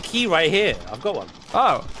 Oh, there's a key right here. I've got one.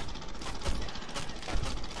 Oh.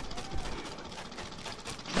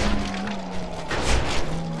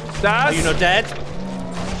 Are you not dead?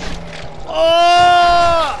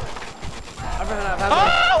 Oh!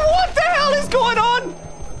 Oh, what the hell is going on?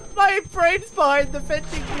 My brain's behind the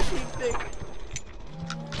vending machine thing.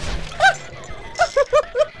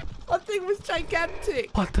 That thing was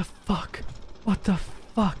gigantic. What the fuck? What the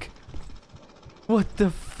fuck? What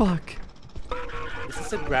the fuck? Is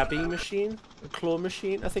this a grabbing machine? A claw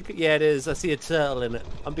machine? I think, yeah, it is. I see a turtle in it.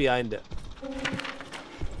 I'm behind it.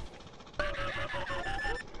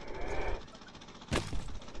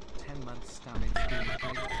 10 months damage being a great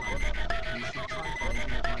fun. You should try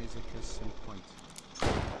finding Isaac at some point.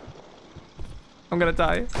 I'm gonna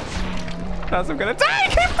die. That's I'm gonna die!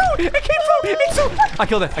 It came through! It came through! It's so... I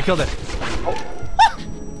killed it. I killed it.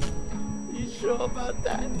 You sure about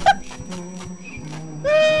that?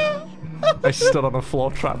 I stood on a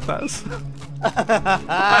floor trap, Daz.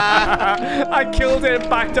 I killed it and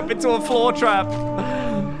backed up into a floor trap.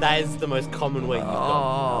 That is the most common way you've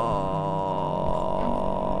got.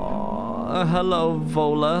 Hello,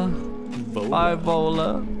 Vola. Hi,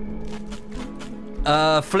 Vola.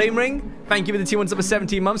 Flame Ring, thank you for the T1s up for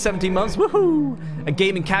 17 months. 17 months, woohoo! A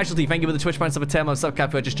Gaming Casualty, thank you for the Twitch Prime sub for 10 months.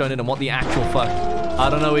 Subcap, I just joined in, and what the actual fuck? I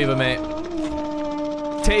don't know either, mate.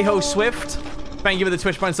 Tejo Swift, thank you for the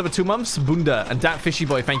Twitch Prime sub for 2 months. Bunda and Dat Fishy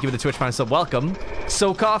Boy, thank you for the Twitch Prime sub. Welcome.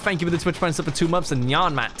 Sokar, thank you for the Twitch Prime sub for 2 months. And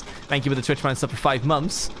Nyan Matt, thank you for the Twitch Prime sub for 5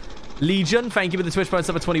 months. Legion, thank you for the Twitch Prime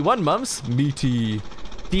sub for 21 months. Meaty.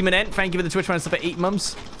 Demon Ent, thank you for the Twitch Prime sub for 8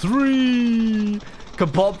 months. 3.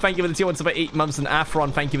 Kabob, thank you for the T1 sub for 8 months. And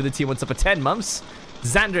Afron, thank you for the T1 sub for 10 months.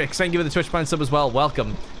 Xandrix, thank you for the Twitch Prime sub as well.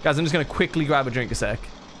 Welcome. Guys, I'm just going to quickly grab a drink a sec.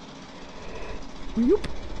 Yoop.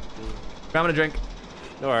 Grabbing a drink.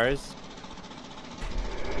 No worries.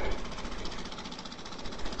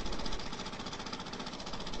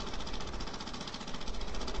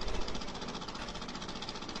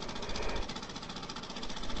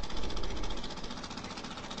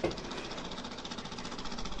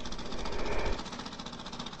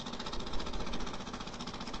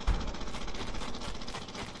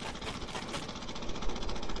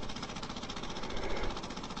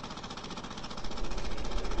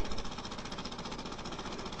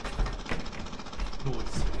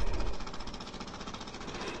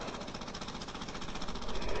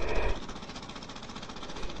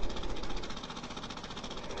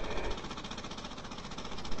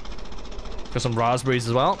 Got some raspberries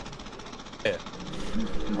as well. Yeah.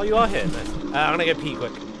 Oh, you are here. Nice. I'm gonna get pee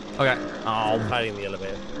quick. Okay. Oh, I'm hiding in the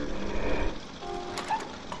elevator.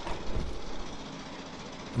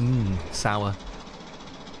 Mmm, sour.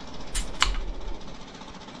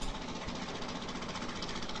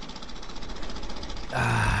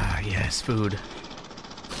 Ah, yes, food.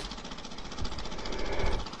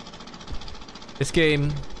 This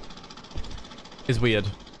game is weird.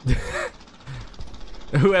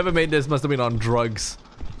 Whoever made this must have been on drugs.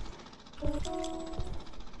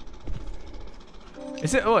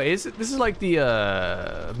 Is it? Oh, is it? This is like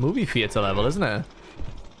the movie theater level, isn't it?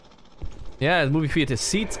 Yeah, the movie theater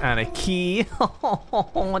seats and a key.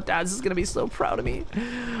 Oh, Daz is gonna be so proud of me.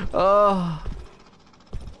 Oh.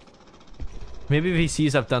 Maybe if he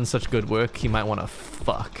sees I've done such good work, he might want to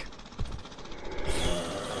fuck.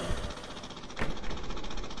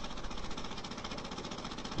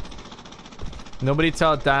 Nobody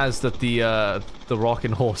tell Daz that the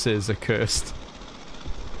rocking horses are cursed.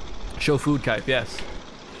 Show food type, yes.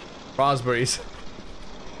 Raspberries.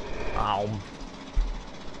 Ow.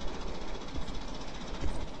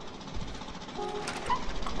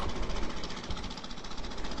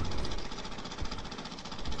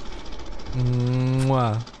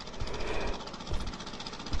 Mwah.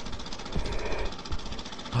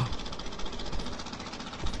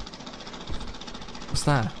 What's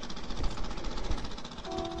that?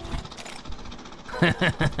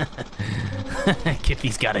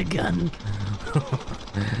 Kippy's got a gun.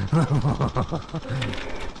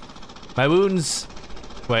 My wounds.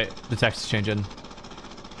 Wait, the text is changing.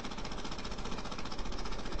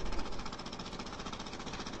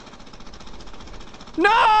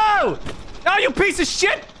 No! No, you piece of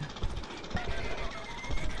shit!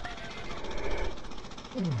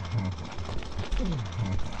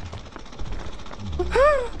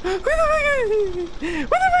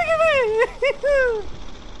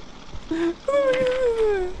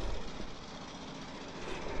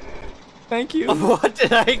 Thank you. What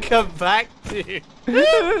did I come back to?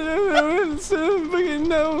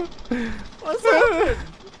 No. What's happened?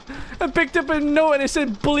 I picked up a note and it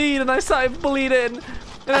said bleed and I started bleeding.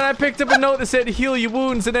 And then I picked up a note that said heal your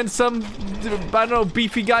wounds and then some, I don't know,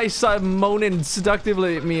 beefy guy started moaning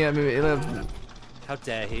seductively at me. How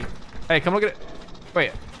dare he? Hey, come look at it.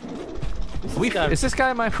 Wait. Is this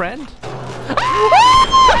guy my friend?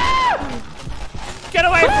 Get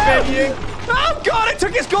away from me, you! Oh god, I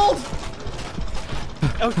took his gold!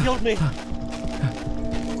 Oh, he killed me.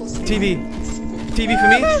 TV. TV for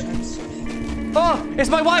me? Oh, it's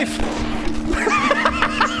my wife!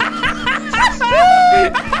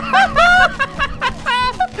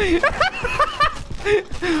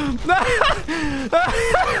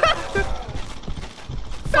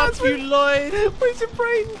 Fuck you, Lloyd. Where's your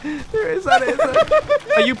brain? There is that.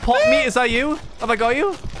 Are you pop meat? Is that you? Have I got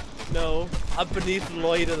you? No, I'm beneath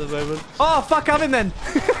Lloyd at the moment. Oh, fuck, I'm in then.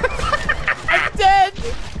 I'm dead.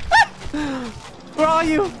 Where are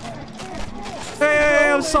you?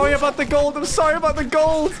 Hey, I'm sorry about the gold. I'm sorry about the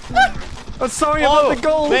gold. I'm sorry about the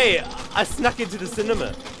gold. Mate, I snuck into the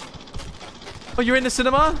cinema. Oh, you're in the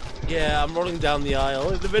cinema? Yeah, I'm rolling down the aisle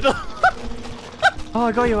in the middle. Oh,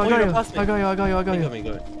 I got you. I got you're you. past me. I got you. I got you. I got you.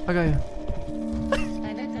 Go. I got you.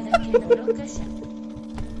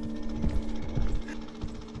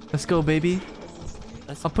 Let's go, baby.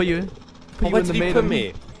 I'll put you in. Put you Where in the did you maiden. put me?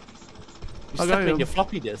 You I stuck got me you. in your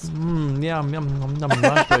floppy disk. Mmm, yum, yum, yum, yum,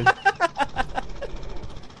 raspberry.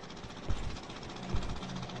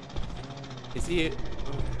 Is he?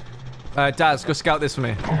 Daz, go scout this for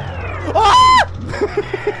me.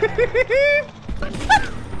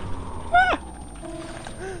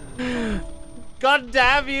 God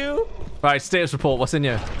damn you! Right, status report. What's in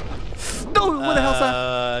here? No, what the hell's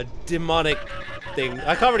that? Demonic thing.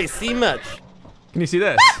 I can't really see much. Can you see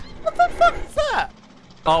this? What the fuck is that?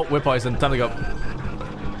 Oh, we're poisoned. Time to go.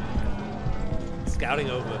 Scouting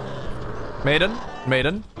over. Maiden.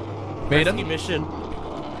 Maiden. Maiden. Rescue mission.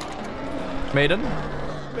 Maiden.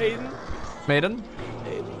 Maiden. Maiden.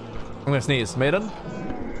 I'm gonna sneeze. Maiden.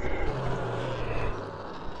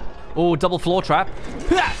 Oh, double floor trap.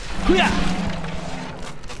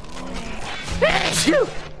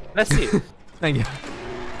 Bless you. Thank you.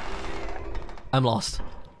 I'm lost.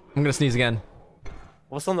 I'm gonna sneeze again.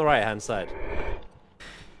 What's on the right hand side?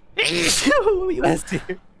 Bless Bless you.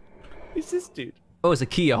 Who's this dude? Oh, it's a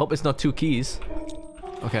key. I hope it's not two keys.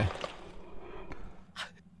 Okay.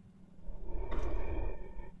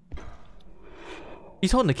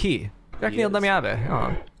 He's holding the key. You reckon he'll let me out of it?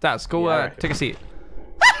 Oh, Daz, go take a seat.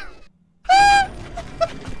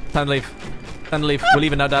 Time to leave. Time to leave. We're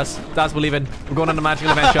leaving now, Daz. Daz, we're leaving. We're going on a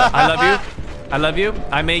magical adventure. I love you. I love you.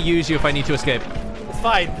 I may use you if I need to escape. It's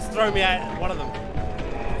fine. Just throw me at one of them.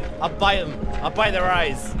 I'll bite them. I'll bite their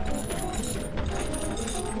eyes.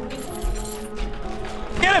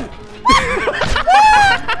 Get him!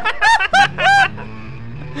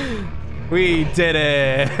 We did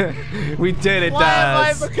it. We did it, Why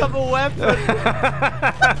Daz. have I become a weapon?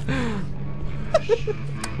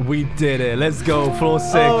 We did it. Let's go. Floor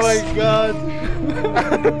 6. Oh my god.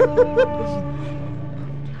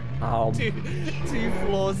 Oh. Two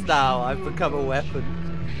floors now. I've become a weapon.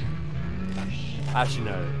 Actually,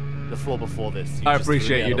 no. The floor before this. I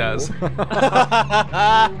appreciate you, Daz.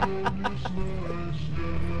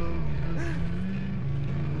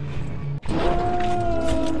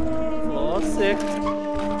 Floor 6.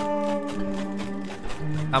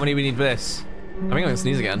 How many we need for this? I think I'm gonna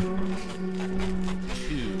sneeze again.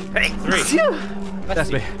 2, 3.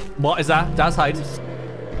 That's me. What is that? Daz, hide. There's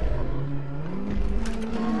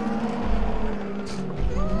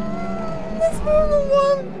more than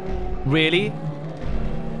one. Really?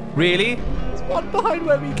 Really? There's one behind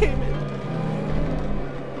where we came in.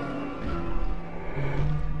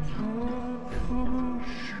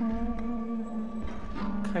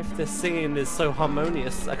 The singing is so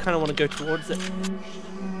harmonious. I kind of want to go towards it.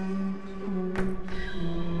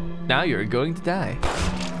 Now you're going to die.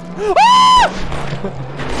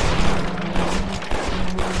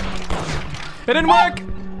 It didn't work!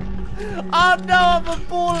 Oh no, I'm a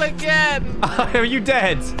ball again! Are you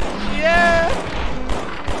dead? Yeah!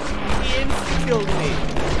 He insta-killed me.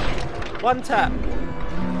 One tap.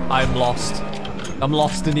 I'm lost. I'm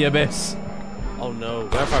lost in the abyss. Oh no,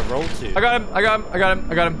 where have I rolled to? I got him, I got him, I got him,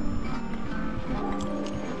 I got him.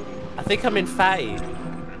 I think I'm in fatty.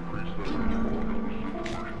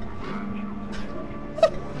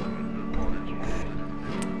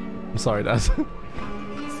 I'm sorry, Daz.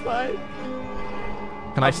 It's fine.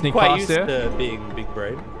 Can I sneak Quite past used here? to being big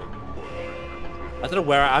brain. I don't know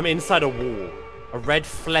where I'm inside a wall. A red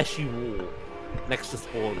fleshy wall. Next to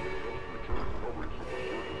spawn.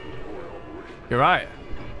 You're right.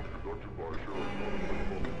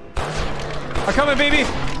 I'm coming, baby!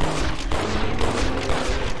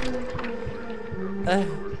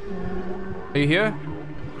 Are you here?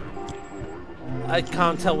 I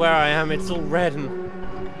can't tell where I am, it's all red and...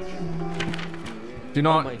 Do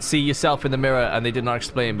not see yourself in the mirror and they did not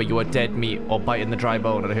explain, but you are dead meat or biting the dry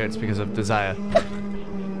bone and it hurts because of desire.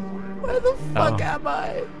 Where the fuck am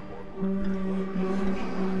I?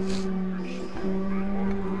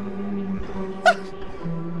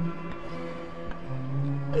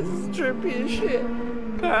 This is trippy as shit.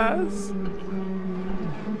 Yes.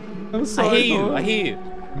 I'm I sorry. hear you, I hear you.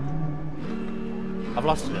 I've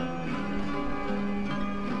lost you now.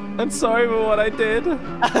 I'm sorry for what I did.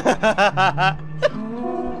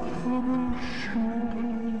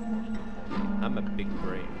 I'm a big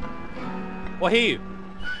brain. Well, I hear you.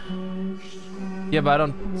 Yeah, but I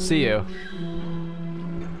don't see you.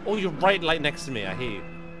 Oh, you're right, like next to me. I hear you.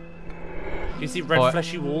 Do you see red Oh,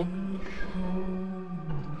 fleshy wall?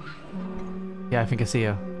 Yeah, I think I see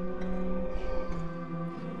you.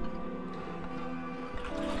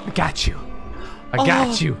 I got you. I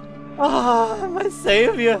got you. Ah, my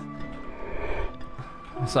savior.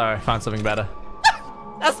 Sorry, I found something better.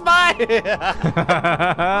 That's mine.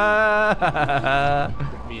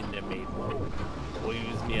 Me and the maid. Or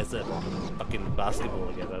use me as a fucking basketball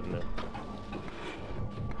again. I don't know.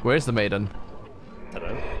 Where's the maiden? I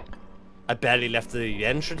don't know. I barely left the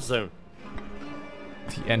entrance zone.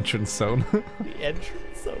 The entrance zone. The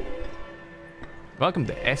entrance zone. Welcome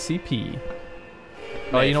to SCP.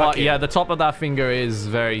 Oh, Mate, you know what? fuck Yeah, the top of that finger is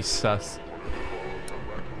very sus.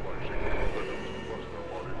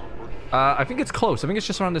 I think it's close. I think it's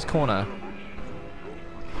just around this corner.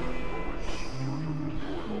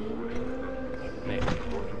 Mate,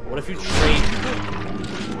 what if you trade?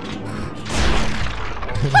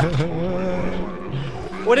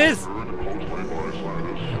 What is?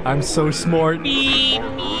 I'm so smart. Hey,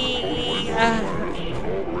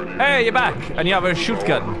 you're back, and you have a shoot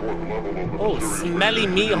gun. Oh, smelly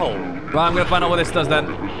meat hole. Right, I'm gonna find out what this does then.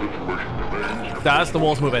 Daz, the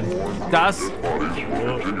wall's moving. Daz,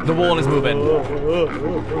 the wall is moving.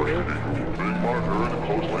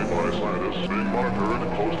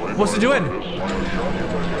 What's it doing?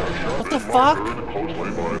 What the fuck?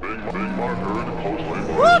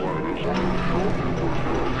 What?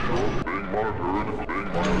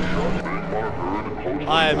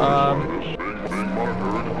 I am.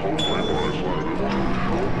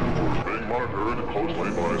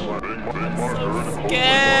 So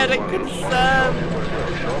scared and concerned.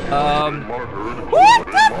 What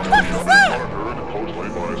the fuck is that?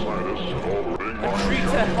 A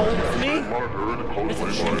creature holds me? It's a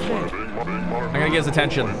creature. I'm gonna get his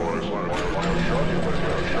attention.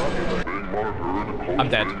 I'm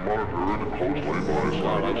dead. Oh,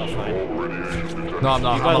 I got fine. No, I'm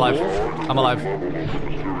not. I'm alive. I'm alive.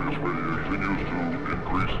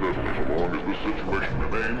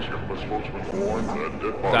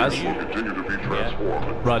 Daz?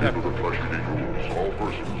 Run.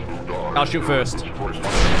 I'll shoot first.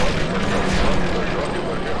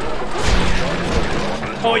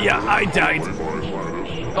 Oh yeah, I died.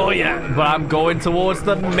 Oh yeah, but I'm going towards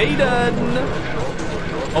the maiden.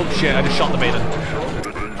 Oh shit, I just shot the maiden.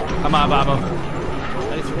 I'm out of ammo.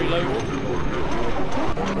 I need to reload.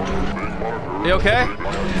 You okay?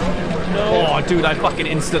 No. Oh dude, I fucking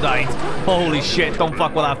insta-died. Holy shit, don't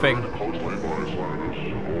fuck with that thing.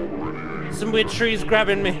 Some weird trees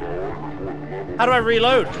grabbing me. How do I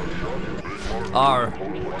reload? R.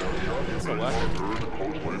 It's not working.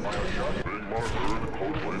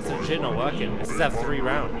 It's legit not working. This is have 3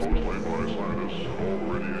 rounds.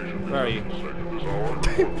 Where are you?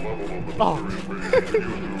 Oh.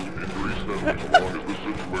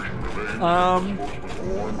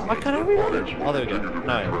 Why can't I reload it? Oh, there we go.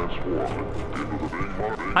 No.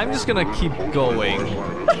 I'm just gonna keep going.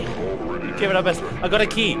 Give it our best. I got a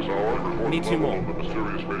key. I need 2 more.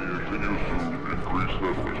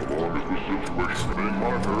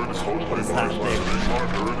 What is that thing?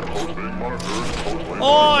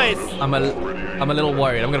 Ois! I'm a little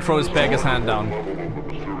worried. I'm gonna throw this beggar's hand down.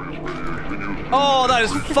 Oh, that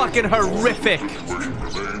is fucking horrific.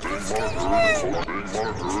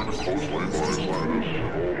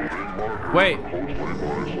 Wait.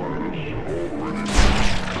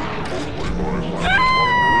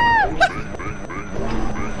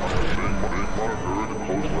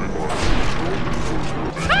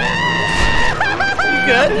 You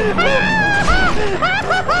good?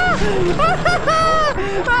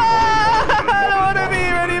 I don't want to be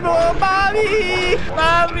here anymore, mommy!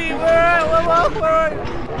 Mommy, where are you?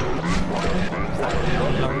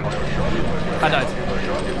 I died.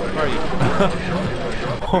 Where are you?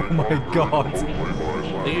 Oh my god.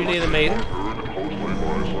 Are you near the maiden?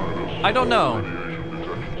 I don't know.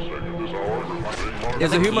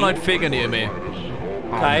 There's a humanoid figure near me.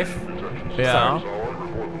 Clive? Yeah.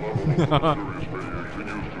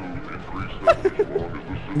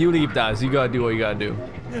 You leave, Daz. You gotta do what you gotta do.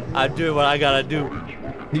 I'm doing what I gotta do.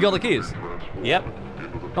 You got the keys? Yep.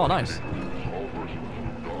 Oh, nice.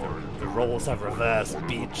 The roles have reversed,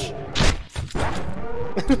 bitch.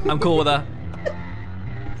 I'm cool with that.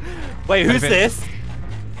 Wait, who's this?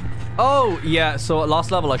 Oh, yeah. So at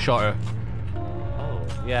last level, I shot her. Oh,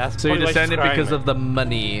 yeah. So you descended because of the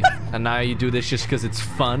money, and now you do this just because it's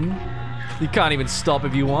fun. You can't even stop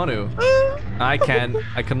if you want to. I can.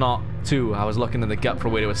 I cannot too. I was looking in the gut for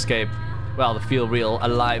a way to escape. Well, to feel real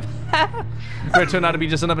alive. But it turned out to be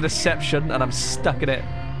just another deception, and I'm stuck in it.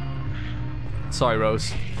 Sorry,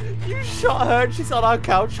 Rose. You shot her and she's on our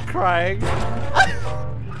couch crying.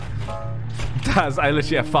 Daz, I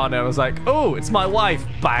literally found it. I was like, oh, it's my wife.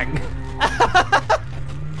 Bang.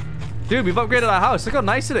 Dude, we've upgraded our house. Look how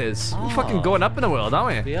nice it is. We're fucking going up in the world,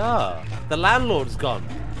 aren't we? We are. The landlord's gone.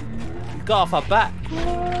 He got off our back.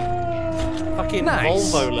 Fucking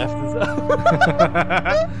Nice. Volvo left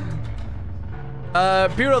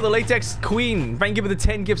us. Bureau, the Latex Queen. Thank you for the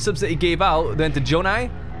 10 gift subs that he gave out. Then to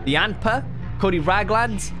Jonai, the Antpa, Cody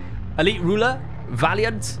Ragland, Elite Ruler,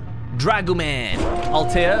 Valiant, Dragoman,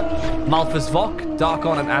 Altair, Malthus Vok,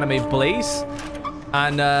 Darkon and Anime Blaze,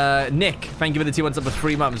 and Nick. Thank you for the T1 sub for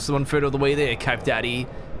 3 months. 1/3 of the way there, Cap Daddy.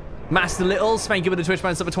 Master Littles, thank you for the Twitch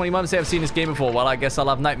man sub for 20 months. Say I've seen this game before. Well, I guess I'll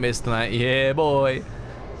have nightmares tonight. Yeah, boy.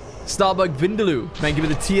 Starbug Vindaloo, thank you for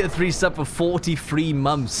the tier 3 sub for 43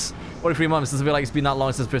 months. 43 months. Doesn't feel like it's been that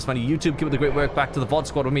long since first money. YouTube, keep up the great work. Back to the VOD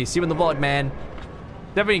squad with me. See you in the VOD, man.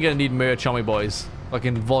 Definitely gonna need merch on me, boys.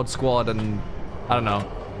 Fucking VOD squad and I don't know.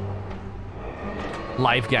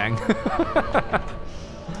 Live gang.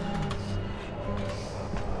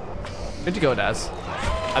 Where'd you go, Daz?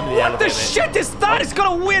 I'm in the What elevator. the shit is that? It's got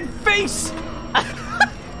a weird face.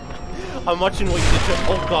 I'm watching what you did to.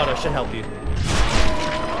 Oh god, I should help you.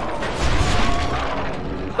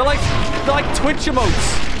 They're like Twitch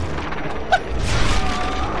emotes.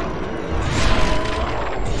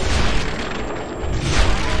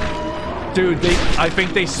 Dude, I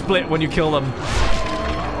think they split when you kill them.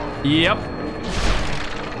 Yep.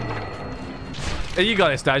 Hey, you got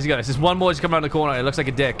this, Daz. You got this. There's one more just coming around the corner. It looks like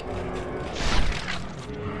a dick.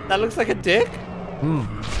 That looks like a dick? Hmm.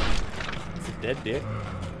 It's a dead dick.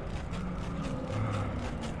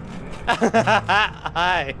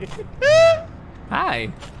 Hi. Hi.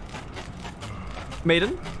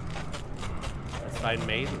 Maiden? That's fine,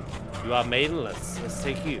 maiden. You are maidenless. Let's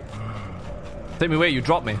take you. Take me away. You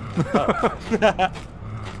dropped me. Oh.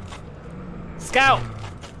 Scout!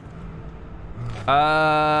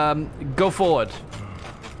 Go forward.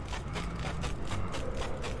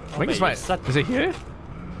 Oh, I think it's mate, right. you're such- Is it here?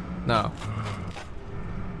 No.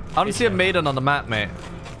 I don't see a maiden on the map, mate.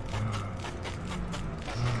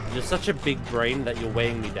 You're such a big brain that you're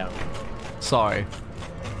weighing me down. Sorry.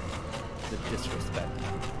 The disrespect.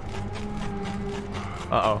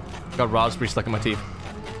 Uh-oh. Got raspberry stuck in my teeth.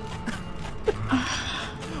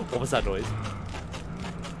 What was that noise?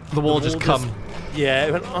 The wall just come. Yeah,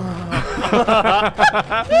 it went.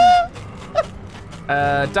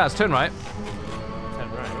 Daz, turn right.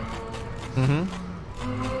 Turn right.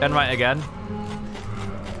 Mm-hmm. Turn right again.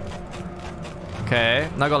 Okay.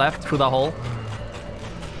 Now go left through that hole.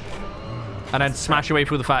 And then smash your way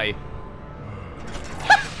through the fatty.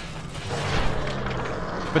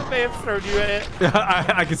 But may have thrown you at it.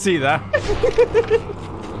 I can see that.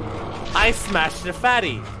 I smashed the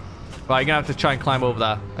fatty. Right, you're gonna have to try and climb over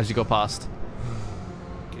that as you go past.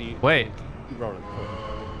 Can you, Wait. keep rolling.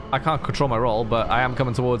 I can't control my roll, but I am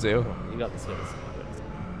coming towards you. You got this.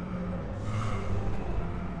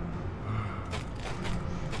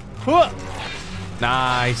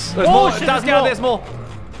 Nice. There's Oh, more. shit, Daz, there's get out, more. there's more.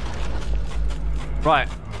 Right.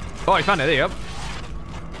 Oh, you found it. There you go.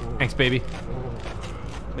 Thanks, baby.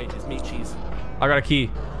 Mate, it's meat cheese. I got a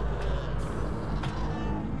key.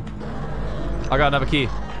 I got another key.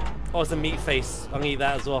 Oh, it's a meat face. I'm gonna eat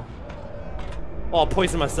that as well. Oh, I'll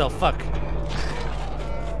poison myself. Fuck.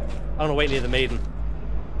 I'm gonna wait near the maiden.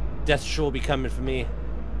 Death sure be coming for me.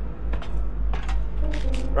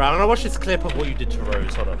 Right, I'm gonna watch this clip of what you did to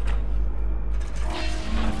Rose. Hold on.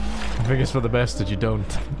 I think it's for the best that you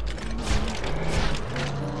don't.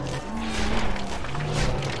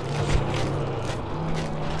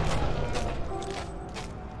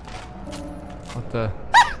 What the?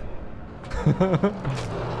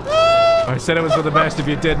 I said it was for the best if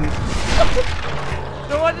you didn't.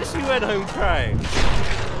 No wonder she went home crying.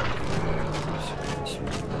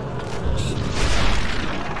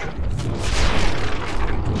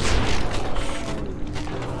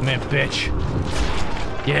 Man, bitch.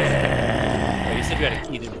 Yeah. Oh, you said you had a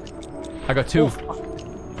key, didn't you? I got two. Oh, fuck.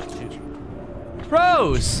 Two.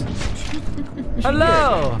 Rose!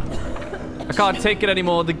 Hello! I can't take it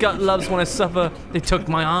anymore. The gut loves when I suffer. They took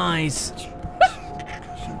my eyes.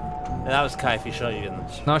 And that was Kai if he shot you in them.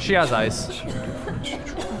 No, she has eyes.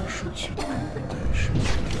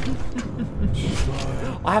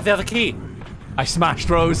 I have the other key. I smashed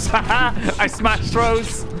Rose. I smashed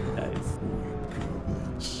Rose. Nice.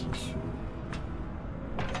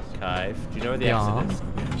 Kai, do you know where the Yeah. exit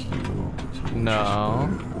is? No.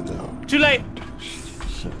 Too late!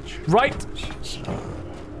 Right.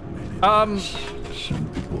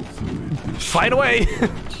 Fight away.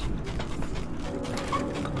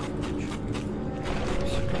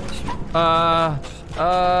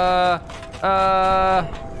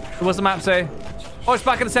 What's the map say? Oh, it's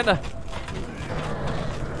back in the center.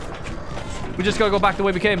 We just gotta go back the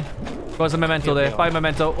way we came. There's a memento there. Bye,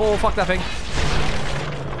 memento. Oh, fuck that thing.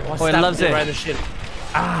 Oh, it loves it. Right in the shin.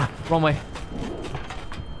 Ah, wrong way.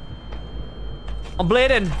 I'm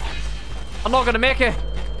bleeding. I'm not gonna make it.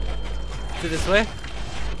 Is it this way?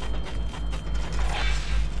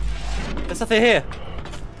 There's nothing here.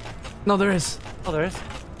 No, there is. Oh, there is.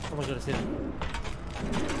 Oh my god, it's here.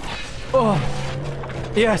 Oh,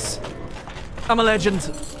 yes. I'm a legend.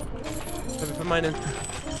 Let me put mine in.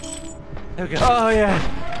 There we go. Oh,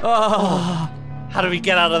 yeah. Oh. How do we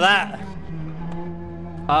get out of that?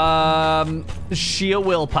 Sheer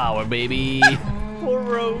willpower, baby. Poor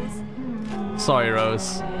Rose. Sorry,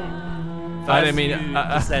 Rose. I didn't mean.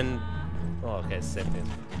 Send. Oh, okay, it's the same thing.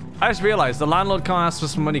 I just realized the landlord can't ask for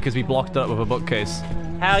some money because we blocked it up with a bookcase.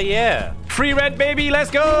 Hell yeah. Free rent, baby.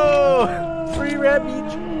 Let's go. Free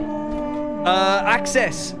rabbit.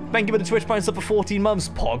 Access. Thank you for the Twitch Prime sub for 14 months.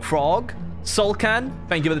 Pog Frog. Solcan.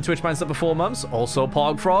 Thank you for the Twitch Prime sub for 4 months. Also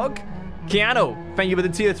Pog Frog. Keanu. Thank you for the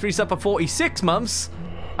tier 3 sub for 46 months.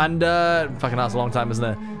 And fucking that's a long time, isn't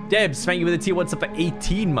it? Debs. Thank you for the tier 1 sub for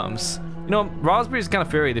 18 months. You know, raspberries are kind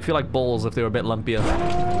of furry. They feel like balls if they were a bit lumpier.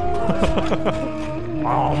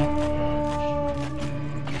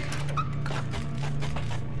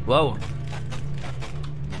 Whoa.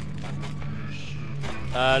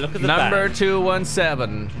 Look at the Number band.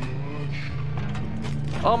 217.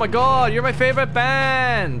 Oh my god, you're my favorite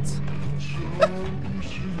band.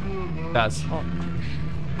 That's. Oh.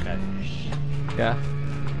 Okay. Yeah.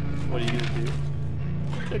 What are you gonna do?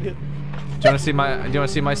 Okay. Do you want to see my? Do you want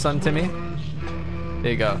to see my son Timmy?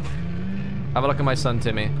 There you go. Have a look at my son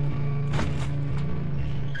Timmy.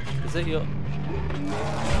 Is it your?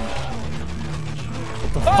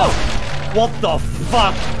 Oh! What the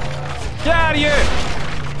fuck? Get out of here!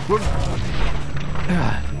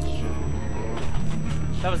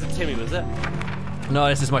 That was a Timmy, was it? No,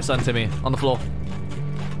 this is my son Timmy on the floor.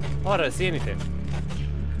 Oh, I don't see anything.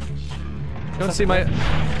 You don't see my?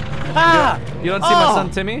 Ah! You don't see my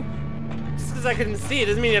son Timmy? Just because I couldn't see it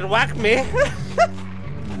doesn't mean it'd whack me.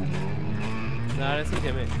 No, I don't see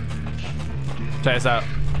Timmy. Check this out.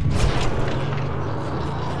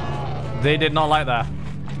 They did not like that.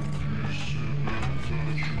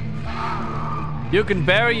 You can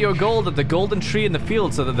bury your gold at the golden tree in the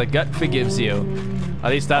field so that the gut forgives you.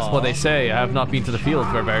 At least that's what they say. I have not been to the field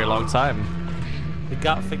for a very long time. The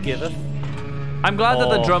gut forgiveth. I'm glad that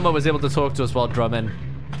the drummer was able to talk to us while drumming.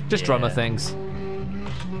 Just drummer Yeah. things.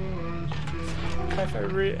 If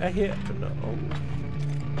I hit. No.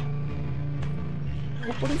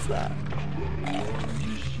 What is that?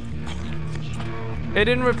 It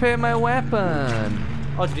didn't repair my weapon.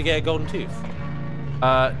 Oh, did you get a golden tooth?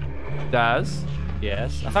 Daz?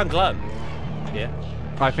 Yes. I found Glum. Yeah.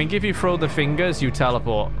 I think if you throw the fingers, you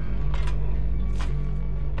teleport.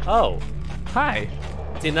 Oh. Hi.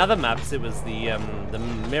 See, in other maps, it was the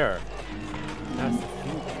mirror. That's the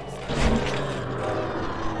fingers.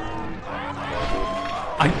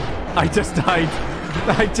 I just died.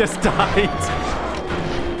 I just died.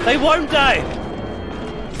 They won't die!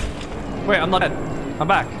 Wait, I'm not dead. I'm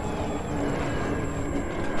back.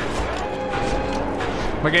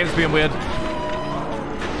 My game's being weird.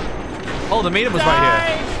 Oh, the meter was right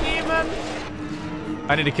here. Demon!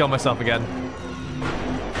 I need to kill myself again.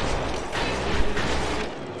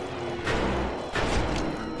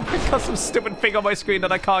 I got some stupid thing on my screen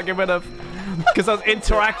that I can't get rid of. Because I was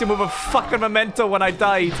interacting with a fucking memento when I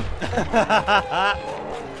died.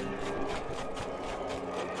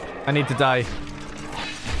 I need to die.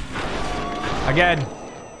 Again.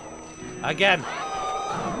 Again.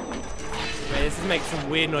 Wait, this is making some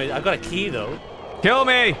weird noise. I got a key though. Kill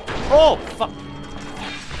me! Oh, fuck.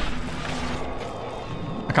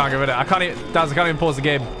 I can't get rid of it. I can't even, Daz, I can't even pause the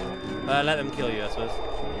game. Let them kill you, I suppose.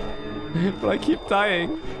 But I keep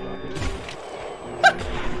dying.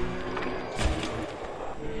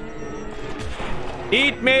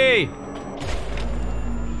 Eat me!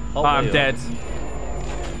 Oh, I'm dead.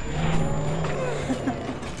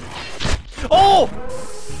 Oh!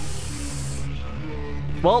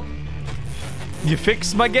 Well, you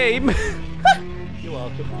fixed my game. You're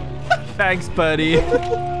welcome. Thanks, buddy.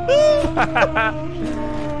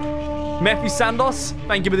 Matthew Sandos,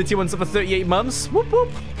 thank you for the tier 1 sub for 38 months. Whoop whoop.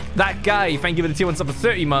 That guy, thank you for the tier 1 sub for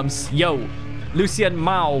 30 months. Yo. Lucien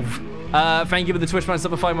Mauve. Thank you for the Twitch Prime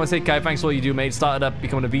sub for 5 months. Hey Kai, thanks for all you do, mate. Started up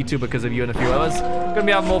becoming a VTuber because of you in a few hours. Gonna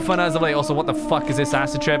be having more fun as of late. Also, what the fuck is this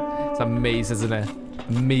acid trip? It's amazing, isn't it?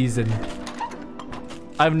 Amazing.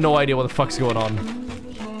 I have no idea what the fuck's going on.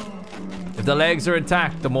 If the legs are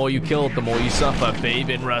intact, the more you kill, the more you suffer. Bathe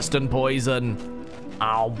in rust and poison.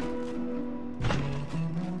 Ow.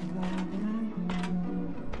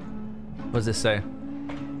 What does this say?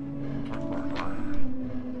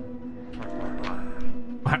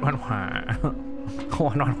 I've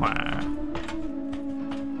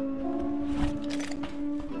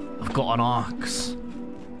got an ox.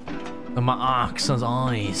 And my ox has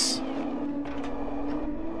eyes.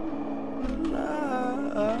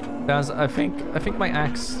 Guys, I think my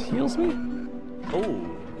axe heals me. Oh,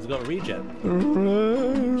 it's got a regen.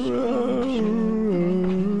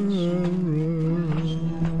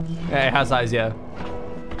 Yeah, it has eyes, yeah.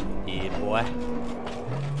 Yeah, boy.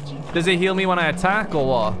 Does it heal me when I attack or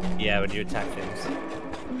what? Yeah, when you attack things.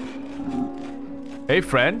 Hey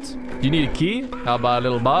friend, do you need a key? How about a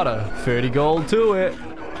little barter? 30 gold to it.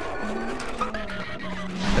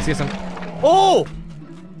 Let's get some. Oh!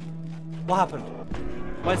 What happened?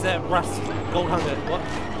 Why is there rust? Gold hunger? What?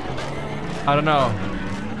 I don't know.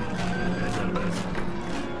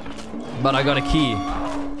 But I got a key.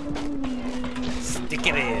 Stick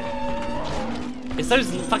it in. It's those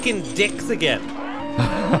fucking dicks again.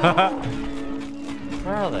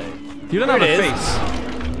 Where are they? You don't have a face.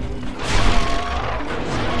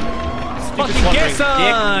 Fucking get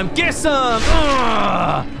some! Dick. Get some!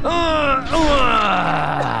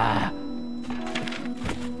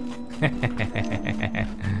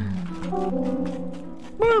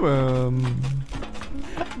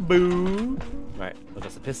 Boo. Right, well,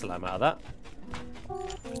 that's a pistol ammo out of that. Oh,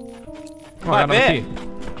 I got another key.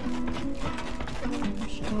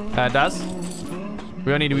 Daz?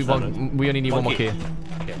 We only need one more key.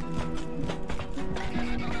 Okay.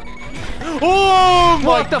 Oh my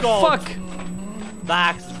What the God. fuck? The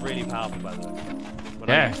axe is really powerful, by the way. When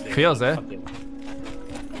I Yeah, used it, feels it. fucking-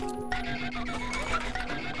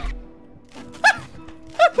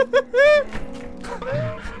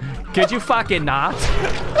 Could you fucking not?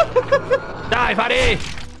 Die, buddy!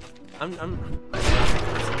 I'm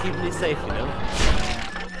keeping you safe, you know?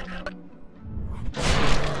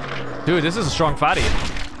 Dude, this is a strong fatty.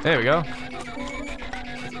 There we go.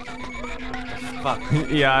 Fuck.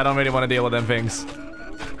 Yeah, I don't really want to deal with them things.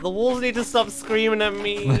 The wolves need to stop screaming at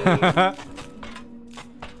me. Let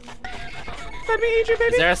me eat you,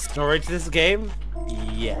 baby. Is there a story to this game?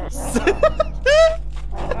 Yes.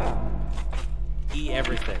 Eat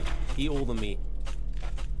everything. Eat all the meat.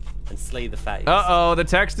 And slay the fatties. Uh-oh, the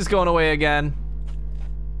text is going away again.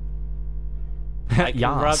 I can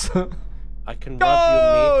Yas. I can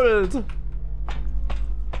rub your meat. Gold!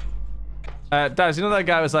 Daz, you know that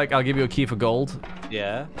guy was like, I'll give you a key for gold?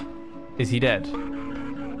 Yeah. Is he dead?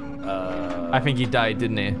 I think he died,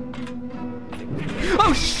 didn't he?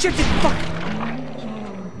 Oh shit, you fuck!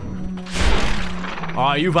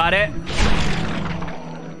 Oh, you've had it.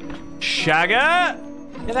 Shagger!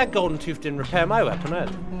 Yeah, that golden tooth didn't repair my weapon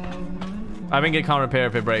either. I think it can't repair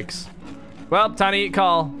if it breaks. Well, time to eat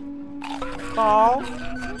Carl.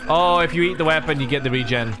 Oh, if you eat the weapon, you get the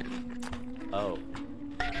regen. Oh.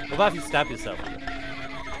 What about if you stab yourself?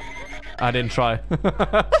 I didn't try.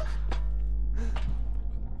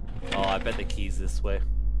 Oh, I bet the key's this way.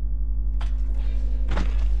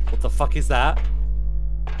 What the fuck is that?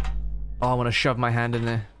 Oh, I want to shove my hand in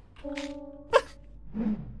there.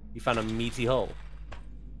 You found a meaty hole.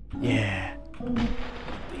 Yeah.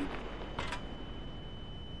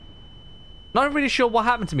 Not really sure what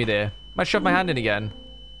happened to me there. Might shove my hand in again.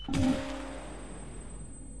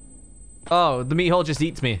 Oh, the meat hole just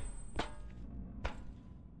eats me.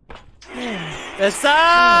 Yes,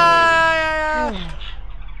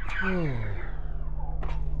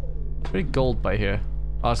 Pretty gold by here.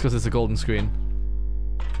 Oh, it's because it's a golden screen.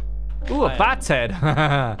 Ooh, a bat's head.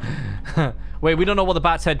 Wait, we don't know what the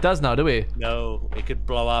bat's head does now, do we? No, it could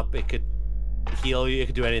blow up, it could heal you, it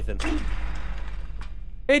could do anything.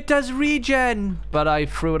 It does regen! But I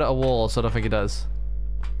threw it at a wall, so I don't think it does.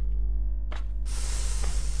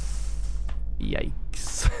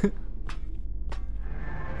 Yikes.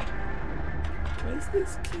 Where's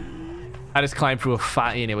this key? I just climbed through a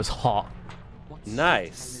fatty and it was hot.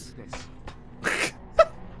 Nice.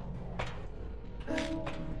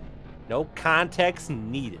 No context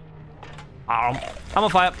needed. I'm on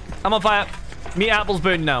fire. I'm on fire. Meat apple's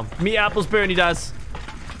burning now. Meat apple's burning, he does.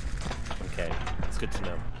 Okay, it's good to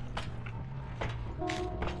know.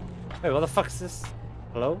 Wait, what the fuck is this?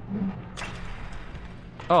 Hello?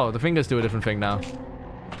 Oh, the fingers do a different thing now.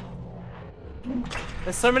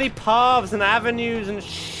 There's so many paths and avenues and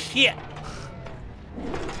shit.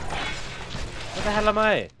 Where the hell am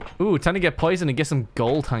I? Ooh, time to get poisoned and get some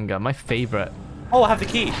gold hunger. My favorite. Oh, I have the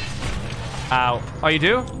key. Ow. Oh, you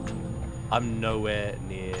do? I'm nowhere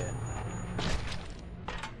near.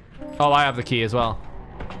 Oh, I have the key as well.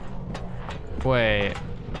 Wait.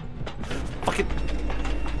 Fucking.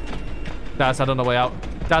 Daz, I don't know the way out.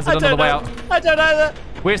 Daz, I don't know the way out. I don't either.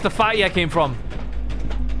 Where's the fatty I came from?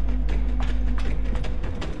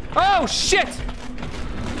 Oh, shit!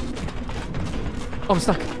 Oh, I'm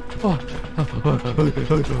stuck. Oh.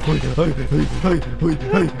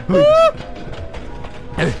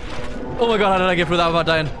 Oh my god, how did I get through that without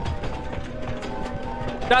dying?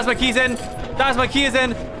 Daz, my key's in. Daz, my key is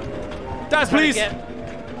in. Daz, please.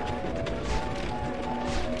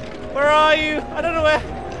 Where are you? I don't know where.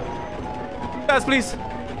 Daz, please.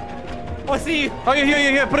 Oh, I see you. Oh, you're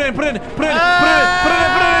here. Put it in. Put it in. Put it in.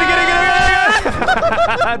 Get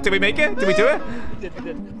it. Did we make it? Did we do it? We did.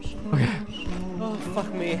 Okay. Oh,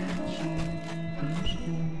 fuck me.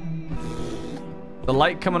 The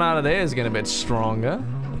light coming out of there is getting a bit stronger.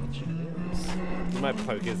 You might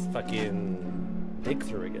poke his fucking dick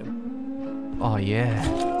through again. Oh, yeah.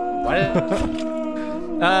 Why did...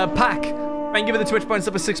 Pack. Thank you for the Twitch points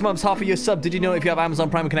up for 6 months. Half of your sub. Did you know if you have Amazon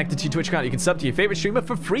Prime connected to your Twitch account, you can sub to your favorite streamer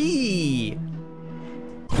for free?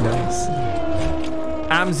 Nice.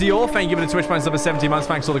 Amzior, thank you for the Twitch points up for 17 months.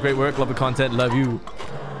 Thanks for all the great work. Love the content. Love you.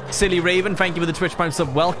 Silly Raven, thank you for the Twitch Prime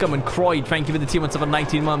sub. Welcome. And Croyd, thank you for the T1 sub for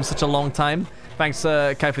 19 months. Such a long time. Thanks,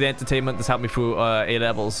 Kai, for the entertainment. This helped me through A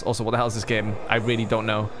levels. Also, what the hell is this game? I really don't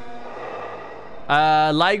know.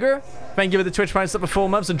 Liger, thank you for the Twitch Prime sub for 4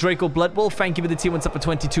 months. And Draco Bloodwolf, thank you for the T1 sub for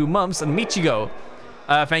 22 months. And Michigo,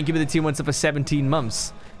 thank you for the T1 sub for 17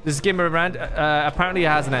 months. This game around apparently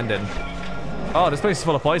has an ending. Oh, this place is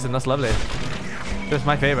full of poison. That's lovely. That's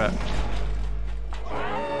my favorite.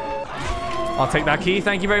 I'll take that key.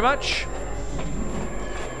 Thank you very much.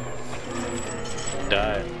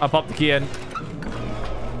 Die. I'll pop the key in.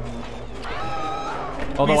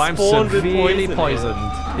 Although I'm spawned with severely poison.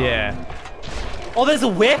 poisoned. Yeah. Oh, there's a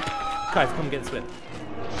whip. Guys, come get this whip.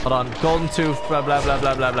 Hold on. Golden tooth. Blah, blah, blah,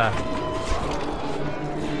 blah, blah, blah.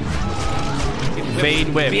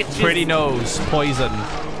 Vein whip. Bitches. Pretty nose. Poison.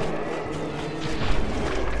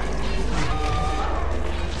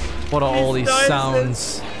 What are all these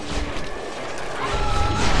sounds?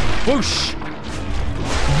 Whoosh!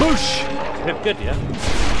 Boosh! Whip good, yeah?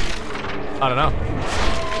 I don't know.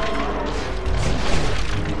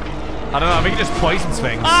 I think it just poisons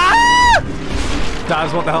things. Ah!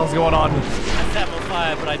 Daz, what the hell's going on? I set him on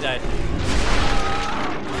fire, but I died.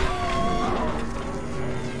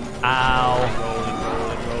 Ow.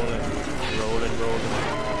 Rolling.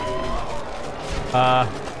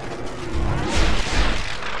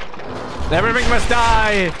 Everything must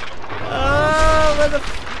die!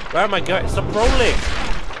 Where am I going? Stop rolling!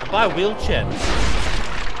 I'll buy a wheelchair.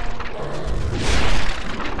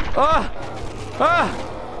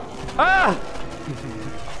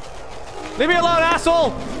 Leave me alone,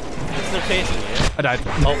 asshole! still chasing you? I died.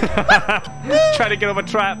 Oh, Trying to get over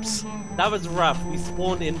traps. that was rough. We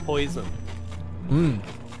spawned in poison.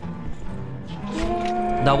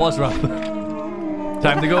 That was rough.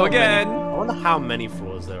 Time to go again. I wonder how many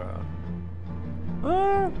floors there are.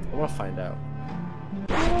 I want to find out.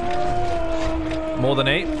 More than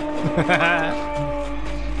 8.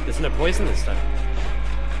 There's no poison this time.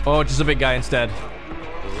 Oh, just a big guy instead.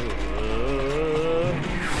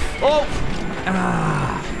 Oh!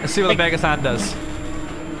 Let's see what the beggar's hand does.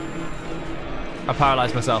 I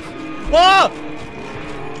paralyzed myself. Whoa!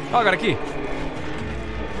 Oh, I got a key.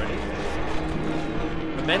 Ready?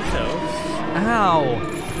 Memento. Ow.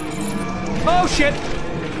 Oh, shit.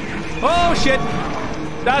 Oh, shit.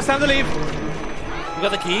 That's time to leave. You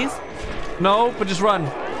got the keys? No, but just run.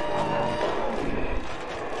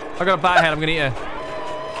 I got a bat head. I'm gonna eat it.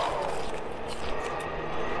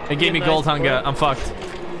 It gave me gold hunger. I'm fucked.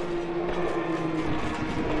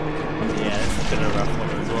 Yeah, this has been a rough one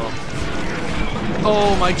as well.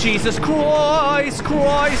 Oh my Jesus Christ!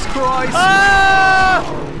 Christ! Christ! Ah!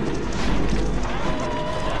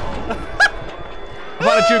 I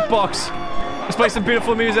found a jukebox. Let's play some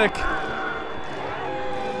beautiful music.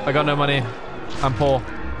 I got no money. I'm poor.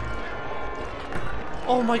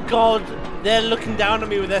 Oh my god, they're looking down at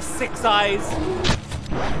me with their 6 eyes.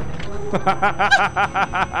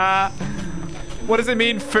 What does it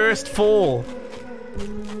mean, first fall?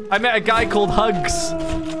 I met a guy called Hugs.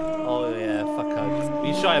 Oh yeah, fuck Hugs.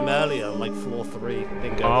 We shot him earlier, like floor 3.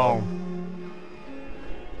 Didn't go well.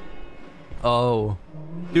 Oh.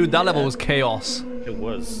 Dude, that level was chaos. It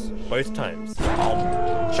was. Both times.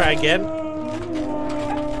 Try again.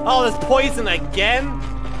 Oh, there's poison again?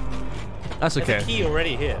 That's okay. There's a key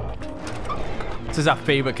already here. This is our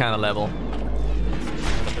favorite kind of level.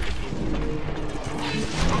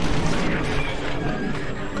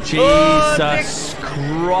 Jesus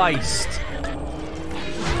Christ.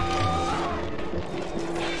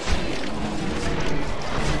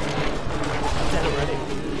 Dead already.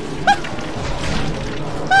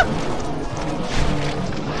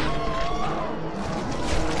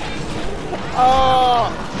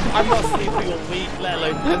 Oh, I'm not sleeping all week, let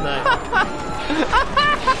alone tonight.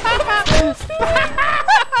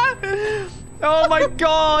 Oh my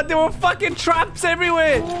god, there were fucking traps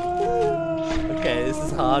everywhere. Okay, this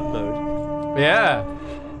is hard mode. Yeah.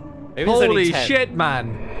 Maybe it's only Holy 10. shit,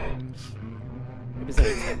 man. Maybe it's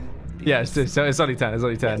only 10. Yeah, it's only 10. It's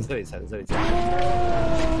only 10. Yeah, it's only 10. It's only 10.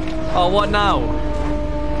 Oh, what now?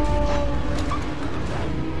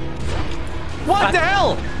 What the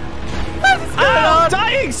hell? I'm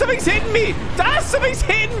dying! Something's hitting me! Something's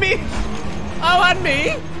hitting me! Oh, and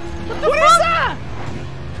me? What is that?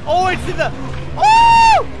 Oh, it's in the...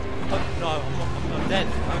 Oh! Oh no, I'm dead.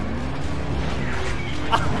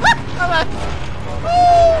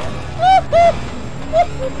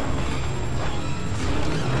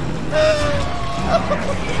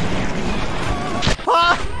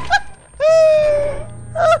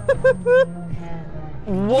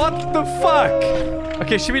 What the fuck?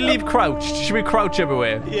 Okay, should we leave crouched? Should we crouch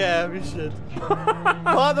everywhere? Yeah, we should.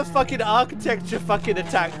 Part of the fucking architecture fucking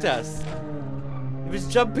attacked us. It was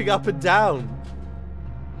jumping up and down.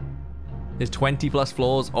 There's 20 plus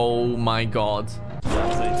floors. Oh my god.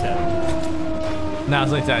 That's only 10. No,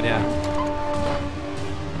 it's only 10, yeah.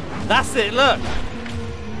 That's it, look.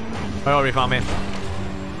 I already found me.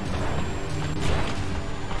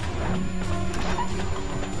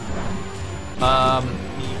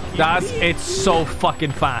 It's so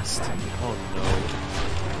fucking fast. Oh no.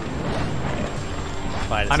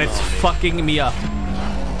 Fine, And it's fucking me up.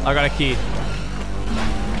 I got a key.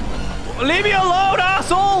 Leave me alone,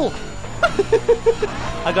 asshole!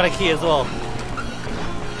 I got a key as well.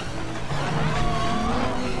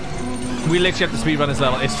 We literally have to speedrun this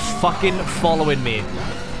level. It's fucking following me.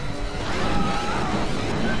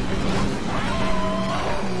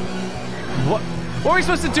 What are we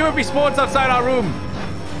supposed to do if he spawns outside our room?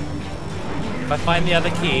 If I find the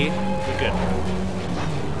other key, we're good.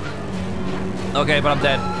 Okay, but I'm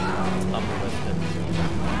dead.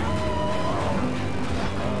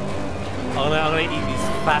 I'm gonna eat these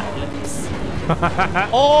fat lips.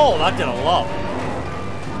 Oh, that did a lot.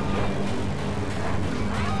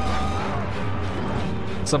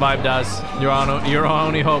 Survive, Daz. You're our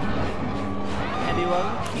only hope. Anyone?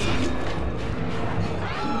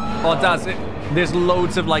 Oh, Daz, there's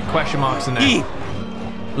loads of like question marks in there. Key.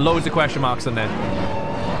 Loads of question marks in there.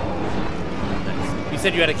 You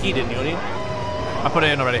said you had a key, didn't you, Oni? I put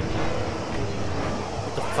it in already.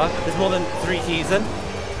 What the fuck? There's more than 3 keys then?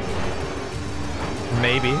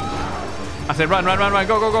 Maybe. I said run, run, run, run.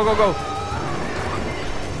 Go, go, go, go, go.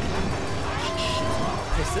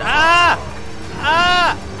 Ah!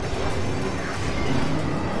 Ah!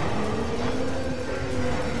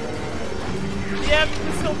 Yeah,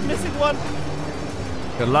 still missing one.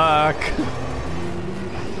 Good luck.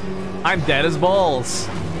 I'm dead as balls.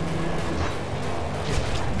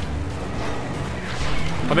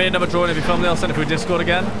 I made another drawing of your thumbnail, send it through Discord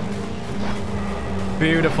again.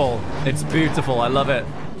 Beautiful. It's beautiful. I love it.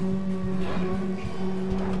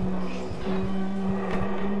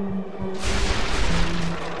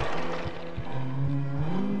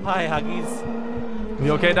 Hi, Huggies.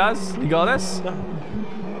 You okay, Daz? You got this? No.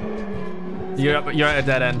 You're at a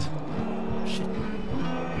dead end. Shit.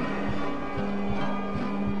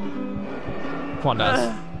 Come on,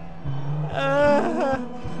 Daz.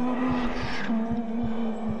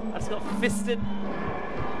 I just got fisted.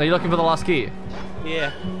 Are you looking for the last key?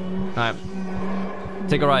 Yeah. Alright.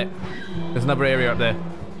 Take a right. There's another area up there.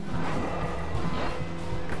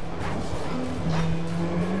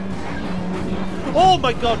 Oh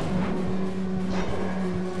my god!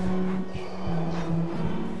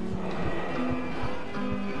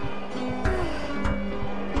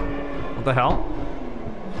 What the hell?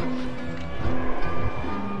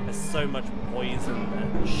 There's so much poison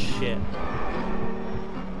and shit.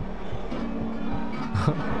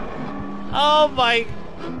 Oh my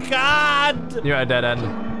god! You're at a dead end.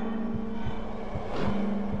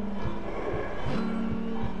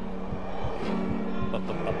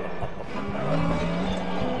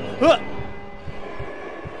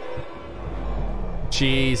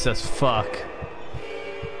 Jesus fuck.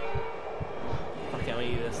 Fuck, can we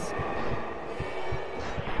eat this?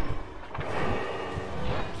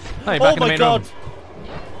 Oh, you're back in the my main god!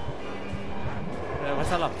 room. What's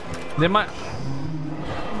that up? They might...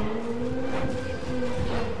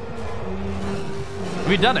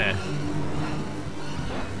 Have you done it?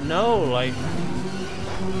 No, like...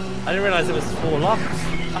 I didn't realize it was 4 locks.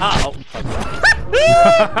 Ah, oh, fuck.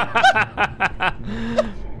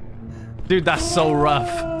 Dude, that's so rough.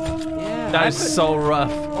 Yeah, That is so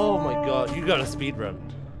rough. Oh my god, you got a speed run.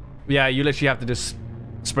 Yeah, you literally have to just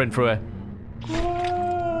sprint through it.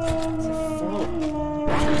 It's a 4.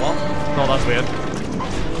 What? Oh, that's weird.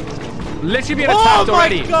 Literally being attacked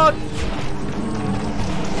already. Oh my god!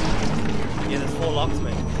 Yeah, there's 4 locks,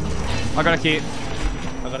 mate. I got a key.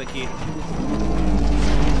 I got a key.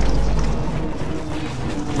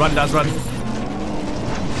 Run, Daz, run.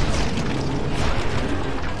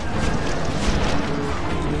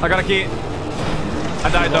 I got a key. I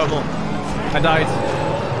died though. I died.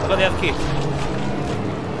 I got the other key.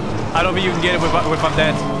 I don't think you can get it if I'm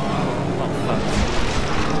dead. Oh,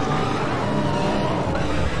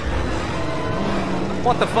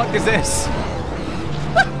 What the fuck is this?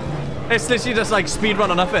 It's literally just like speed run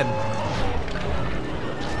or nothing.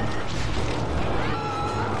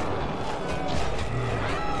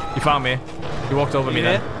 You found me. You walked over me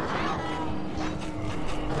there? then.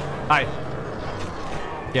 Hi.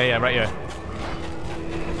 Yeah, right here.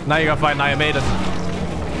 Now you gotta find Naya Maiden.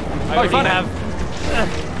 I you found have.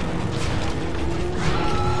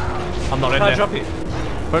 I'm not in Can I there. drop you?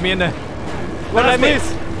 Put me in there. What did I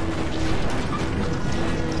miss?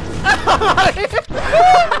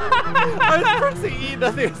 I was pressing E,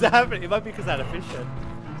 nothing was happening. It might be because I had a fish head.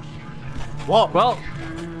 What? Well,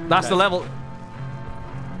 that's the level.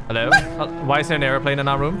 Hello? Why is there an airplane in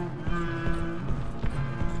our room?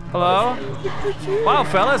 Hello? Wow,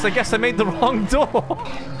 fellas, I guess I made the wrong door.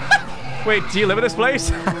 Wait, do you live in this place?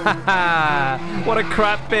 What a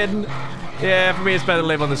crap bin. Yeah, for me it's better to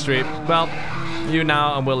live on the street. Well, you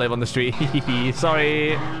now and we'll live on the street.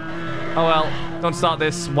 Sorry. Oh well, don't start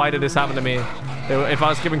this. Why did this happen to me? If I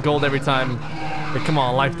was given gold every time, but come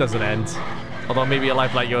on, life doesn't end. Although maybe a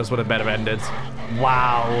life like yours would have better ended.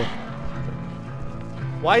 Wow.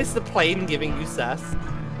 Why is the plane giving you sass?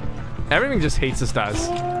 Everything just hates us, Daz. It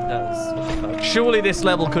does. What the fuck? Surely this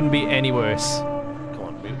level couldn't be any worse. Come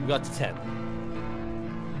on, we got to 10.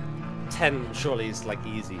 10 surely is like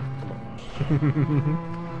easy. Come on.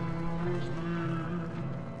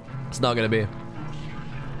 It's not gonna be.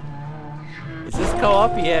 Is this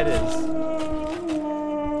co-op? Yeah, it is.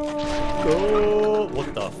 Go.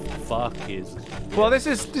 What the fuck is? Well, this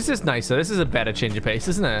is nicer. This is a better change of pace,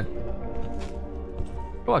 isn't it?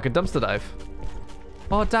 Oh, I could dumpster dive.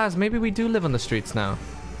 Oh, Daz, maybe we do live on the streets now.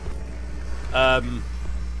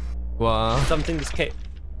 What? Something just came.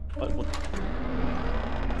 What?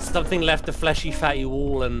 Something left a fleshy, fatty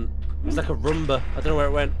wall, and it was like a Roomba. I don't know where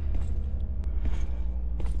it went.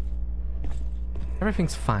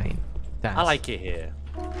 Everything's fine, Daz. I like it here.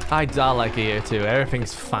 I like it here too.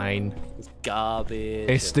 Everything's fine. It's garbage.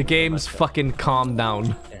 It's the game's fucking calm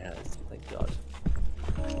down. Yeah, thank God.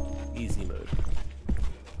 Easy mode.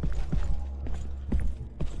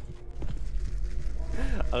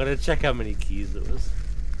 I'm gonna check how many keys there was.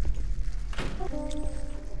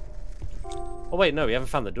 Oh wait, no, we haven't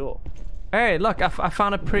found the door. Hey, look, I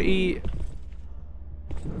found a pretty...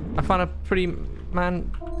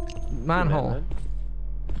 manhole.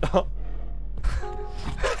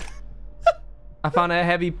 I found a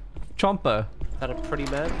heavy chomper. Had a pretty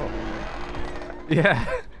manhole. Yeah.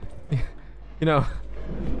 You know,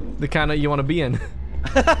 the kind that you want to be in.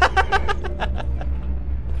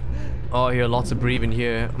 Oh, here, lots of breathing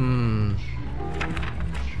here.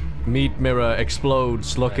 Meat mirror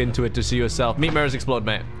explodes. Look into it to see yourself. Meat mirrors explode,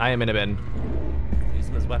 mate. I am in a bin. Use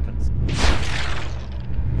them as weapons.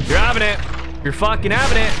 You're having it. You're fucking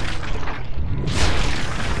having it.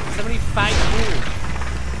 75 gold.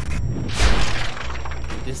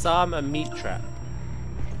 Disarm a meat trap.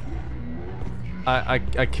 I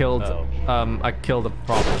killed I killed a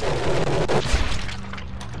problem.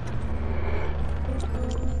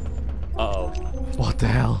 Uh-oh. What the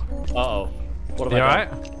hell? Uh-oh. What have You I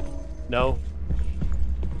alright? done? No.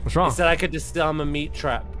 What's wrong? He said I could disarm a meat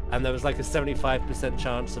trap, and there was like a 75%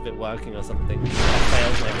 chance of it working or something. I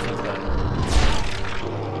failed next time.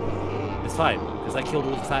 It's fine, because I killed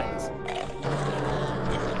all the Titans.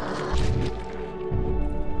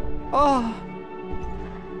 Oh,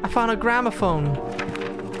 I found a gramophone.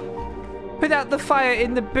 Put out the fire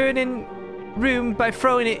in the burning room by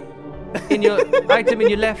throwing it in your item in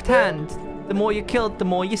your left hand. The more you killed, the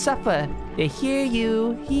more you suffer. They hear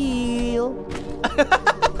you, heal.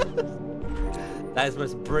 That is the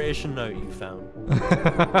most British note you found.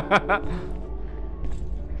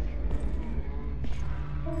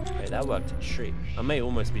 Wait, that worked a treat. I may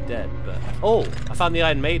almost be dead, but... Oh, I found the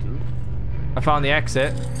Iron Maiden. I found the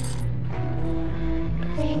exit.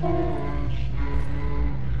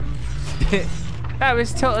 That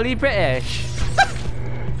was totally British.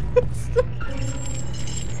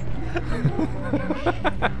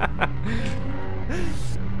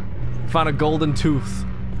 Found a golden tooth.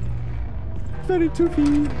 Very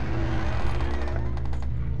toothy.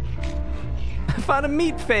 I found a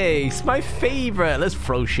meat face. My favorite. Let's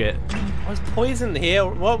throw shit. I was poisoned here.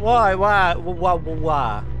 What? Why? Why?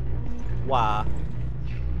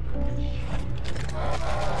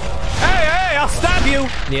 Hey, I'll stab you.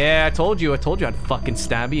 Yeah, I told you I'd fucking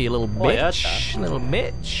stab you, you little Oh, I heard bitch. that. Little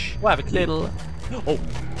bitch. Well, I have a key. Little. Oh,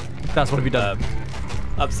 That's what have you done?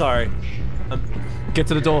 I'm sorry. Get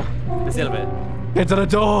to the door. It's the elevator. Get to the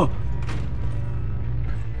door.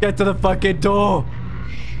 Get to the fucking door.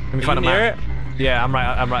 Let me find a you near map. Yeah, I'm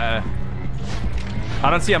right. I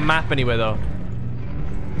don't see a map anywhere though.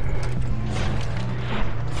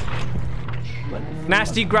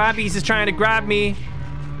 Nasty grabbies is trying to grab me.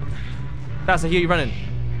 That's I hear you running.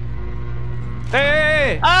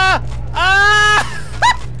 Hey! Ah! Ah!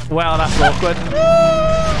 Well, that's awkward.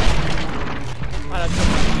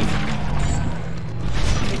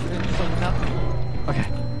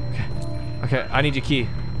 Okay, I need your key.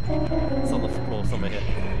 It's on the floor somewhere here.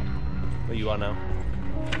 Where you are now.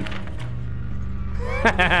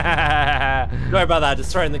 Don't worry about that,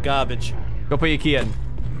 just throw it in the garbage. Go put your key in.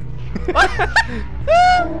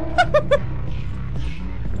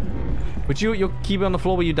 Would your key be on the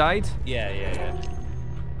floor where you died? Yeah.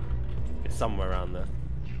 It's somewhere around there.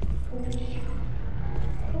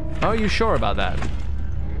 Are you sure about that?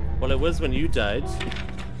 Well, it was when you died.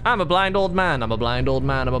 I'm a blind old man. I'm a blind old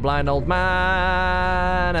man. I'm a blind old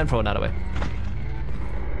man. And throwing that away.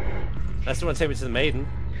 I still want to take me to the maiden.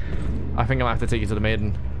 I think I might have to take you to the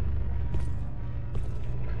maiden.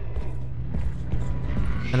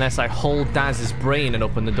 Unless I hold Daz's brain and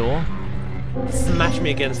open the door. Smash me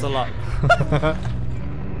against the lock.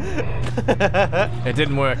 It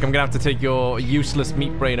didn't work. I'm gonna have to take your useless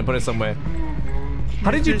meat brain and put it somewhere. How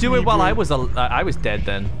did you do it while I was dead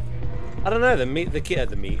then? I don't know. The key had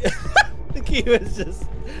the meat. The key was just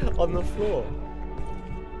on the floor.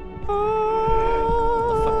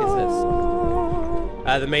 What the fuck is this?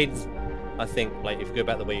 The maid's, I think, like if you go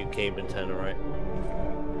back the way you came and turn right.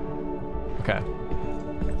 Okay.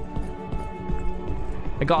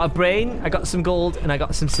 I got a brain, I got some gold, and I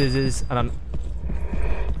got some scissors, and I'm...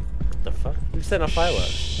 What the fuck? We've set off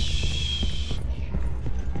fireworks.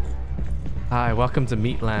 Hi, welcome to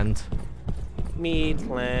Meatland.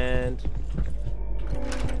 Meatland.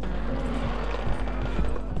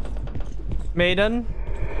 Maiden?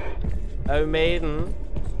 Oh, maiden.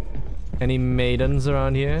 Any maidens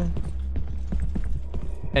around here?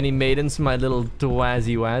 Any maidens for my little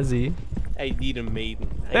dwazzy wazzy? I need a maiden.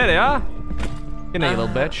 There they are! Good night, you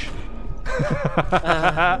little bitch.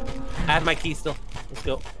 I have my key still. Let's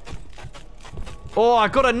go. Oh, I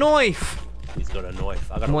got a knife! He's got a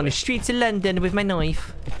knife. I'm on the streets of London with my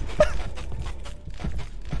knife.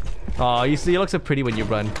 Oh, you look so pretty when you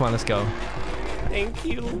run. Come on, let's go. Thank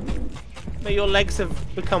you. May your legs have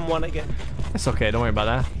become one again. It's okay. Don't worry about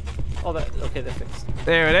that. Oh, okay, they're fixed.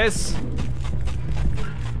 There it is.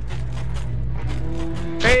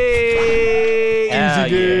 Hey! Hell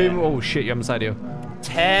Easy game. yeah. Oh, shit. You're beside you.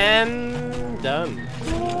 10 done.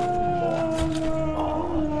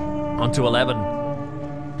 On to 11.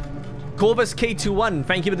 Corvus K21,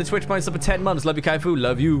 thank you for the Twitch points up for 10 months. Love you, Kaifu.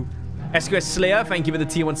 Love you. SQS Slayer, thank you for the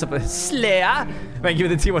T1 sub for Slayer. Thank you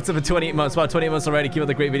for the T1 sub for 28 months. Wow, 28 months already. Keep up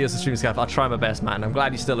the great videos and streams, Kaif. I'll try my best, man. I'm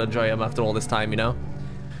glad you still enjoy them after all this time, you know?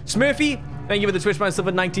 Smurfy, thank you for the Twitch points up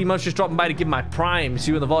for 19 months. Just dropping by to give my prime.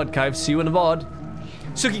 See you in the VOD, Kaif. See you in the VOD.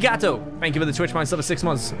 Suki Gato, thank you for the Twitch points up for 6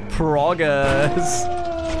 months. Progress.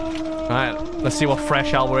 Alright, let's see what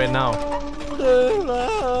fresh hell we're in now.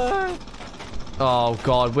 Oh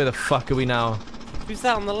god, where the fuck are we now? Who's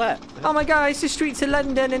that on the left? Oh my god, it's the streets of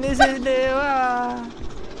London and isn't there?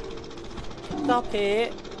 Stop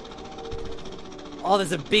it. Oh,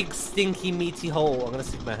 there's a big stinky meaty hole. I'm gonna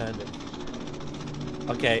stick my hand in.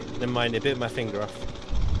 Okay, never mind, I bit my finger off.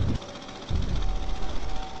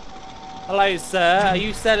 Hello, sir. Are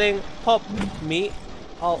you selling pop meat?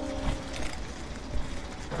 Oh.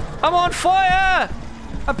 I'm on fire!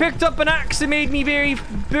 I picked up an axe that made me very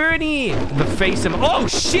burny. The face of... Oh,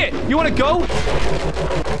 shit! You want to go?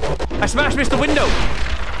 I smashed Mr. Window.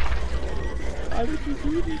 Why would you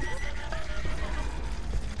do this?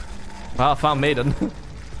 Well, I found Maiden.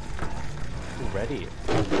 Already. You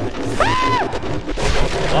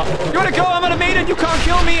want to go? I'm on a Maiden. You can't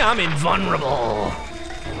kill me. I'm invulnerable.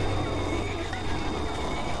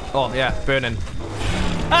 Oh, yeah. Burning.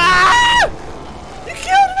 Ah! You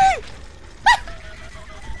killed me!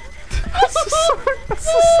 I'm so sorry. I'm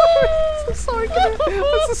so sorry. I'm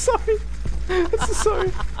so sorry. I'm so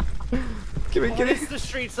sorry. Give me. It's the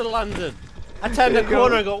streets of London. I turned the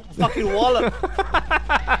corner and got fucking walloped.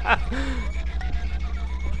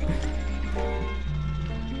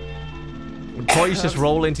 Toys just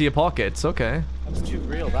roll into your pockets. Okay. That was too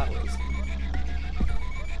real, that was.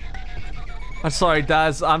 I'm sorry,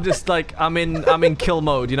 Daz. I'm just like I'm in kill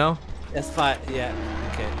mode, you know? That's fine. Yeah.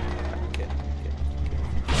 Okay.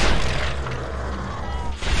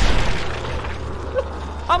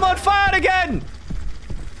 I'm on fire again!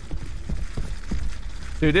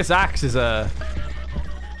 Dude, this axe is a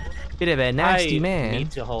bit of a nasty man.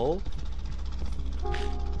 Need to hold.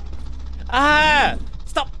 Ah!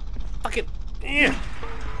 Stop! Fucking.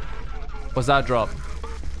 What's that drop?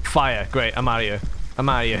 Fire. Great. I'm out of here.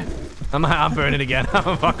 I'm burning again.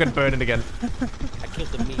 I'm fucking burning again. I killed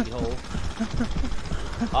the meat hole.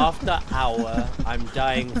 After hour, I'm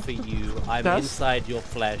dying for you. I'm inside your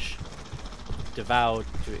flesh. Devoured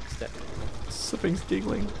to extent. Something's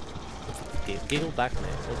giggling. Giggle back,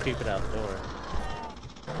 mate. We'll creep it out. Don't worry.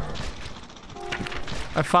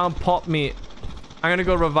 I found pot meat. I'm gonna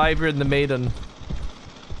go revive her in the Maiden.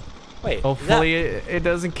 Wait. Hopefully it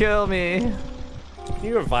doesn't kill me. Can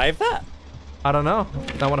you revive that? I don't know.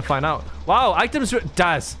 I want to find out. Wow, items.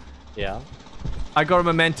 Daz. Yeah. I got a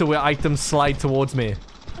memento where items slide towards me.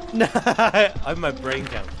 No, I have my brain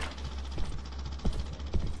count.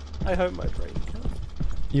 I hope my brain count.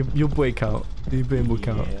 You'll break out. Your brain will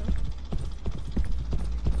count.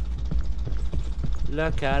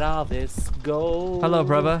 Look at all this gold. Hello,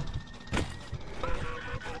 brother.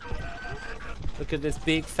 Look at this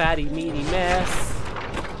big fatty meaty mess.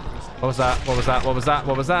 What was that? What was that? What was that?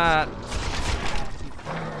 What was that?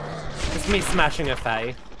 It's me smashing a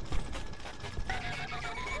fatty.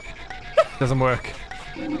 Doesn't work.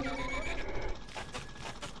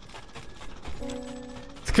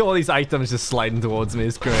 Look at all these items just sliding towards me.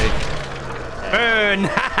 It's great. Burn!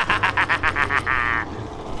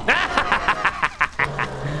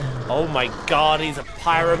 Oh my god, he's a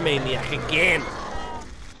pyromaniac again.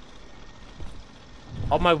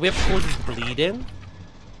 Oh, my whip causes bleeding.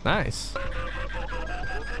 Nice.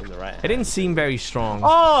 In the right hand. It didn't seem very strong.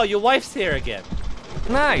 Oh, your wife's here again.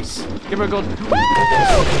 Nice. Give her a gold.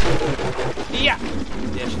 Yeah.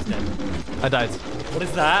 Yeah, she's dead. I died. What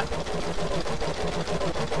is that?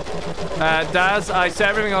 Daz, I set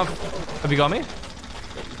everything off. Have you got me?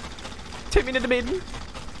 Take me to the Maiden.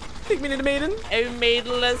 Take me to the Maiden. Oh,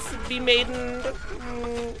 maidenless, be maiden.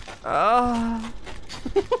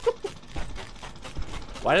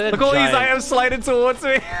 Why did look all these items sliding towards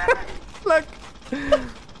me. Look.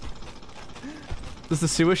 Does the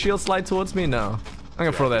sewer shield slide towards me? No. I'm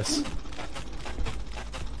gonna throw this.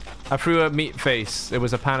 I threw a meat face. It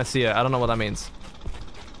was a panacea. I don't know what that means.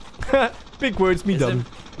 Big words, me dumb.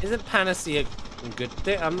 Isn't panacea a good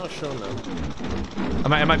thing? I'm not sure now.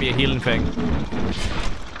 It might be a healing thing.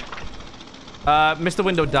 Mr.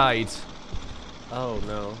 Window died. Oh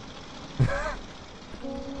no.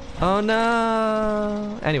 Oh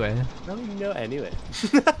no. Anyway. No, anyway.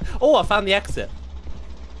 Oh, I found the exit.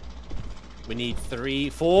 We need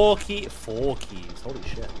 4 keys. Holy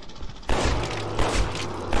shit.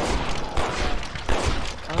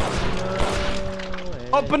 Oh,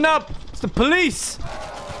 no. Open up! It's the police!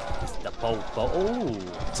 It's the popo. Oh.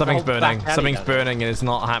 Something's burning. Something's burning and it's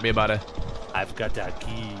not happy about it. I've got that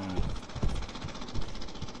key.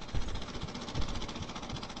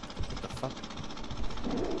 What the fuck?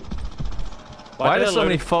 Why are there so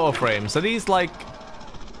many photo frames? Are these like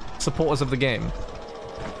supporters of the game?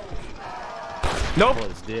 Nope.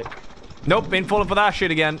 Nope, ain't falling for that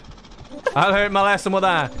shit again. I learned my lesson with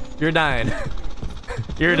that. You're dying.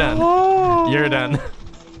 You're done. You're done.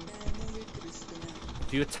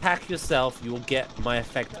 If you attack yourself, you will get my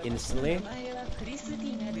effect instantly.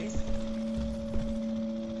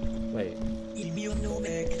 Wait.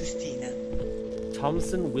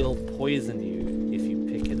 Thompson will poison you if you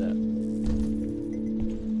pick it up.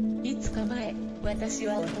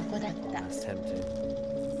 That's tempting.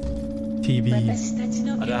 TV.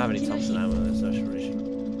 I don't have any Thompson ammo though, so I should really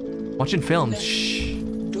shoot. Watching films. Shh.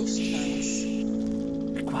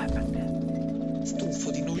 Be quiet back there.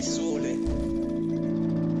 Stufo di noi sole.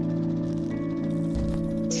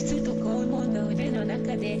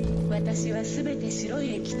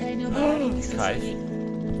 Kai,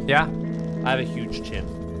 Yeah? I have a huge chin.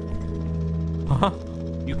 Uh-huh.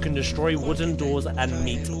 You can destroy wooden doors and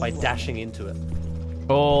meat by dashing into it.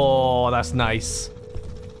 Oh, that's nice.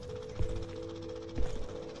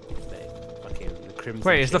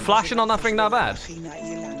 Wait, is the flashing on that thing that bad?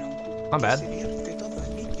 My bad.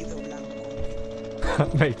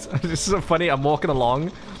 Mate, this is so funny. I'm walking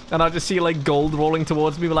along and I just see like gold rolling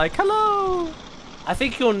towards me like, hello! I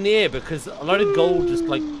think you're near because a lot of gold just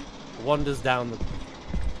like wanders down the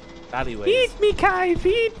alleyways. Feed me, Kai,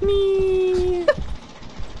 feed me!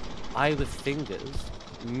 Eye with fingers.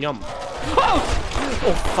 Yum. Oh!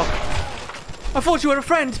 Oh, fuck. I thought you were a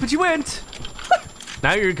friend, but you weren't!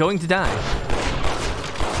 Now you're going to die.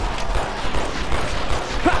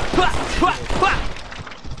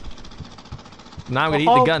 Now I'm gonna eat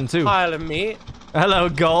the gun too. Pile of meat. Hello,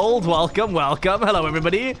 Gold. Welcome, welcome. Hello,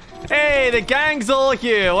 everybody. Hey, the gang's all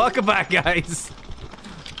here. Welcome back, guys.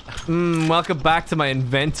 Welcome back to my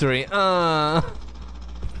inventory. I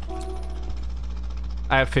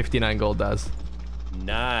have 59 gold, Daz.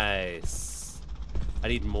 Nice. I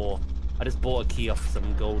need more. I just bought a key off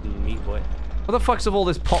some golden meat boy. What the fuck's of all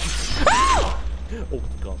this pop? Oh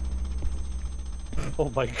god.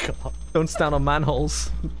 Oh my god. Don't stand on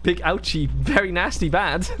manholes. Big ouchie. Very nasty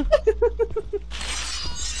bad.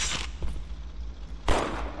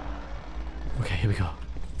 Okay, here we go.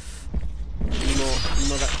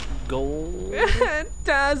 More that gold.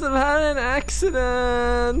 Daz, I've had an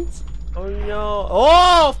accident. Oh no.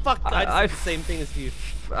 Oh fuck. I did the same thing as you.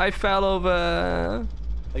 I fell over.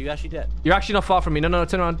 Are you actually dead? You're actually not far from me. No,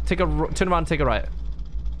 turn around. Turn around, take a right.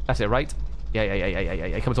 That's it, right?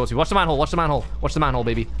 Yeah. Come towards me. Watch the manhole. Watch the manhole. Watch the manhole,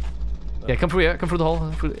 baby. Yeah, come through here. Come through the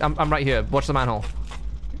hole. I'm right here. Watch the manhole.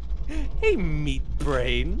 Hey, meat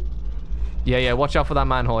brain. Yeah. Watch out for that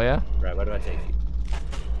manhole, yeah? Right, where do I take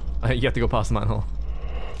you? You have to go past the manhole.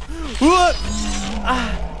 What?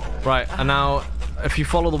 Right, and now, if you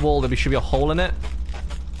follow the wall, there should be a hole in it.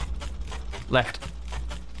 Left.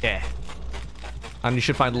 Yeah. And you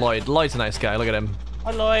should find Lloyd. Lloyd's a nice guy. Look at him.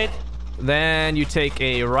 Hi, Lloyd. Then you take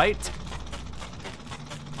a right.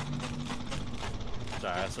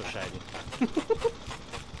 Sorry, that's so shiny.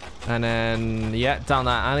 And then, yeah, down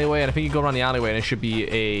that alleyway. And I think you go around the alleyway and it should be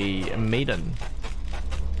a maiden.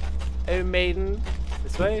 Oh, maiden.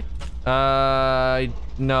 This way?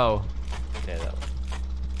 No. Okay, that one.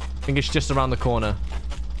 I think it's just around the corner.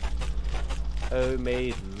 Oh,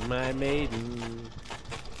 maiden, my maiden.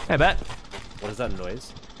 Hey, Bet. What is that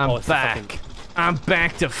noise? I'm back. I'm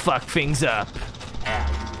back to fuck things up.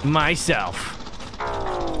 Myself.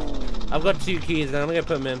 I've got 2 keys and I'm gonna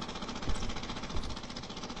put them in.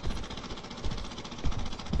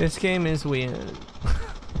 This game is weird.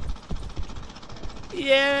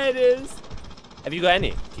 Yeah, it is. Have you got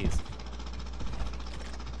any keys?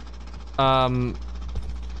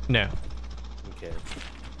 No. Okay.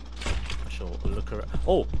 I shall look around.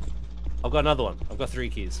 Oh! I've got another one. I've got 3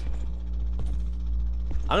 keys.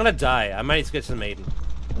 I'm gonna die. I might need to get to the maiden.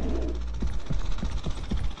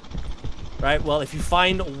 Right, well, if you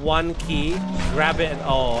find 1 key, grab it and...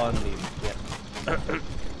 Oh, and leave. Yeah. I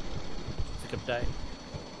think I'm dying.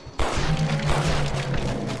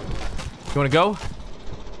 You wanna go?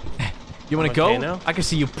 You wanna go? Now? I can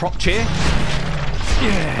see you prop chair.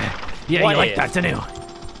 Yeah. Yeah, What you like is? that, didn't you?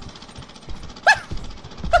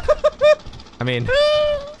 I mean,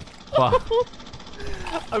 what?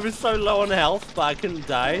 I was so low on health, but I couldn't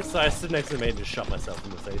die, so I stood next to the maid and shot myself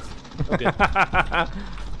in the face. Okay.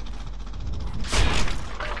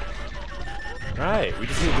 Right, we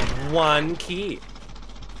just need one key.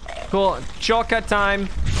 Cool. Shortcut time.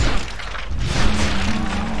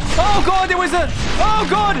 Oh god, there was a... Oh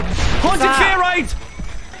god! Haunted Fairite!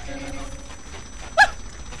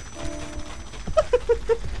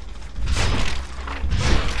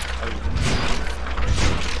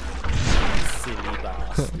 Silly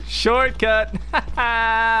bastard. Shortcut.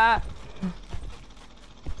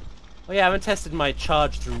 Oh yeah, I haven't tested my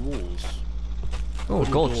charge through walls. Oh,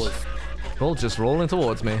 Wooden gold. doors. Gold just rolling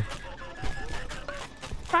towards me.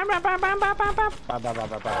 Ba, ba, ba, ba,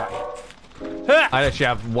 ba. I actually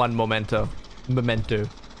have one memento. Momento.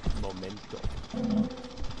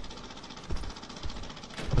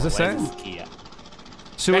 What's it say? Where's this key at?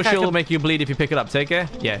 Sewer Back, I shield will can- make you bleed if you pick it up. Take it?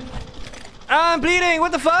 Yeah. I'm bleeding!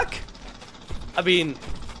 What the fuck? I mean,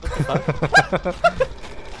 what the fuck?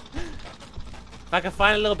 If I can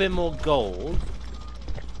find a little bit more gold,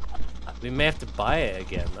 we may have to buy it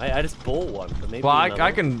again. I just bought one, but maybe Well, another.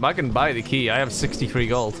 I can buy the key. I have 63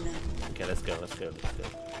 gold. Okay, let's go.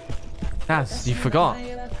 Daz, you forgot.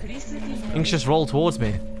 Things just roll towards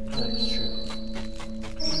me. That's true.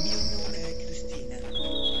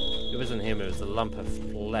 It wasn't him, it was a lump of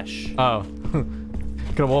flesh. Oh.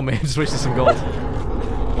 Could have warned me. Just wasted some gold.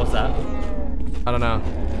 What's that? I don't know.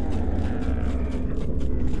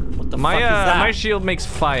 What the My fuck is that? my shield makes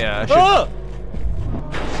fire. I should... Oh!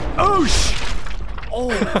 Oosh! Oh,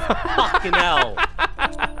 fucking hell.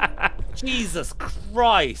 Jesus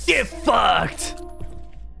Christ. Get fucked!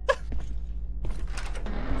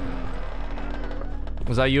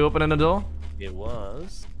 Was that you opening the door? It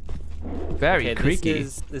was. Very Okay, creaky.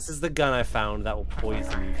 This is the gun I found that will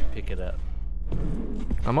poison you if you pick it up.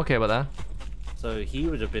 I'm okay with that. So he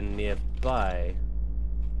would have been nearby.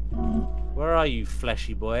 Where are you,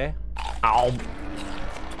 fleshy boy? Ow.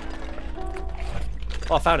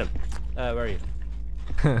 Oh, I found him. Where are you?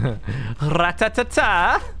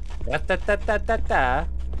 Ratatata! Da-da-da-da-da-da.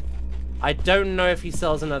 I don't know if he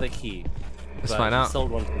sells another key. Let's but find he out.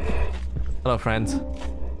 sold one for me. Hello, friends.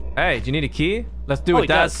 Hey, do you need a key? Let's do Oh, it, he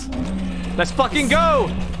Daz. Let's fucking go!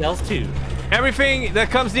 Sells two. Everything that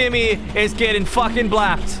comes near me is getting fucking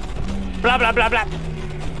blapped. Blah, blah, blah, blah.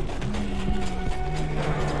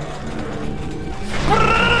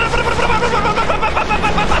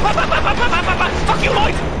 Fuck you,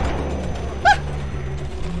 Lloyd!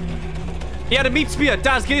 He had a meat spear.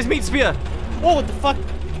 Daz, get his meat spear. Oh, what the fuck?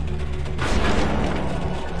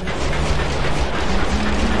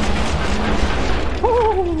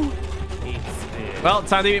 Well,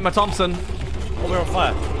 time to eat my Thompson. Oh, we're on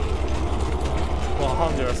fire. Well,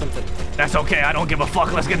 hunger or something. That's okay. I don't give a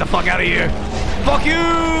fuck. Let's get the fuck out of here. Fuck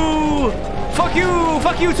you! Fuck you!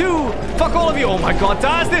 Fuck you too! Fuck all of you! Oh my god,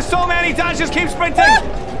 Daz, there's so many! Daz, just keep sprinting!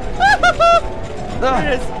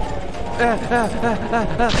 There it is.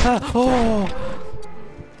 Oh.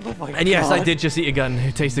 Oh my And yes, I God. did just eat a gun.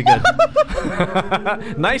 It tasted good.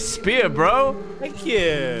 Nice spear, bro. Thank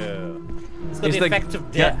you. It's got Is the effect of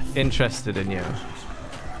gut death. interested in you?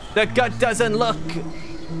 The gut doesn't look.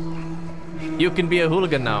 You can be a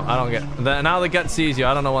hooligan now. I don't get. Now the gut sees you.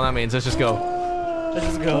 I don't know what that means. Let's just go. Let's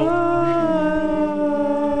just go.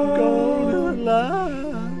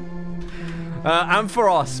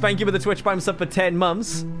 Ampharos, thank you for the Twitch Prime sub for 10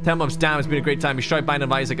 months. 10 months, damn, it's been a great time. We should try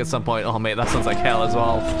binding Isaac at some point. Oh, mate, that sounds like hell as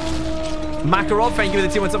well. Makarov, thank you for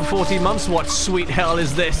the T1 sub for 14 months. What sweet hell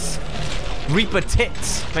is this? Reaper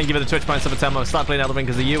Tits, thank you for the Twitch Prime sub for 10 months. Start playing Elden Ring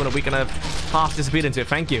because of you, and a week and a half disappeared into it.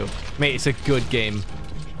 Thank you. Mate, it's a good game.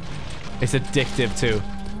 It's addictive, too.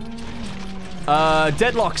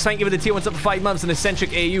 Deadlocks, thank you for the T1 sub for 5 months. And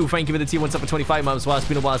Eccentric AU, thank you for the T1 sub for 25 months. Well, it's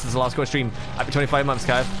been a while since the last core stream. Happy 25 months,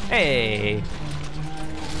 Kev. Hey.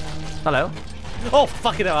 Hello. Oh,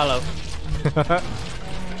 fucking hell, hello.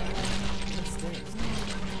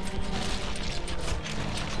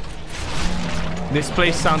 This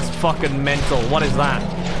place sounds fucking mental. What is that?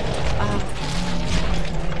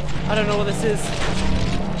 I don't know what this is.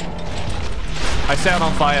 I set it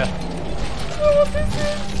on fire.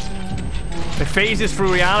 It phases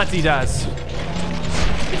through reality, Daz.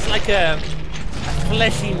 It's like a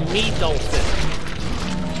fleshy meat dolphin.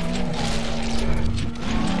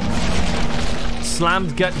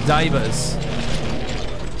 Slammed gut divers.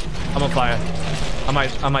 I'm on fire.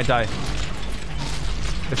 I might die.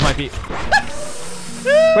 This might be.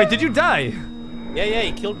 Wait, did you die? Yeah,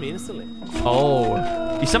 he killed me instantly.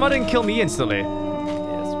 Oh, you somehow didn't kill me instantly. Yes,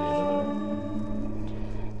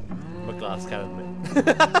 we did. mask out of me.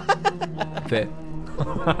 Fit.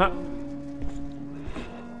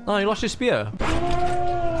 Oh, you lost your spear.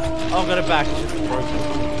 Oh, I got it back. It's just broken.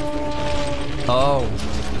 Oh.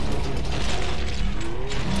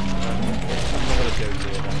 I'm not gonna go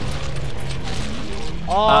near that.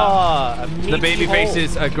 Oh, a The meaty baby hole.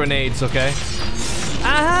 faces are grenades, okay?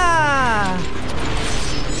 Aha!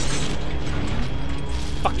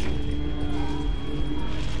 Fuck you.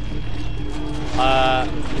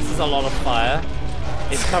 This is a lot of fire.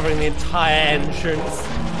 It's covering the entire entrance.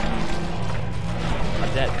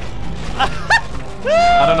 I'm dead.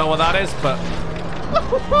 I don't know what that is, but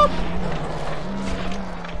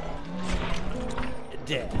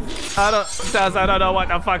Dead. I don't know what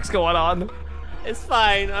the fuck's going on. It's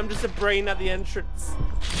fine. I'm just a brain at the entrance.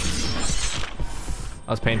 That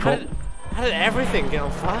was painful. How did everything get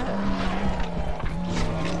on fire?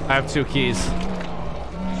 I have 2 keys.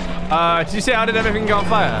 Did you say how did everything go on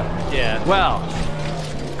fire? Yeah. Well,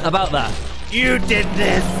 about that. You did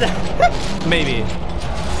this. Maybe.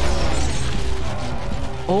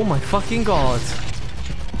 Oh my fucking god.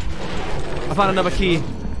 I found another key.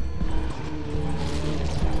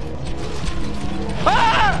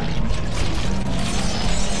 Ah!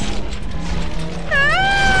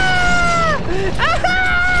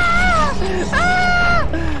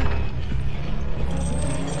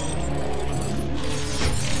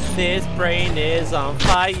 This brain is on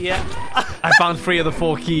fire. I found 3 of the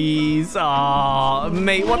 4 keys. Aw,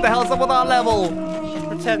 mate, what the hell's up with our level?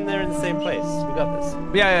 Pretend they're in the same place. We got this.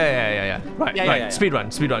 Yeah. Right, Yeah, right. yeah. Speed run.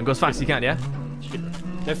 Go as fast as you can, yeah?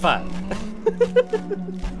 No fire.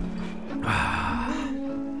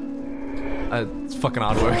 It's fucking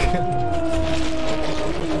hard work.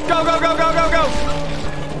 Go!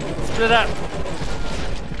 Split up.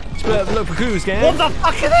 Look for clues, gang. What the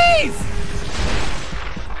fuck are these?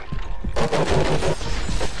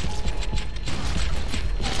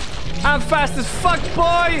 I'm fast as fuck,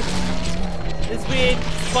 boy! There's weird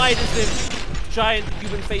spiders with giant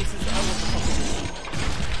human faces. Oh, what the fuck is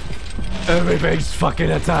this? Everything's fucking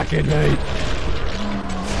attacking me.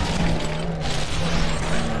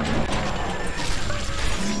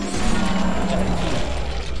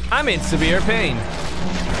 I'm in severe pain.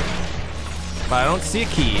 But I don't see a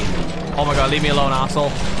key. Oh my god, leave me alone,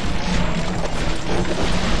 asshole.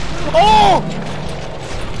 Oh!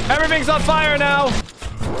 Everything's on fire now!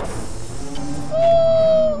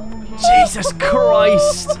 Jesus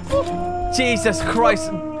Christ! Jesus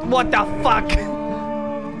Christ! What the fuck?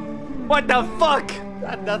 What the fuck? That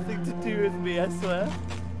had nothing to do with me, I swear.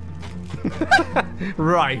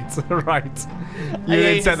 Right. You I didn't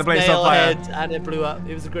ate set the a place on snail fire. head and it blew up.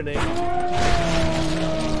 It was a grenade.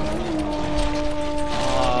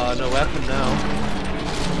 Oh, no weapon now.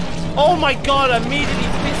 Oh my god, I immediately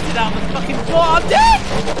missed it out of the fucking door. I'm dead!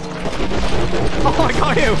 Oh, I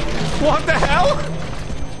got you! What the hell?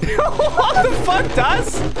 What the fuck,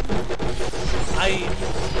 Daz? I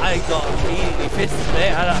got immediately fisted,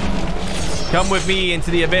 mate. Come with me into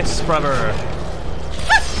the abyss, brother.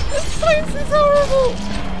 This place is horrible!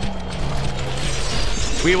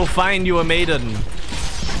 We will find you a maiden.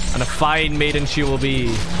 And a fine maiden she will be.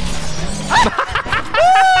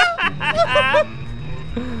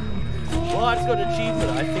 Well, I just got an achievement.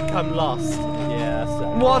 I think I'm lost. Yeah. So.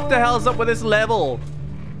 What the hell's up with this level?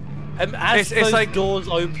 As It's those like- doors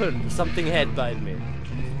open, something headbutted me.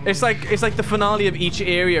 It's like the finale of each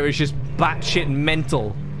area is just batshit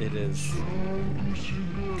mental. It is.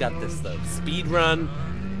 Got this though. Speed run.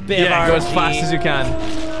 Bit Yeah, of go as RNG. fast as you can.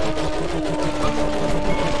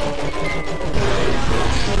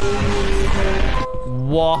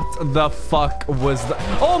 What the fuck was that?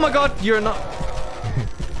 Oh my god, you're not...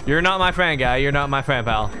 You're not my friend, guy. You're not my friend,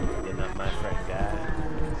 pal. You're not my friend, guy.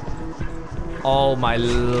 Oh my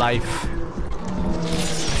life.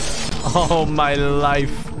 Oh my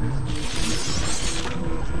life.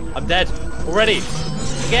 I'm dead already.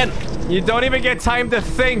 Again. You don't even get time to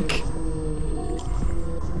think.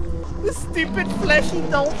 The stupid fleshy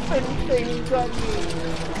dolphin thing got me.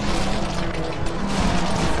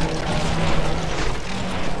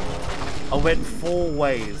 I went 4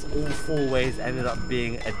 ways. All 4 ways ended up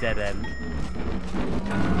being a dead end.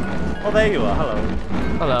 Oh, there you are. Hello.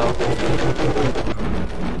 Hello.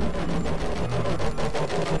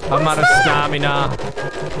 I'm out of stamina.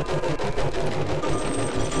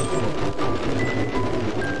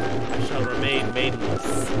 I shall remain maidenless.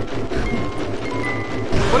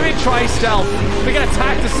 What do we try stealth? We can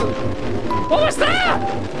attack this. What was that?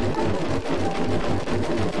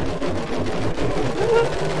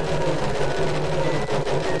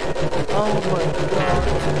 Oh my god.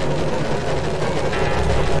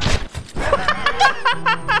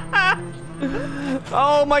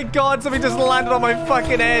 Oh my god, something just landed on my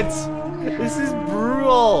fucking head. This is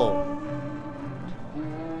brutal.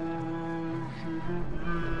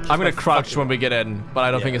 I'm gonna crouch when we get in, but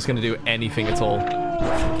I don't think it's gonna do anything at all.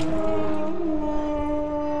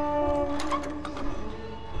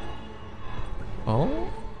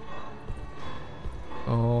 Oh?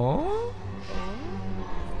 Oh?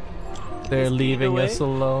 They're leaving us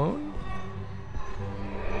alone?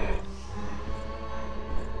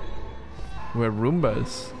 We're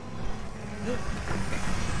Roombas.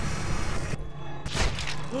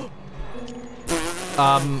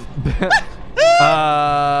 Wait,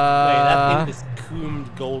 that thing just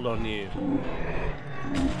coomed gold on you.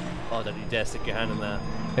 Oh, don't you dare stick your hand in that.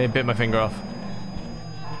 Hey, bit my finger off.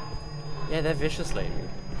 Yeah, they're vicious lately.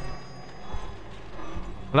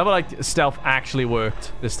 Level like stealth actually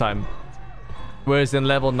worked this time. Whereas in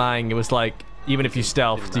level 9, it was like, even if you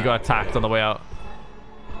stealthed, you got attacked on the way out.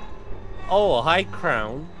 Oh, a high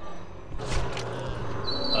crown.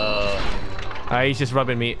 He's just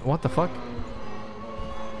rubbing me. What the fuck?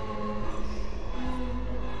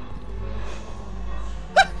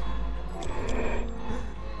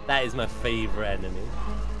 That is my favorite enemy.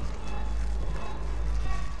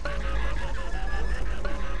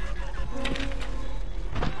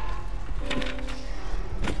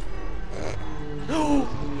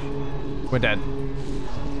 We're dead.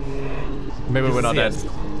 Maybe we're not dead.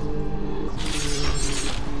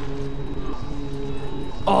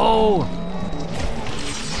 Oh!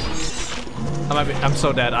 I'm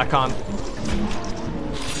so dead. I can't.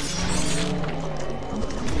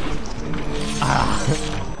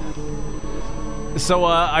 So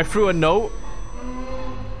I threw a note,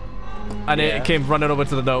 and it came running over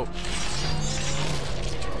to the note.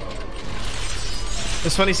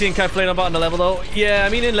 It's funny seeing Kai playing about on the level though. Yeah, I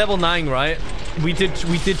mean in level 9, right? We did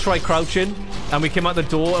try crouching, and we came out the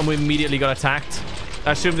door and we immediately got attacked.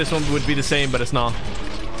 I assume this one would be the same, but it's not.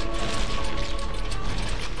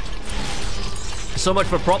 So much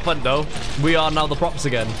for prop hunt though. We are now the props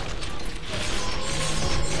again.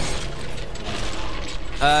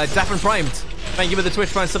 Daffin Primed. Thank you for the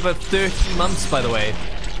Twitch Prime sub for 30 months, by the way.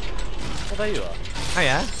 Oh, there you are. Oh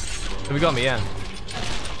yeah? Have you got me? Yeah.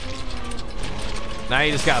 Now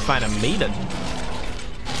you just gotta find a maiden.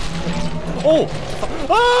 Oh!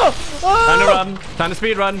 Oh! Oh! Time to run. Time to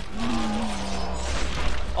speed run.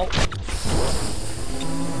 Oh.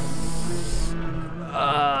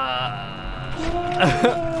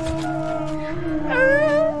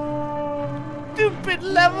 Stupid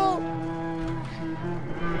level.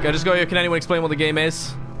 Can I just go here? Can anyone explain what the game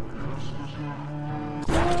is?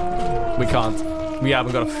 We can't. We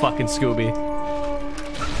haven't got a fucking Scooby.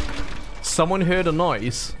 Someone heard a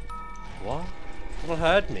noise. What? Someone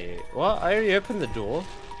heard me. What? I already opened the door.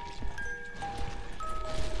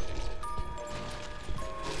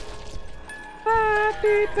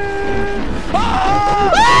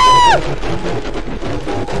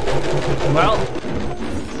 Well,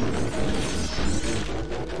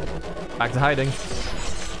 back to hiding.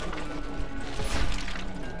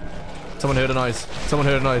 Someone heard a noise. Someone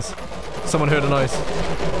heard a noise. Someone heard a noise.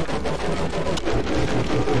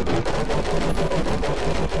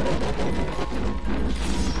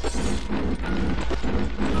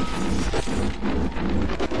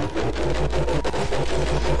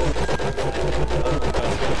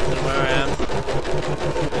 Where I am.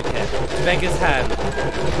 Okay. Beggar's hand.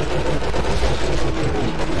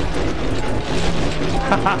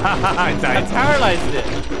 I died. I paralyzed it.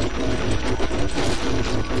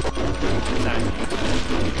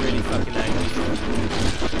 It's really fucking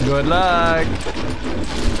angry. Good luck.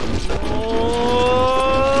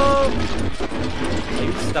 Oh! Are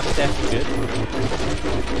you stuck there for good?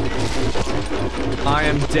 I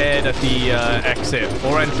am dead at the exit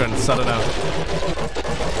or entrance. I don't know.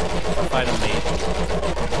 Fine on me.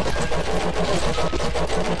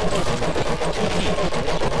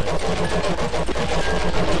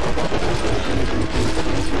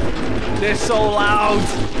 They're so loud.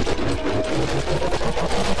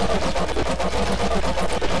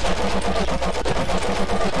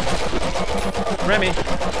 Remy.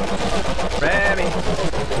 Remy.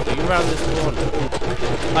 Are you around this corner?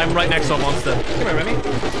 I'm right next to a monster. Come here, Remy.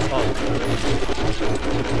 Oh.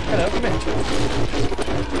 Hello, come here.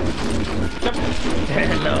 Jump.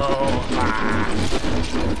 Hello.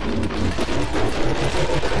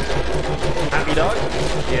 Happy dog?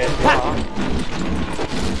 Yeah.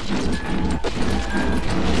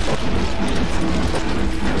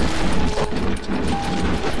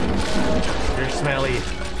 You're smelly.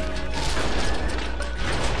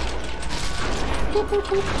 Boop, boop,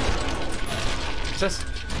 boop. What's this?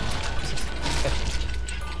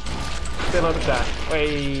 Still on attack.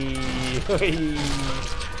 Wait.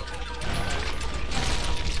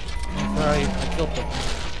 Sorry, I killed them.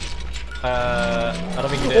 I don't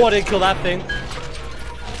think you Oh, I did. didn't kill that thing.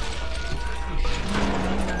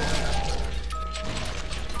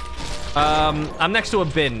 I'm next to a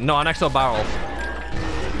bin. No, I'm next to a barrel.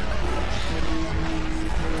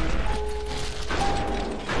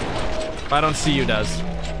 I don't see you, Daz.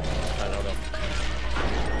 I don't know.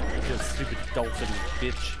 You stupid dolphin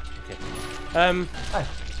bitch. Okay. Hi.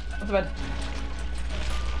 What's the bed?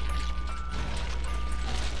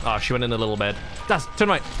 Oh, she went in a little bed. Daz, turn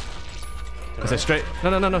right. Is it straight?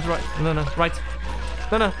 No, right. No, right.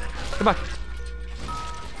 No, come back.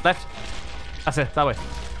 Left. That's it, that way.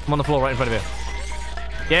 I'm on the floor right in front of you.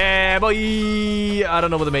 Yeah, boy! I don't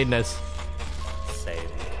know where the maiden is. Same.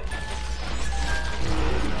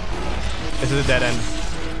 This is a dead end.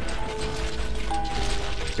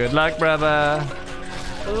 Good luck, brother.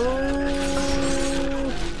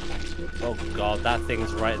 Oh god, that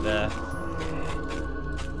thing's right there.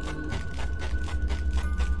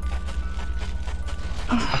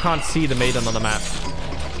 I can't see the maiden on the map.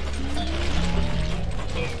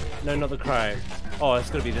 No, not the crime. Oh, it's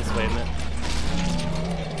gonna be this way, isn't it?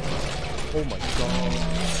 Oh my god.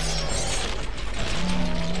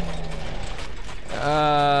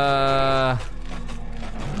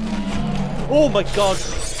 Oh my god.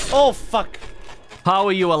 Oh fuck. How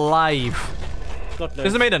are you alive? God knows.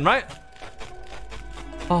 There's the maiden, right?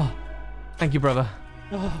 Oh, thank you, brother.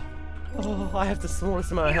 Oh, I have the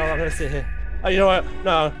smallest amount of health. I'm gonna sit here. Oh, you know what?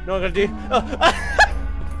 No, what I'm gonna do? Oh.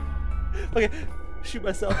 Okay, shoot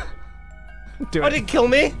myself. Do Oh, it. didn't kill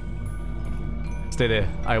me. Stay there.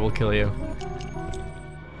 I will kill you.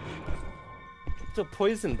 It's a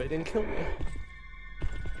poison, but it didn't kill me.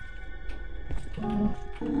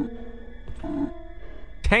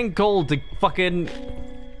 10 gold to fucking...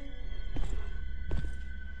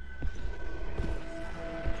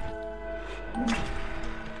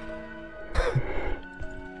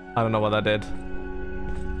 I don't know what that did.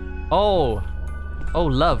 Oh! Oh,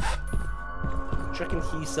 love. Do you reckon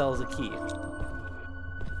he sells a key?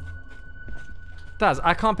 Daz,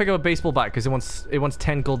 I can't pick up a baseball bat because it wants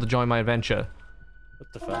 10 gold to join my adventure.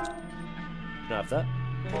 What the fuck? Can I have that?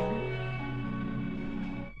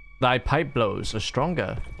 Thy pipe blows are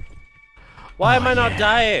stronger. Why am I not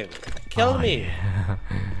dying? Kill me!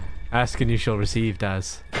 Ask and you shall receive,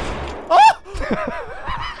 Daz.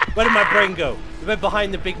 Where did my brain go? It went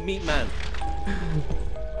behind the big meat man.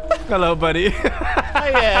 Hello, buddy. Oh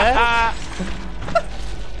yeah.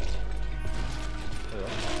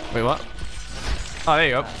 Wait, what? Oh, there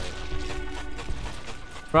you go.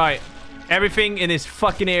 Right. Everything in this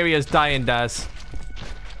fucking area is dying, Daz.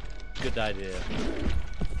 Good idea.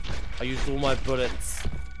 I used all my bullets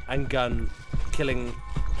and gun killing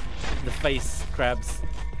the face crabs.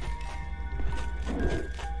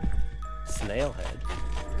 Snail head.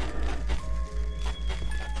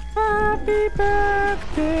 Happy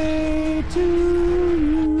birthday to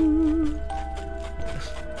you.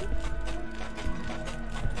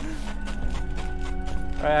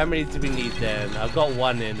 Alright, how many do we need then? I've got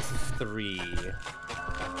one in, this is 3.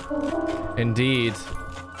 Indeed.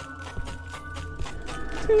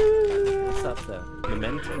 What's up there?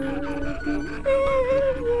 Memento.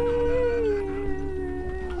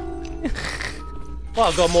 Well,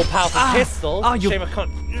 I've got a more powerful pistol. Ah, you- Shame I can't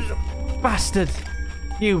use it. Bastard.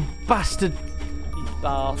 You bastard. You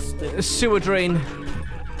bastard. Sewer drain.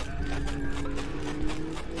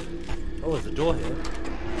 Oh, there's a door here.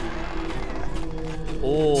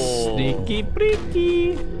 Oh. Sneaky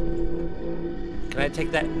breaky. Can I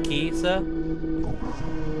take that key, sir? In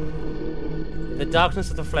the darkness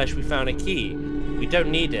of the flesh, we found a key. We don't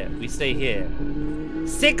need it. We stay here.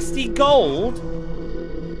 60 gold?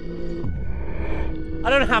 I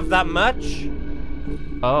don't have that much.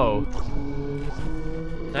 Oh.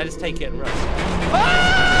 Can I just take it and run?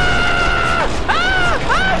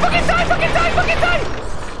 Fucking die! Fucking die! Fucking die!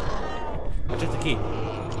 I took the key.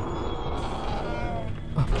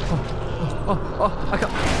 I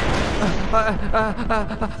can't.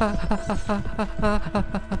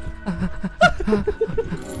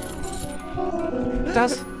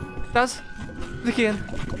 Daz, the key in.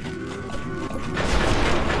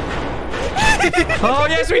 Oh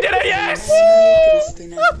yes, we did it! Yes!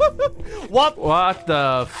 What? What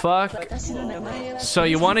the fuck? So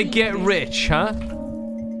you want to get rich, huh?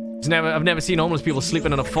 I've never seen homeless people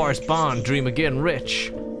sleeping in a forest barn dream of getting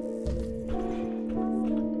rich.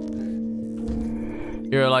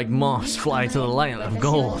 You're like moths fly to the light of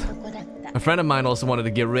gold. A friend of mine also wanted to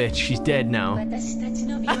get rich. He's dead now.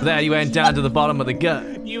 There, he went down to the bottom of the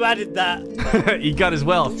gut. You added that. He got his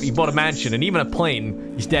wealth. He bought a mansion and even a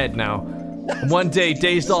plane. He's dead now. And one day,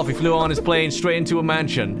 dazed off, he flew on his plane straight into a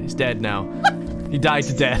mansion. He's dead now. He died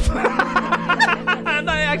to death. And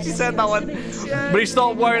I actually said that one. But he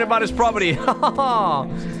stopped worrying about his property.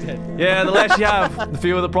 Yeah, the less you have, the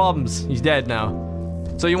fewer the problems. He's dead now.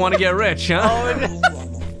 So you want to get rich, huh?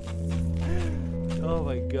 Oh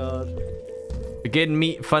my god. You're getting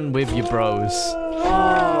meat fun with your bros.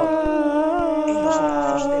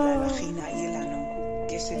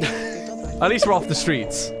 At least we're off the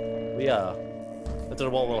streets. We are. I don't know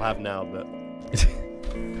what we'll have now, but...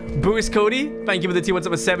 Booist Cody, thank you for the T1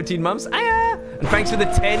 sub for 17 months. Aya! And thanks for the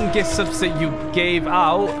 10 gift subs that you gave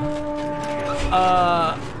out.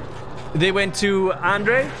 They went to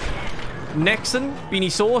Andre, Nexon,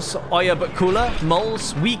 Beanie Sauce, Oya But Cooler,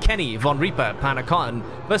 Moles, Wee Kenny, Von Reaper, Panna Cotton,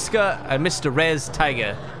 Busker, and Mr. Rez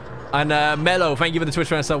Tiger. And Mello, thank you for the Twitch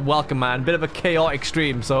friends. Welcome, man. Bit of a chaotic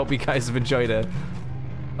stream, so I hope you guys have enjoyed it.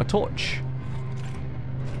 A torch.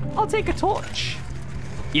 I'll take a torch.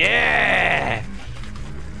 Yeah!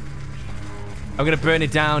 I'm gonna burn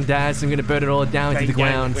it down, Daz. I'm gonna burn it all down to the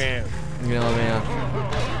ground. You know, man.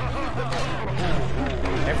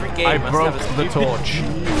 Every game I broke the torch.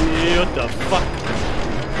 What the fuck?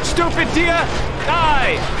 Stupid deer!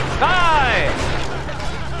 Die! Die!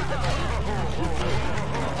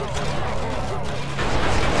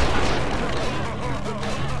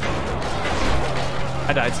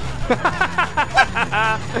 I died.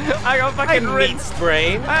 I got fucking rinsed.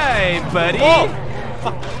 Brain. Hey, buddy. Oh.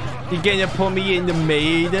 You gonna put me in the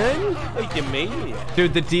maiden? What do you mean?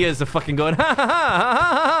 Dude, the deers are fucking going. Ha ha ha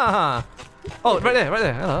ha ha. Oh, right there, right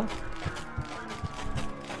there. Hello.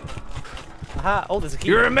 Aha. Oh, there's a key.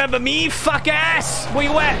 You remember me, fuck ass? Where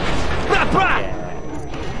you at? Blah, blah.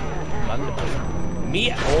 Yeah. Wonderful.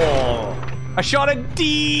 Me. Oh. I shot a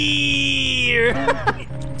deer.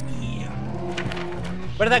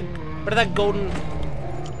 Where did that golden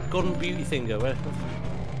beauty thing go?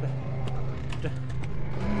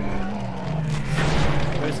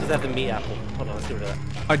 Where's that the meat apple? Hold on, let's get rid of that.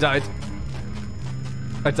 I died.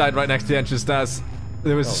 I died right next to the entrance stairs.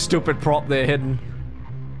 There was a stupid prop there hidden.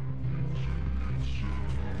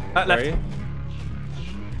 Left.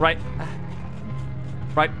 Right.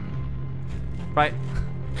 Right. Right.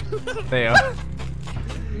 There you are.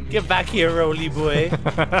 Get back here, Roly boy.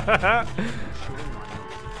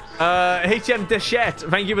 HM Deshette,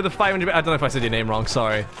 thank you for the 500. I don't know if I said your name wrong,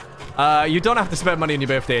 sorry. You don't have to spend money on your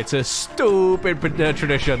birthday. It's a stupid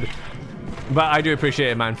tradition. But I do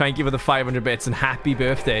appreciate it, man. Thank you for the 500 bits and happy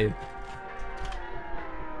birthday.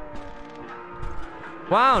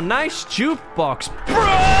 Wow, nice jukebox, bro!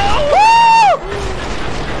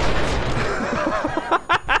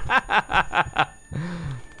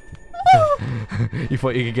 You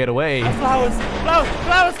thought you could get away. Flowers,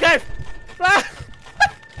 Cave! Flowers!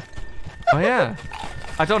 Oh yeah,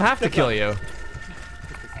 I don't have to kill you.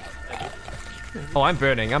 Oh, I'm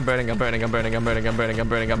burning. I'm burning. I'm burning. I'm burning. I'm burning. I'm burning. I'm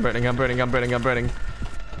burning. I'm burning. I'm burning. I'm burning. I'm burning.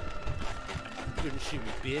 You didn't shoot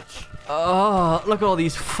me, bitch. Oh, look at all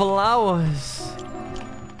these flowers.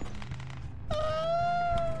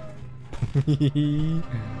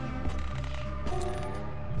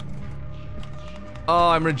 Oh,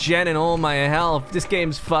 I'm regenerating all my health. This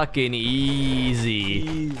game's fucking easy.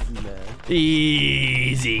 Easy, man.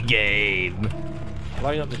 Easy game.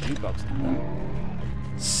 Lighting up the jukebox.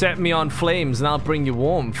 Set me on flames and I'll bring you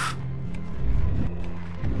warmth.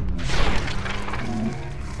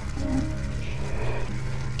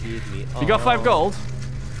 Give me You got 5 gold?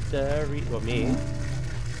 Well, me.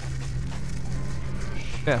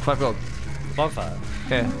 Yeah, 5 gold. Bonfire.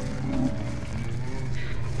 Yeah.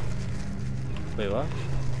 Wait, what?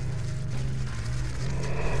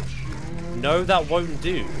 No, that won't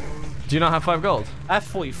do. Do you not have 5 gold? I have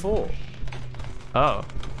 44. Oh.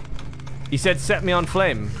 He said set me on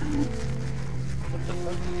flame.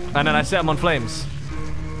 And then I set him on flames.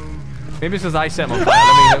 Maybe it's because I set him on fire.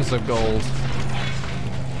 Let me get some gold.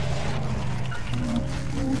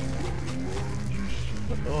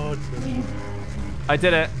 I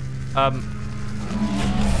did it.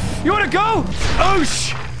 You wanna go?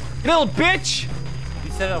 Oosh! You little bitch!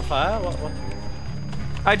 You set it on fire? What?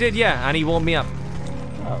 I did, yeah, and he warmed me up.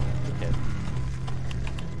 Oh, okay.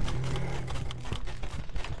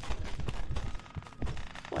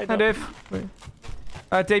 Why Hi, not? Dave. Wait.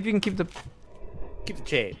 Dave, you can keep the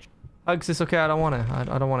change. hugs. It's okay. I don't want it.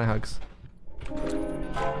 I don't want hugs.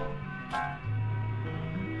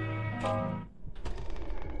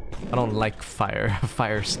 I don't like fire.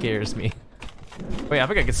 Fire scares me. Wait, I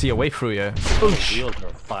think I can see a way through you. Oosh. Wheels are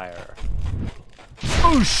fire.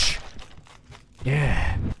 Oosh.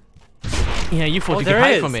 Yeah. Yeah, you thought you could there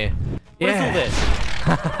hide is. from me. What is all Yeah.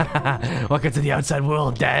 this? Welcome to the outside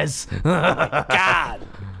world, Daz. God,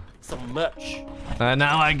 so much. And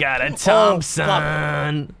now I got a Thompson.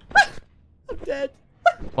 I'm dead.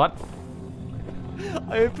 What?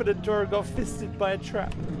 I opened a door and got fisted by a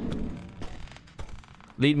trap.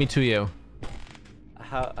 Lead me to you.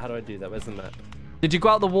 How do I do that? Where's the map? Did you go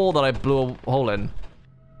out the wall that I blew a hole in?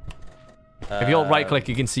 If you hold right click,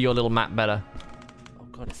 you can see your little map better. Oh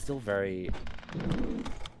god, it's still very.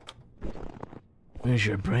 Where's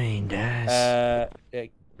your brain, Daz? Yeah,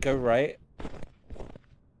 go right.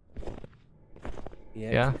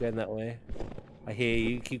 Yeah, Yeah? keep going that way. I hear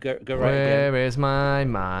you. Keep go right again. Where is my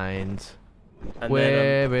mind? And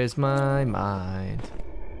Where is my mind?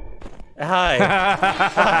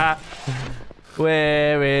 Hi.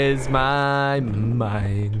 Where is my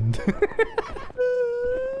mind?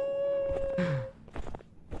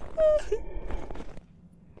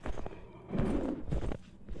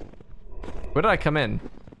 Where did I come in?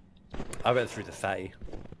 I went through the fatty.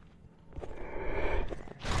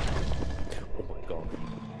 Oh my god.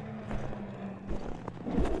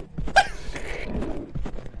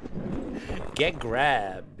 Get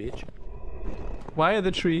grabbed, bitch. Why are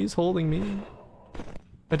the trees holding me?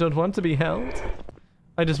 I don't want to be held.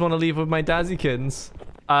 I just want to leave with my Dazzykins.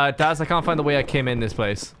 Daz, I can't find the way I came in this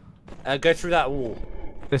place. Go through that wall.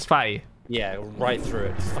 This fatty. Yeah, right through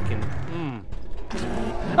it. Just fucking.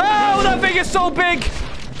 Oh, that thing is so big!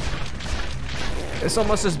 It's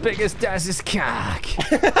almost as big as Daz's cock.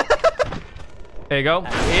 There you go.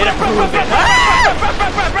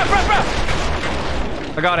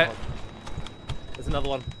 I got it. There's another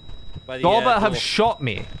one. By the, Golbat have door. shot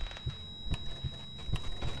me.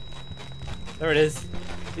 There it is.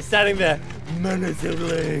 He's standing there.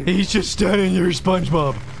 Menacingly. He's just standing here,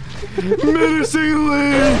 SpongeBob.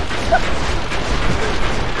 Menacingly.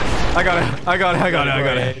 I got it. I got it. I got it. I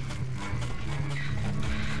got it.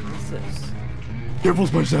 What's this? Careful,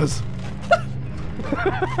 SpongeDaz.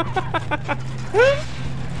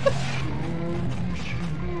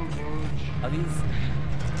 Are these?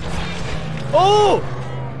 Oh!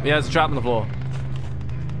 Yeah, there's a trap on the floor.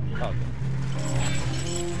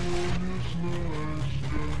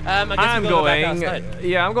 Oh, I guess I'm we gotta go back going. outside.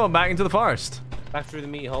 Yeah, I'm going back into the forest. Back through the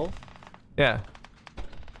meat hole. Yeah.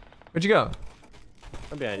 Where'd you go?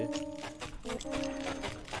 I'm behind you.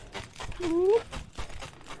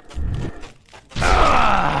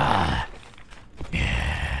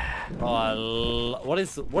 Oh,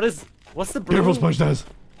 what's the broom? Careful, SpongeDaz.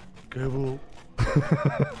 Careful.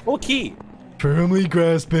 Oh, key. Firmly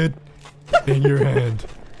grasp it in your hand.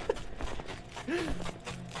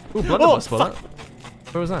 Ooh, blunderbuss bullet.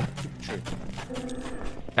 Where was that? True.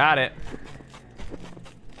 Got it.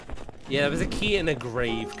 Yeah, there was a key in a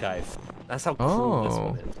grave, Kaif. That's how cool this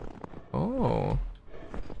one is. Oh.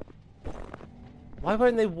 Why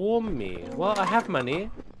won't they warm me? Well, I have money.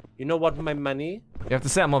 You know what, my money? You have to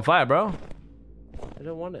set them on fire, bro. I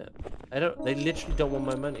don't want it. They literally don't want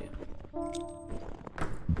my money.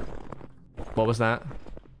 What was that?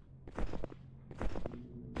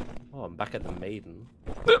 Oh, I'm back at the maiden.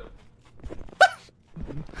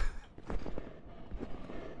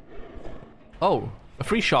 Oh, a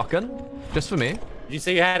free shotgun? Just for me? Did you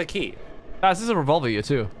say you had a key? Guys, this is a revolver here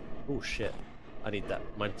too. Oh shit. I need that.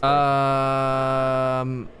 Mine's I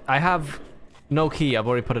have no key. I've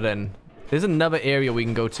already put it in. There's another area we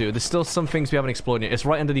can go to. There's still some things we haven't explored yet. It's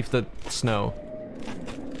right underneath the snow.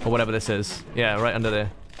 Or whatever this is. Yeah, right under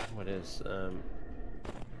there. What is,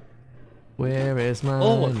 Where is my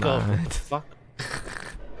Oh my god, what mind? the fuck?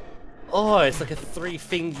 Oh, it's like a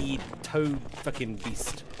three-fingered toad fucking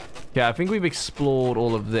beast. Yeah, I think we've explored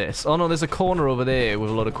all of this. Oh no, there's a corner over there with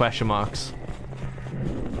a lot of question marks.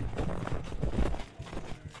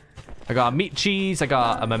 I got a meat cheese, I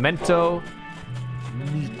got a memento.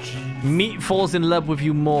 Meat falls in love with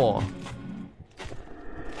you more.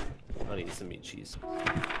 I need some meat cheese.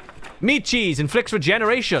 Meat cheese inflicts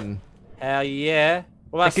regeneration. Hell yeah.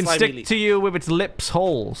 What It about can slimy stick leaf? to you with its lips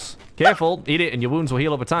holes. Careful, eat it and your wounds will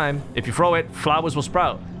heal over time. If you throw it, flowers will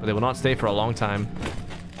sprout, but they will not stay for a long time.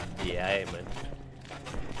 Yeah, I ate mine.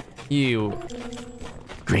 You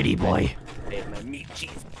greedy boy. I ate my meat cheese.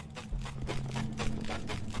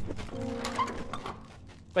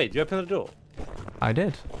 Wait, did you open the door? I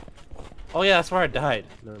did. Oh yeah, that's where I died.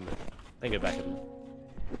 No, man. I can go back in.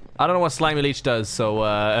 I don't know what Slimy Leech does, so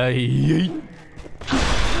yeet.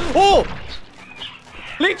 Oh!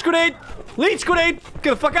 Leech grenade! Leech grenade!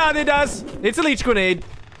 Get the fuck out of there, Daz! It's a leech grenade.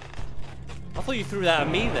 I thought you threw that at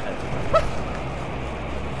me then.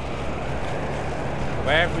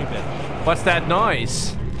 Where have we been? What's that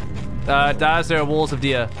noise? Daz, there are walls of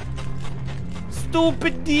deer.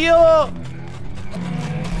 Stupid deer!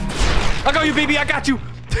 I got you, baby. I got you.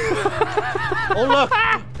 Oh, look.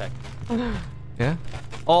 Okay. Yeah.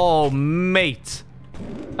 Oh, mate.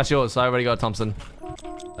 That's yours. I already got Thompson.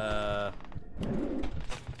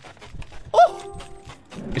 Oh!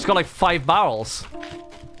 It's got like 5 barrels.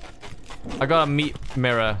 I got a meat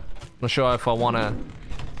mirror. Not sure if I want to...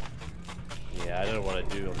 Yeah, I don't know what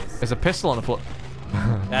to do on this. There's a pistol on the floor.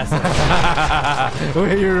 That's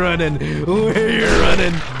Where you running? Where you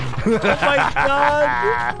running? Oh my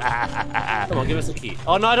god! Come on, give us a key.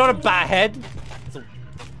 Oh no, I don't want a bat head.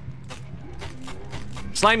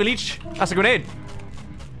 Slimy leech. That's a grenade.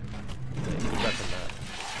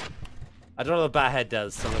 I don't know what a bat head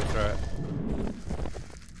does, so I'm gonna throw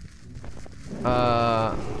it.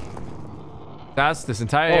 That's this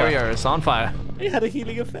entire area is on fire. It had a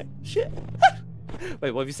healing effect. Shit.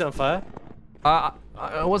 Wait, what have you set on fire?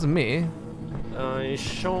 It wasn't me. Are you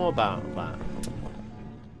sure about that?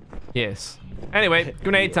 Yes. Anyway,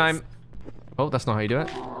 grenade Yes. time. Oh, that's not how you do it.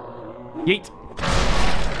 Yeet.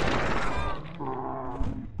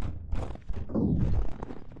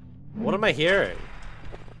 What am I hearing?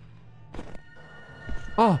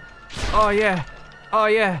 Oh. Oh, yeah. Oh,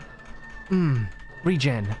 yeah.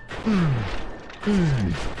 Regen.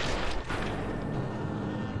 Can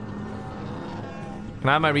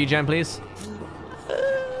I have my regen, please?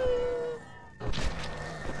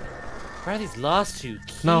 Where are these last 2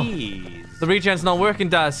 keys? No. The regen's not working,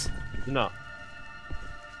 Daz. No.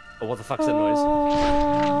 Oh, what the fuck's that noise?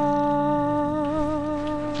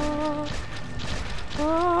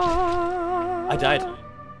 I died.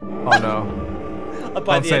 Oh no. By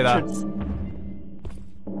Don't the say that. entrance.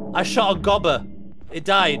 I shot a gobber. It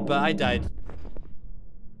died, but I died.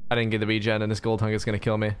 I didn't get the regen and this gold hunger's gonna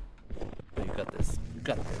kill me. Oh, you got this. You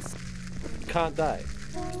got this. You can't die.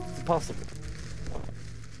 It's impossible.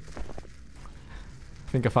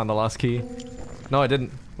 I think I found the last key. No, I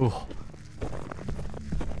didn't. Ooh.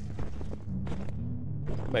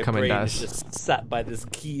 My Come in, brain Daz. is just sat by this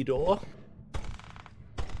key door.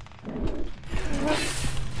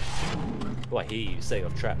 Oh, I hear you setting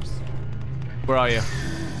off traps. Where are you?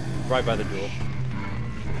 Right by the door.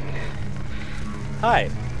 Hi.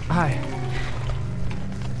 Hi.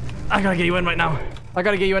 I gotta get you in right now. I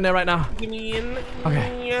gotta get you in there right now. Give me in.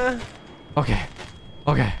 Okay. Yeah. Okay.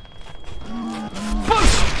 Okay.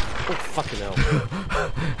 Oh, fucking hell.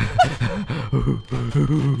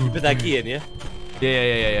 You put that key in, yeah?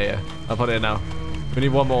 Yeah. I'll put it in now. We need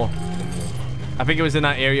one more. I think it was in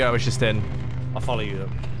that area I was just in. I'll follow you then.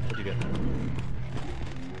 What do you get?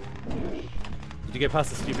 Did you get past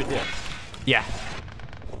the stupid deer? Yeah.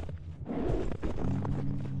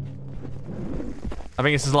 I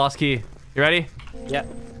think this is the last key. You ready? Yeah.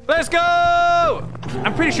 Let's go!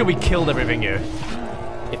 I'm pretty sure we killed everything here.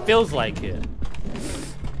 It feels like it.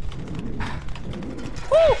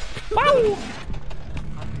 Woo! Wow!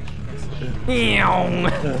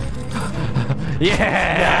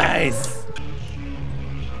 Yeah! Nice!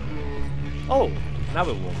 Oh, now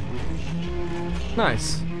we're warm.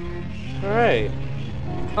 Nice. Alright.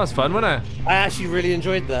 That was fun, wasn't it? I actually really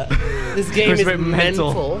enjoyed that. This game was is a bit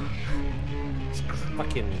mental. mental. It's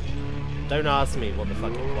fucking... Don't ask me what the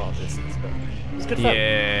fucking plot of this is, but it's good fun.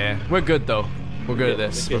 Yeah. We're good, though. We're good at Yeah,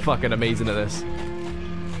 this. we're We're good. fucking amazing at this.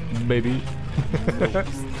 Baby.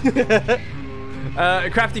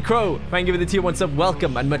 Crafty Crow, thank you for the tier 1 sub,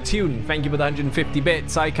 welcome. And Mattoon, thank you for the 150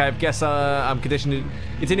 bits. I guess I'm conditioned to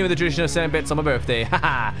continue with the tradition of 7 bits on my birthday.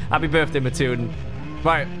 Haha, happy birthday, Mattoon.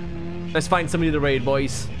 Right, let's find somebody to raid,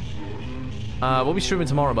 boys. We'll be streaming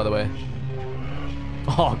tomorrow, by the way.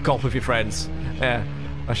 Oh, golf with your friends. Yeah,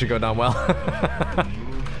 that should go down well.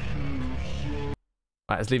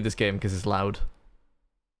 Right, let's leave this game because it's loud.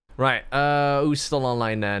 Right, who's still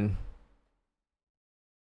online then?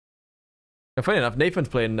 And funny enough, Nathan's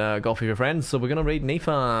playing golf with your friends, so we're gonna raid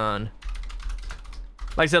Nathan.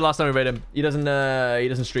 Like I said last time we raid him, he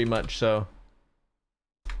doesn't stream much, so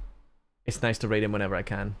it's nice to raid him whenever I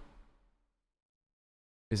can.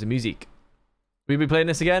 There's the music. We'll be playing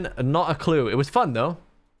this again? Not a clue. It was fun though.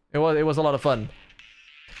 It was a lot of fun.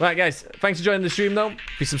 Right, guys, thanks for joining the stream though.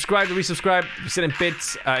 If you subscribed or resubscribed, if you sent in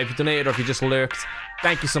bits, if you donated or if you just lurked,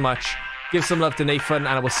 thank you so much. Give some love to Nathan, and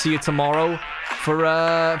I will see you tomorrow for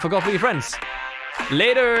golf with your friends.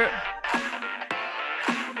 Later.